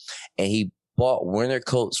 Alabama. And he bought winter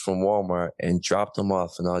coats from Walmart and dropped them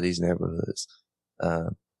off in all these neighborhoods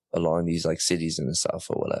along these, like, cities in the South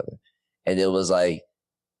or whatever. And it was like,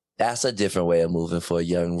 that's a different way of moving for a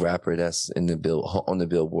young rapper that's on the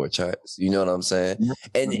Billboard charts. You know what I'm saying? Mm-hmm.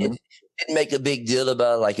 And it didn't make a big deal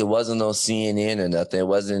about it. Like, it wasn't on CNN or nothing. It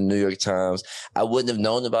wasn't in the New York Times. I wouldn't have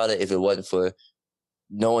known about it if it wasn't for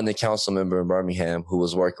knowing the council member in Birmingham who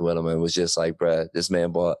was working with him and was just like, bruh, this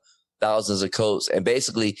man bought thousands of coats. And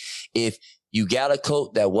basically, if you got a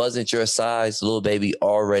coat that wasn't your size, little baby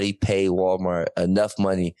already paid Walmart enough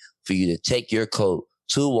money for you to take your coat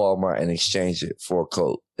to Walmart and exchange it for a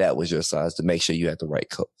coat that was your size to make sure you had the right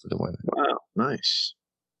coat for the women. Wow, nice.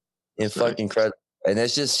 It's fucking incredible. And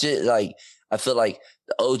it's just shit like, I feel like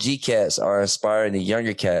the OG cats are inspiring the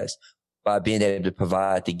younger cats by being able to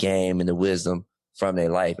provide the game and the wisdom from their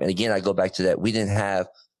life. And again, I go back to that. We didn't have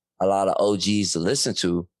a lot of OGs to listen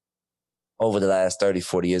to over the last 30,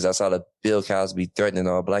 40 years. I saw the Bill Cosby threatening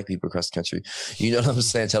all black people across the country. You know what I'm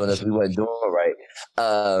saying? Telling us we wasn't doing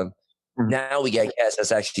right. Now we got cats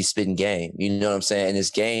that's actually spitting game. You know what I'm saying? And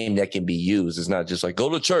it's game that can be used. It's not just like, go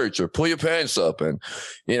to church or pull your pants up. And,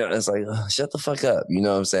 you know, it's like, shut the fuck up. You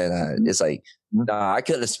know what I'm saying? It's like, nah, I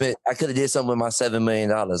could have did something with my $7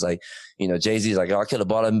 million. Like, you know, Jay-Z's like, I could have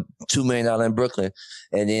bought a $2 million in Brooklyn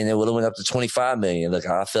and then it would have went up to $25 million. Look,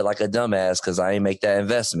 I feel like a dumbass because I ain't make that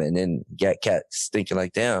investment. And then got cats thinking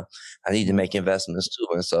like, damn, I need to make investments too.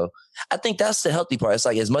 And so I think that's the healthy part. It's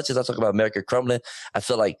like, as much as I talk about America crumbling, I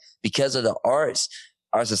feel like because of the arts,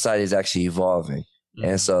 our society is actually evolving.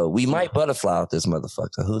 And so we might butterfly out this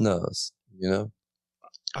motherfucker. Who knows? You know?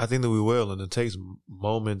 I think that we will, and it takes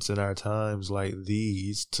moments in our times like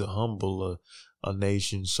these to humble a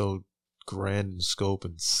nation so grand in scope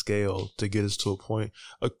and scale to get us to a point.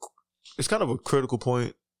 It's kind of a critical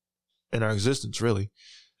point in our existence, really.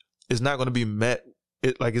 It's not going to be met.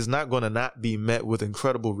 It's not going to not be met with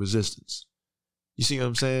incredible resistance. You see what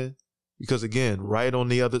I'm saying? Because again, right on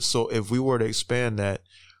the other, so if we were to expand that,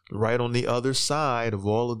 right on the other side of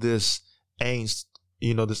all of this angst,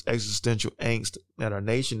 you know, this existential angst that our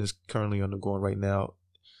nation is currently undergoing right now,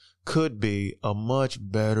 could be a much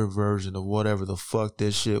better version of whatever the fuck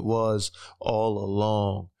this shit was all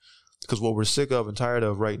along. Because what we're sick of and tired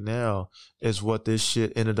of right now is what this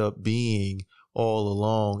shit ended up being all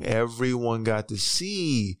along. Everyone got to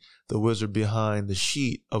see the wizard behind the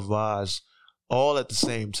sheet of Oz all at the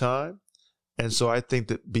same time. And so I think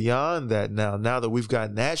that beyond that now that we've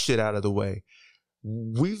gotten that shit out of the way,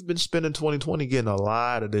 we've been spending 2020 getting a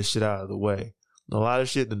lot of this shit out of the way. A lot of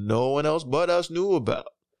shit that no one else but us knew about.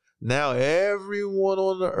 Now everyone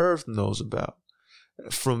on the earth knows about.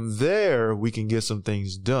 From there, we can get some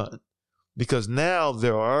things done. Because now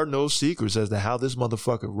there are no secrets as to how this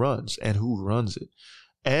motherfucker runs and who runs it.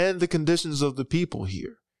 And the conditions of the people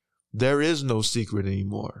here. There is no secret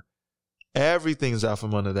anymore. Everything's out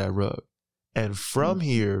from under that rug. And from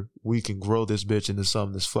here, we can grow this bitch into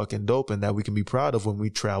something that's fucking dope and that we can be proud of when we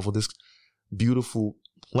travel this beautiful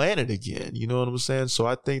planet again. You know what I'm saying? So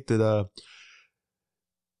I think that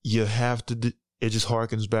you have to, it just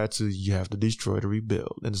harkens back to you have to destroy to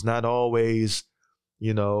rebuild. And it's not always,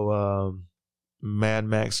 you know, Mad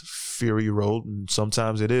Max Fury Road. And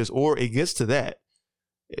sometimes it is, or it gets to that.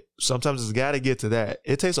 Sometimes it's got to get to that.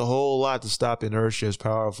 It takes a whole lot to stop inertia as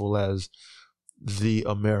powerful as the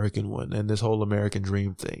American one and this whole American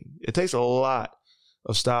dream thing. It takes a lot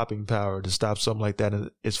of stopping power to stop something like that in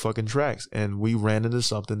its fucking tracks. And we ran into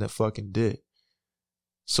something that fucking did.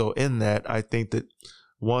 So in that, I think that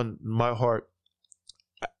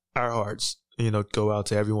our hearts, you know, go out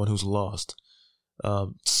to everyone who's lost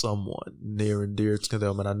someone near and dear to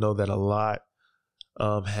them. And I know that a lot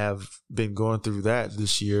have been going through that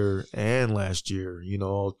this year and last year, you know,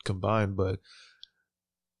 all combined. But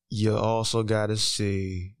you also got to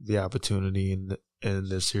see the opportunity in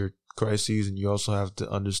this here crisis, and you also have to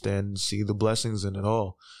understand and see the blessings in it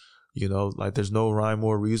all. You know, like there's no rhyme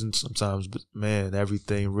or reason sometimes, but man,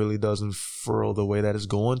 everything really doesn't furl the way that it's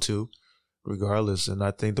going to, regardless. And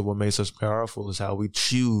I think that what makes us powerful is how we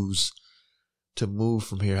choose to move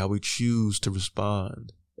from here, how we choose to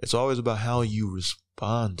respond. It's always about how you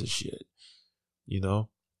respond to shit, you know?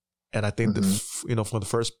 And I think that, you know, for the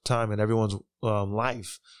first time in everyone's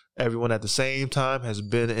life, everyone at the same time has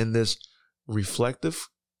been in this reflective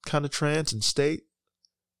kind of trance and state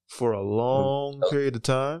for a long period of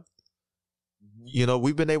time. You know,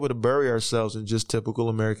 we've been able to bury ourselves in just typical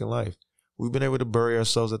American life. We've been able to bury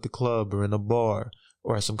ourselves at the club or in a bar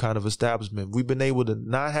or at some kind of establishment. We've been able to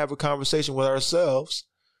not have a conversation with ourselves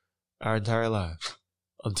our entire life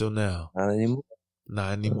until now. Not anymore.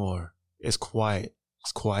 Not anymore. It's quiet.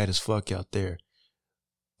 It's quiet as fuck out there.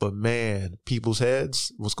 But man, people's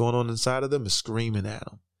heads, what's going on inside of them is screaming at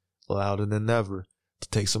them louder than ever to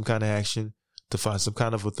take some kind of action, to find some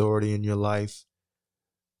kind of authority in your life,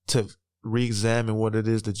 to re-examine what it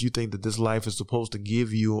is that you think that this life is supposed to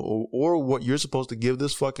give you, or what you're supposed to give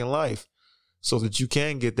this fucking life so that you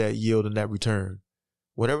can get that yield and that return,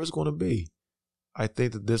 whatever it's going to be. I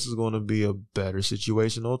think that this is going to be a better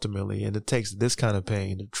situation ultimately, and it takes this kind of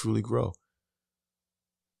pain to truly grow.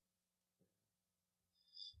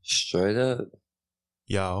 Straight up.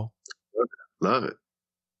 Y'all. Love it.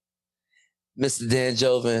 Mr. Dan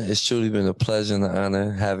Jovan, it's truly been a pleasure and an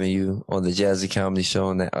honor having you on the Jacie Comedy Show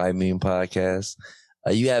on that I Mean podcast.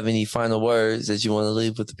 You have any final words that you want to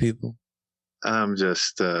leave with the people? I'm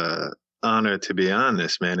just honored to be on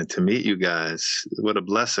this, man, and to meet you guys. What a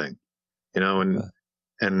blessing, you know, and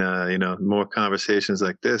you know, more conversations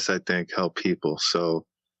like this, I think, help people. So,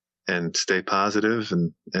 and stay positive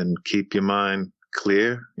and keep your mind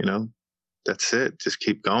clear, you know, that's it. Just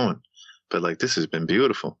keep going. But like, this has been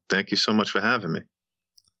beautiful. Thank you so much for having me.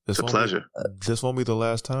 It's a pleasure. This won't be the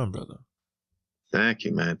last time, brother. Thank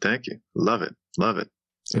you, man. Thank you. Love it. Love it.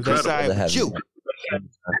 It's incredible.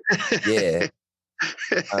 Yeah.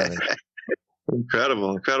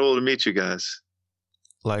 Incredible. Incredible to meet you guys.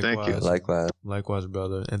 Likewise. Thank you. Likewise,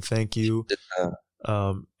 brother. And thank you.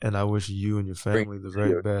 And I wish you and your family the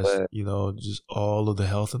very best. You know, just all of the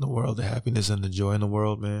health in the world, the happiness and the joy in the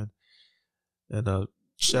world, man. And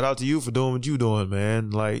shout out to you for doing what you doing,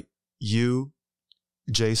 man. Like you,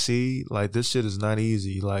 Jacie, like this shit is not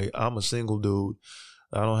easy. Like I'm a single dude.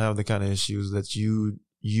 I don't have the kind of issues that you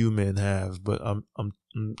men have, but I'm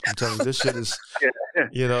telling you, this shit is,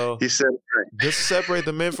 you know, he said it right. Just separate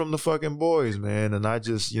the men from the fucking boys, man. And I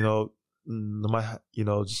just, you know, my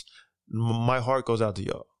heart goes out to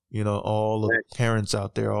y'all. You know, all of the parents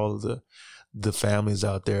out there, all of the families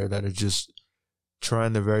out there that are just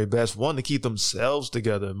trying their very best, one, to keep themselves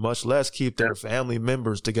together, much less keep their family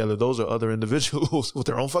members together. Those are other individuals with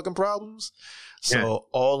their own fucking problems. So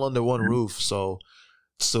all under one roof. So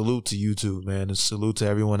salute to you too, man. And salute to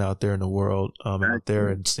everyone out there in the world, out there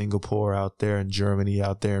in Singapore, out there in Germany,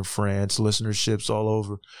 out there in France, listenerships all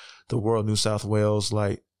over the world, New South Wales,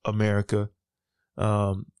 like America.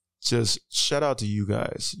 Just shout out to you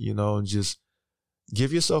guys, you know, and just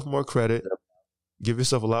give yourself more credit. Give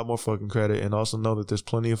yourself a lot more fucking credit, and also know that there's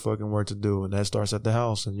plenty of fucking work to do, and that starts at the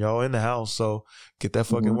house, and y'all in the house, so get that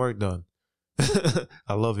fucking work done.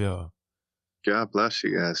 I love y'all. God bless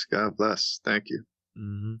you guys. God bless. Thank you.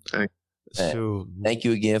 Thank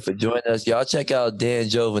you again for joining us. Y'all check out Dan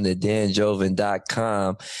Jovan at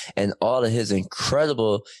danjovan.com and all of his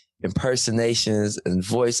incredible impersonations and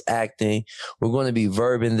voice acting. We're going to be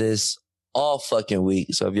verbing this all fucking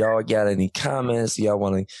week. So if y'all got any comments, y'all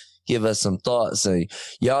want to give us some thoughts, and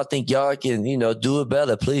y'all think y'all can, you know, do it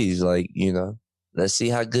better, please. Like, you know, let's see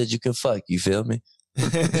how good you can fuck. You feel me?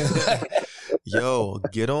 Yo,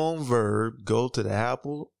 get on Verb, go to the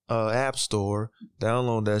Apple App Store,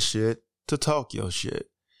 download that shit to talk your shit.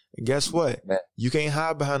 And guess what? You can't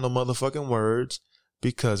hide behind no motherfucking words,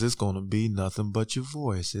 because it's going to be nothing but your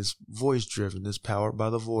voice. It's voice driven. It's powered by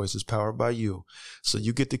the voice. It's powered by you. So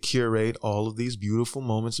you get to curate all of these beautiful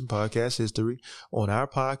moments in podcast history on our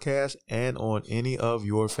podcast and on any of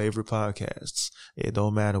your favorite podcasts. It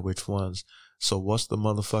don't matter which ones. So what's the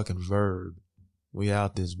motherfucking verb? We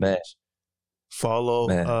out this bitch.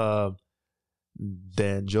 Follow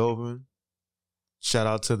Dan Jovan. Shout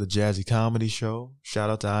out to the Jacie Comedy Show. Shout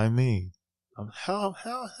out to I Mean. How am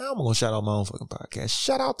I gonna shout out my own fucking podcast?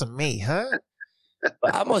 Shout out to me, huh?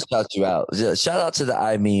 I'm gonna shout you out. Shout out to the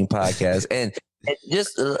I Mean podcast, and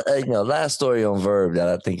just you know, last story on Verb that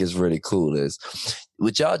I think is really cool is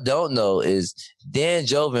what y'all don't know is Dan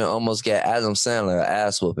Jovan almost got Adam Sandler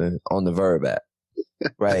ass whooping on the Verb app,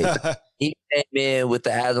 right? He came in with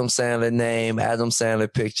the Adam Sandler name, Adam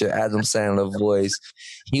Sandler picture, Adam Sandler voice.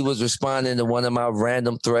 He was responding to one of my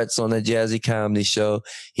random threats on the Jacie Comedy Show.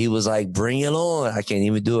 He was like, bring it on. I can't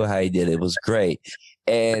even do it how he did it. It was great.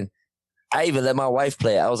 And I even let my wife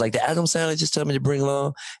play it. I was like, did Adam Sandler just tell me to bring it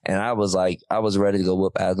on? And I was like, I was ready to go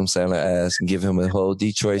whoop Adam Sandler ass and give him a whole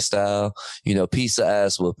Detroit style, you know, piece of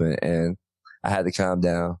ass whooping. And I had to calm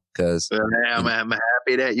down because I'm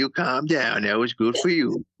happy that you calmed down. That was good for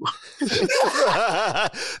you.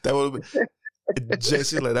 That would have been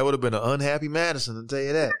Jacie, like, that would have been an unhappy Madison, I'll tell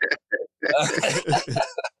you that.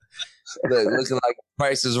 Look, looking like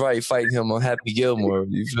Price is Right fighting him on Happy Gilmore.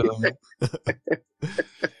 You feel me?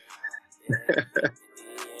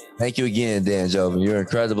 Thank you again, Dan Jovan. You're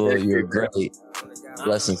incredible. You're great.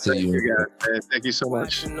 Blessings to you. Thank you so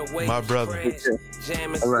much. My brother.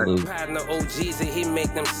 All right. Partner OGs and he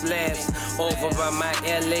make them slaps. Over by my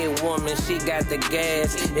LA woman, she got the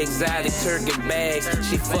gas. Exotic turkey bags.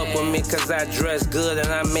 She fuck with me cause I dress good and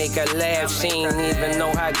I make her laugh. She ain't even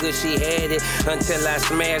know how good she had it until I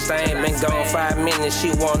smashed. I ain't been gone 5 minutes.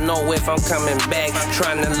 She won't know if I'm coming back.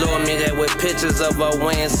 Trying to lure me there with pictures of her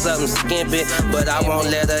wearing something skimpy. But I won't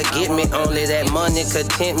let her get me. Only that money could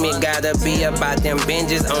tempt me. Gotta be about them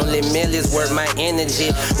binges. Only millions worth my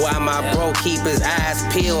energy. While my bro keep his eyes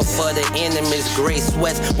peeled for the enemies. Gray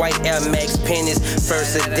sweats, white Air Max pennies.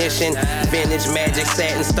 First edition, vintage Magic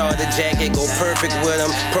satin starter jacket. Go perfect with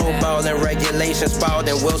them. Pro ball and regulation.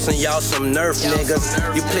 Spalding Wilson, y'all some Nerf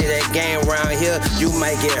niggas. You play that game around here, you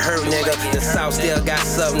might get hurt, nigga. The South still got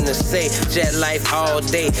something to say. Jet life all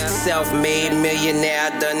day. Self-made millionaire.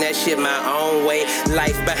 I done that shit my own way.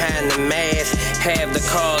 Life behind the mask. Have the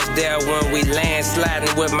cars there when we land.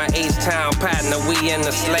 Sliding with my H-Town partner. We in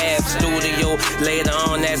the slab studio. Later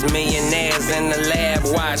on, that's millionaires in the lab.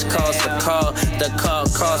 Watch cost a car. The car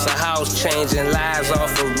costs a house. Changing lives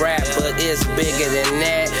off of rap, but it's bigger than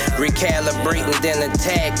that. Recalibrating then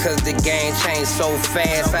attack, cause the game changed so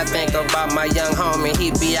fast. I think about my young homie,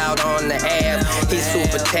 he be out on the app. He's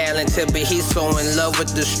super talented, but he's so in love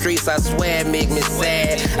with the streets, I swear it make me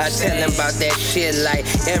sad. I tell him about that shit like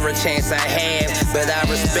every chance I have, but I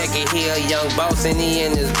respect it, he a young boss and he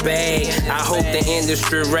in his bag. I hope the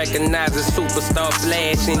industry recognizes superstar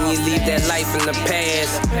flash and you leave that life in the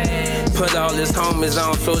past. Put all his homies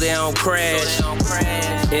on so they don't crash.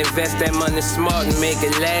 Invest that money smart and make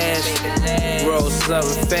it last. Roll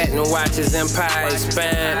something fat and watch his empire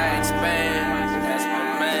expand.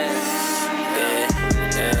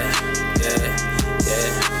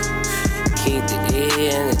 Keep the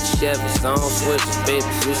ear and the Chevys on switches, baby.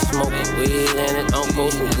 We smoking weed and it don't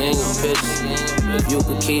post some gangs pictures. If you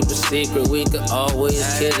could keep a secret, we could always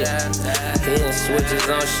kid it. Hitting switches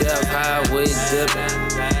on shelf, highway dipping.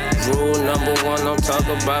 Rule number one, don't talk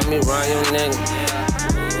about me, run your nigga.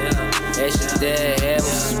 That shit there, have me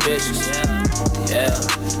suspicious. Yeah.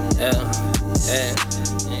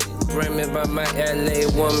 Bring me by my LA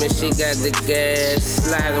woman, she got the gas.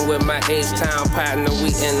 Sliding with my H-Town partner,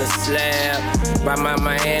 we in the slab. By my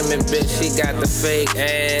Miami bitch, she got the fake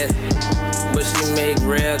ass. But she make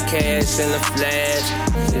real cash in the flash.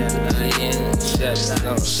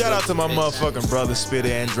 Shout out to my motherfucking brother, Spitter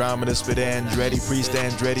Andromeda, Spitter Andretti, Priest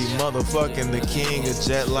Andretti, motherfucking the king of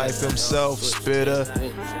jet life himself, Spitter.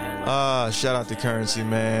 Shout out to Currency,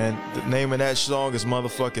 man. The name of that song is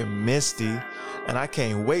motherfucking Misty. And I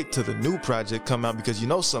can't wait till the new project come out because you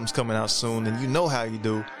know something's coming out soon and you know how you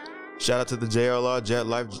do. Shout out to the JLR,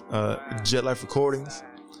 Jet Life Recordings,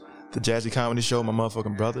 the Jacie Comedy Show, my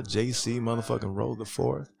motherfucking brother, Jacie, motherfucking Roll the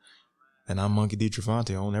Fourth. And I'm Monkey D.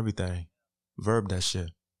 Trevante on everything. Verb that shit.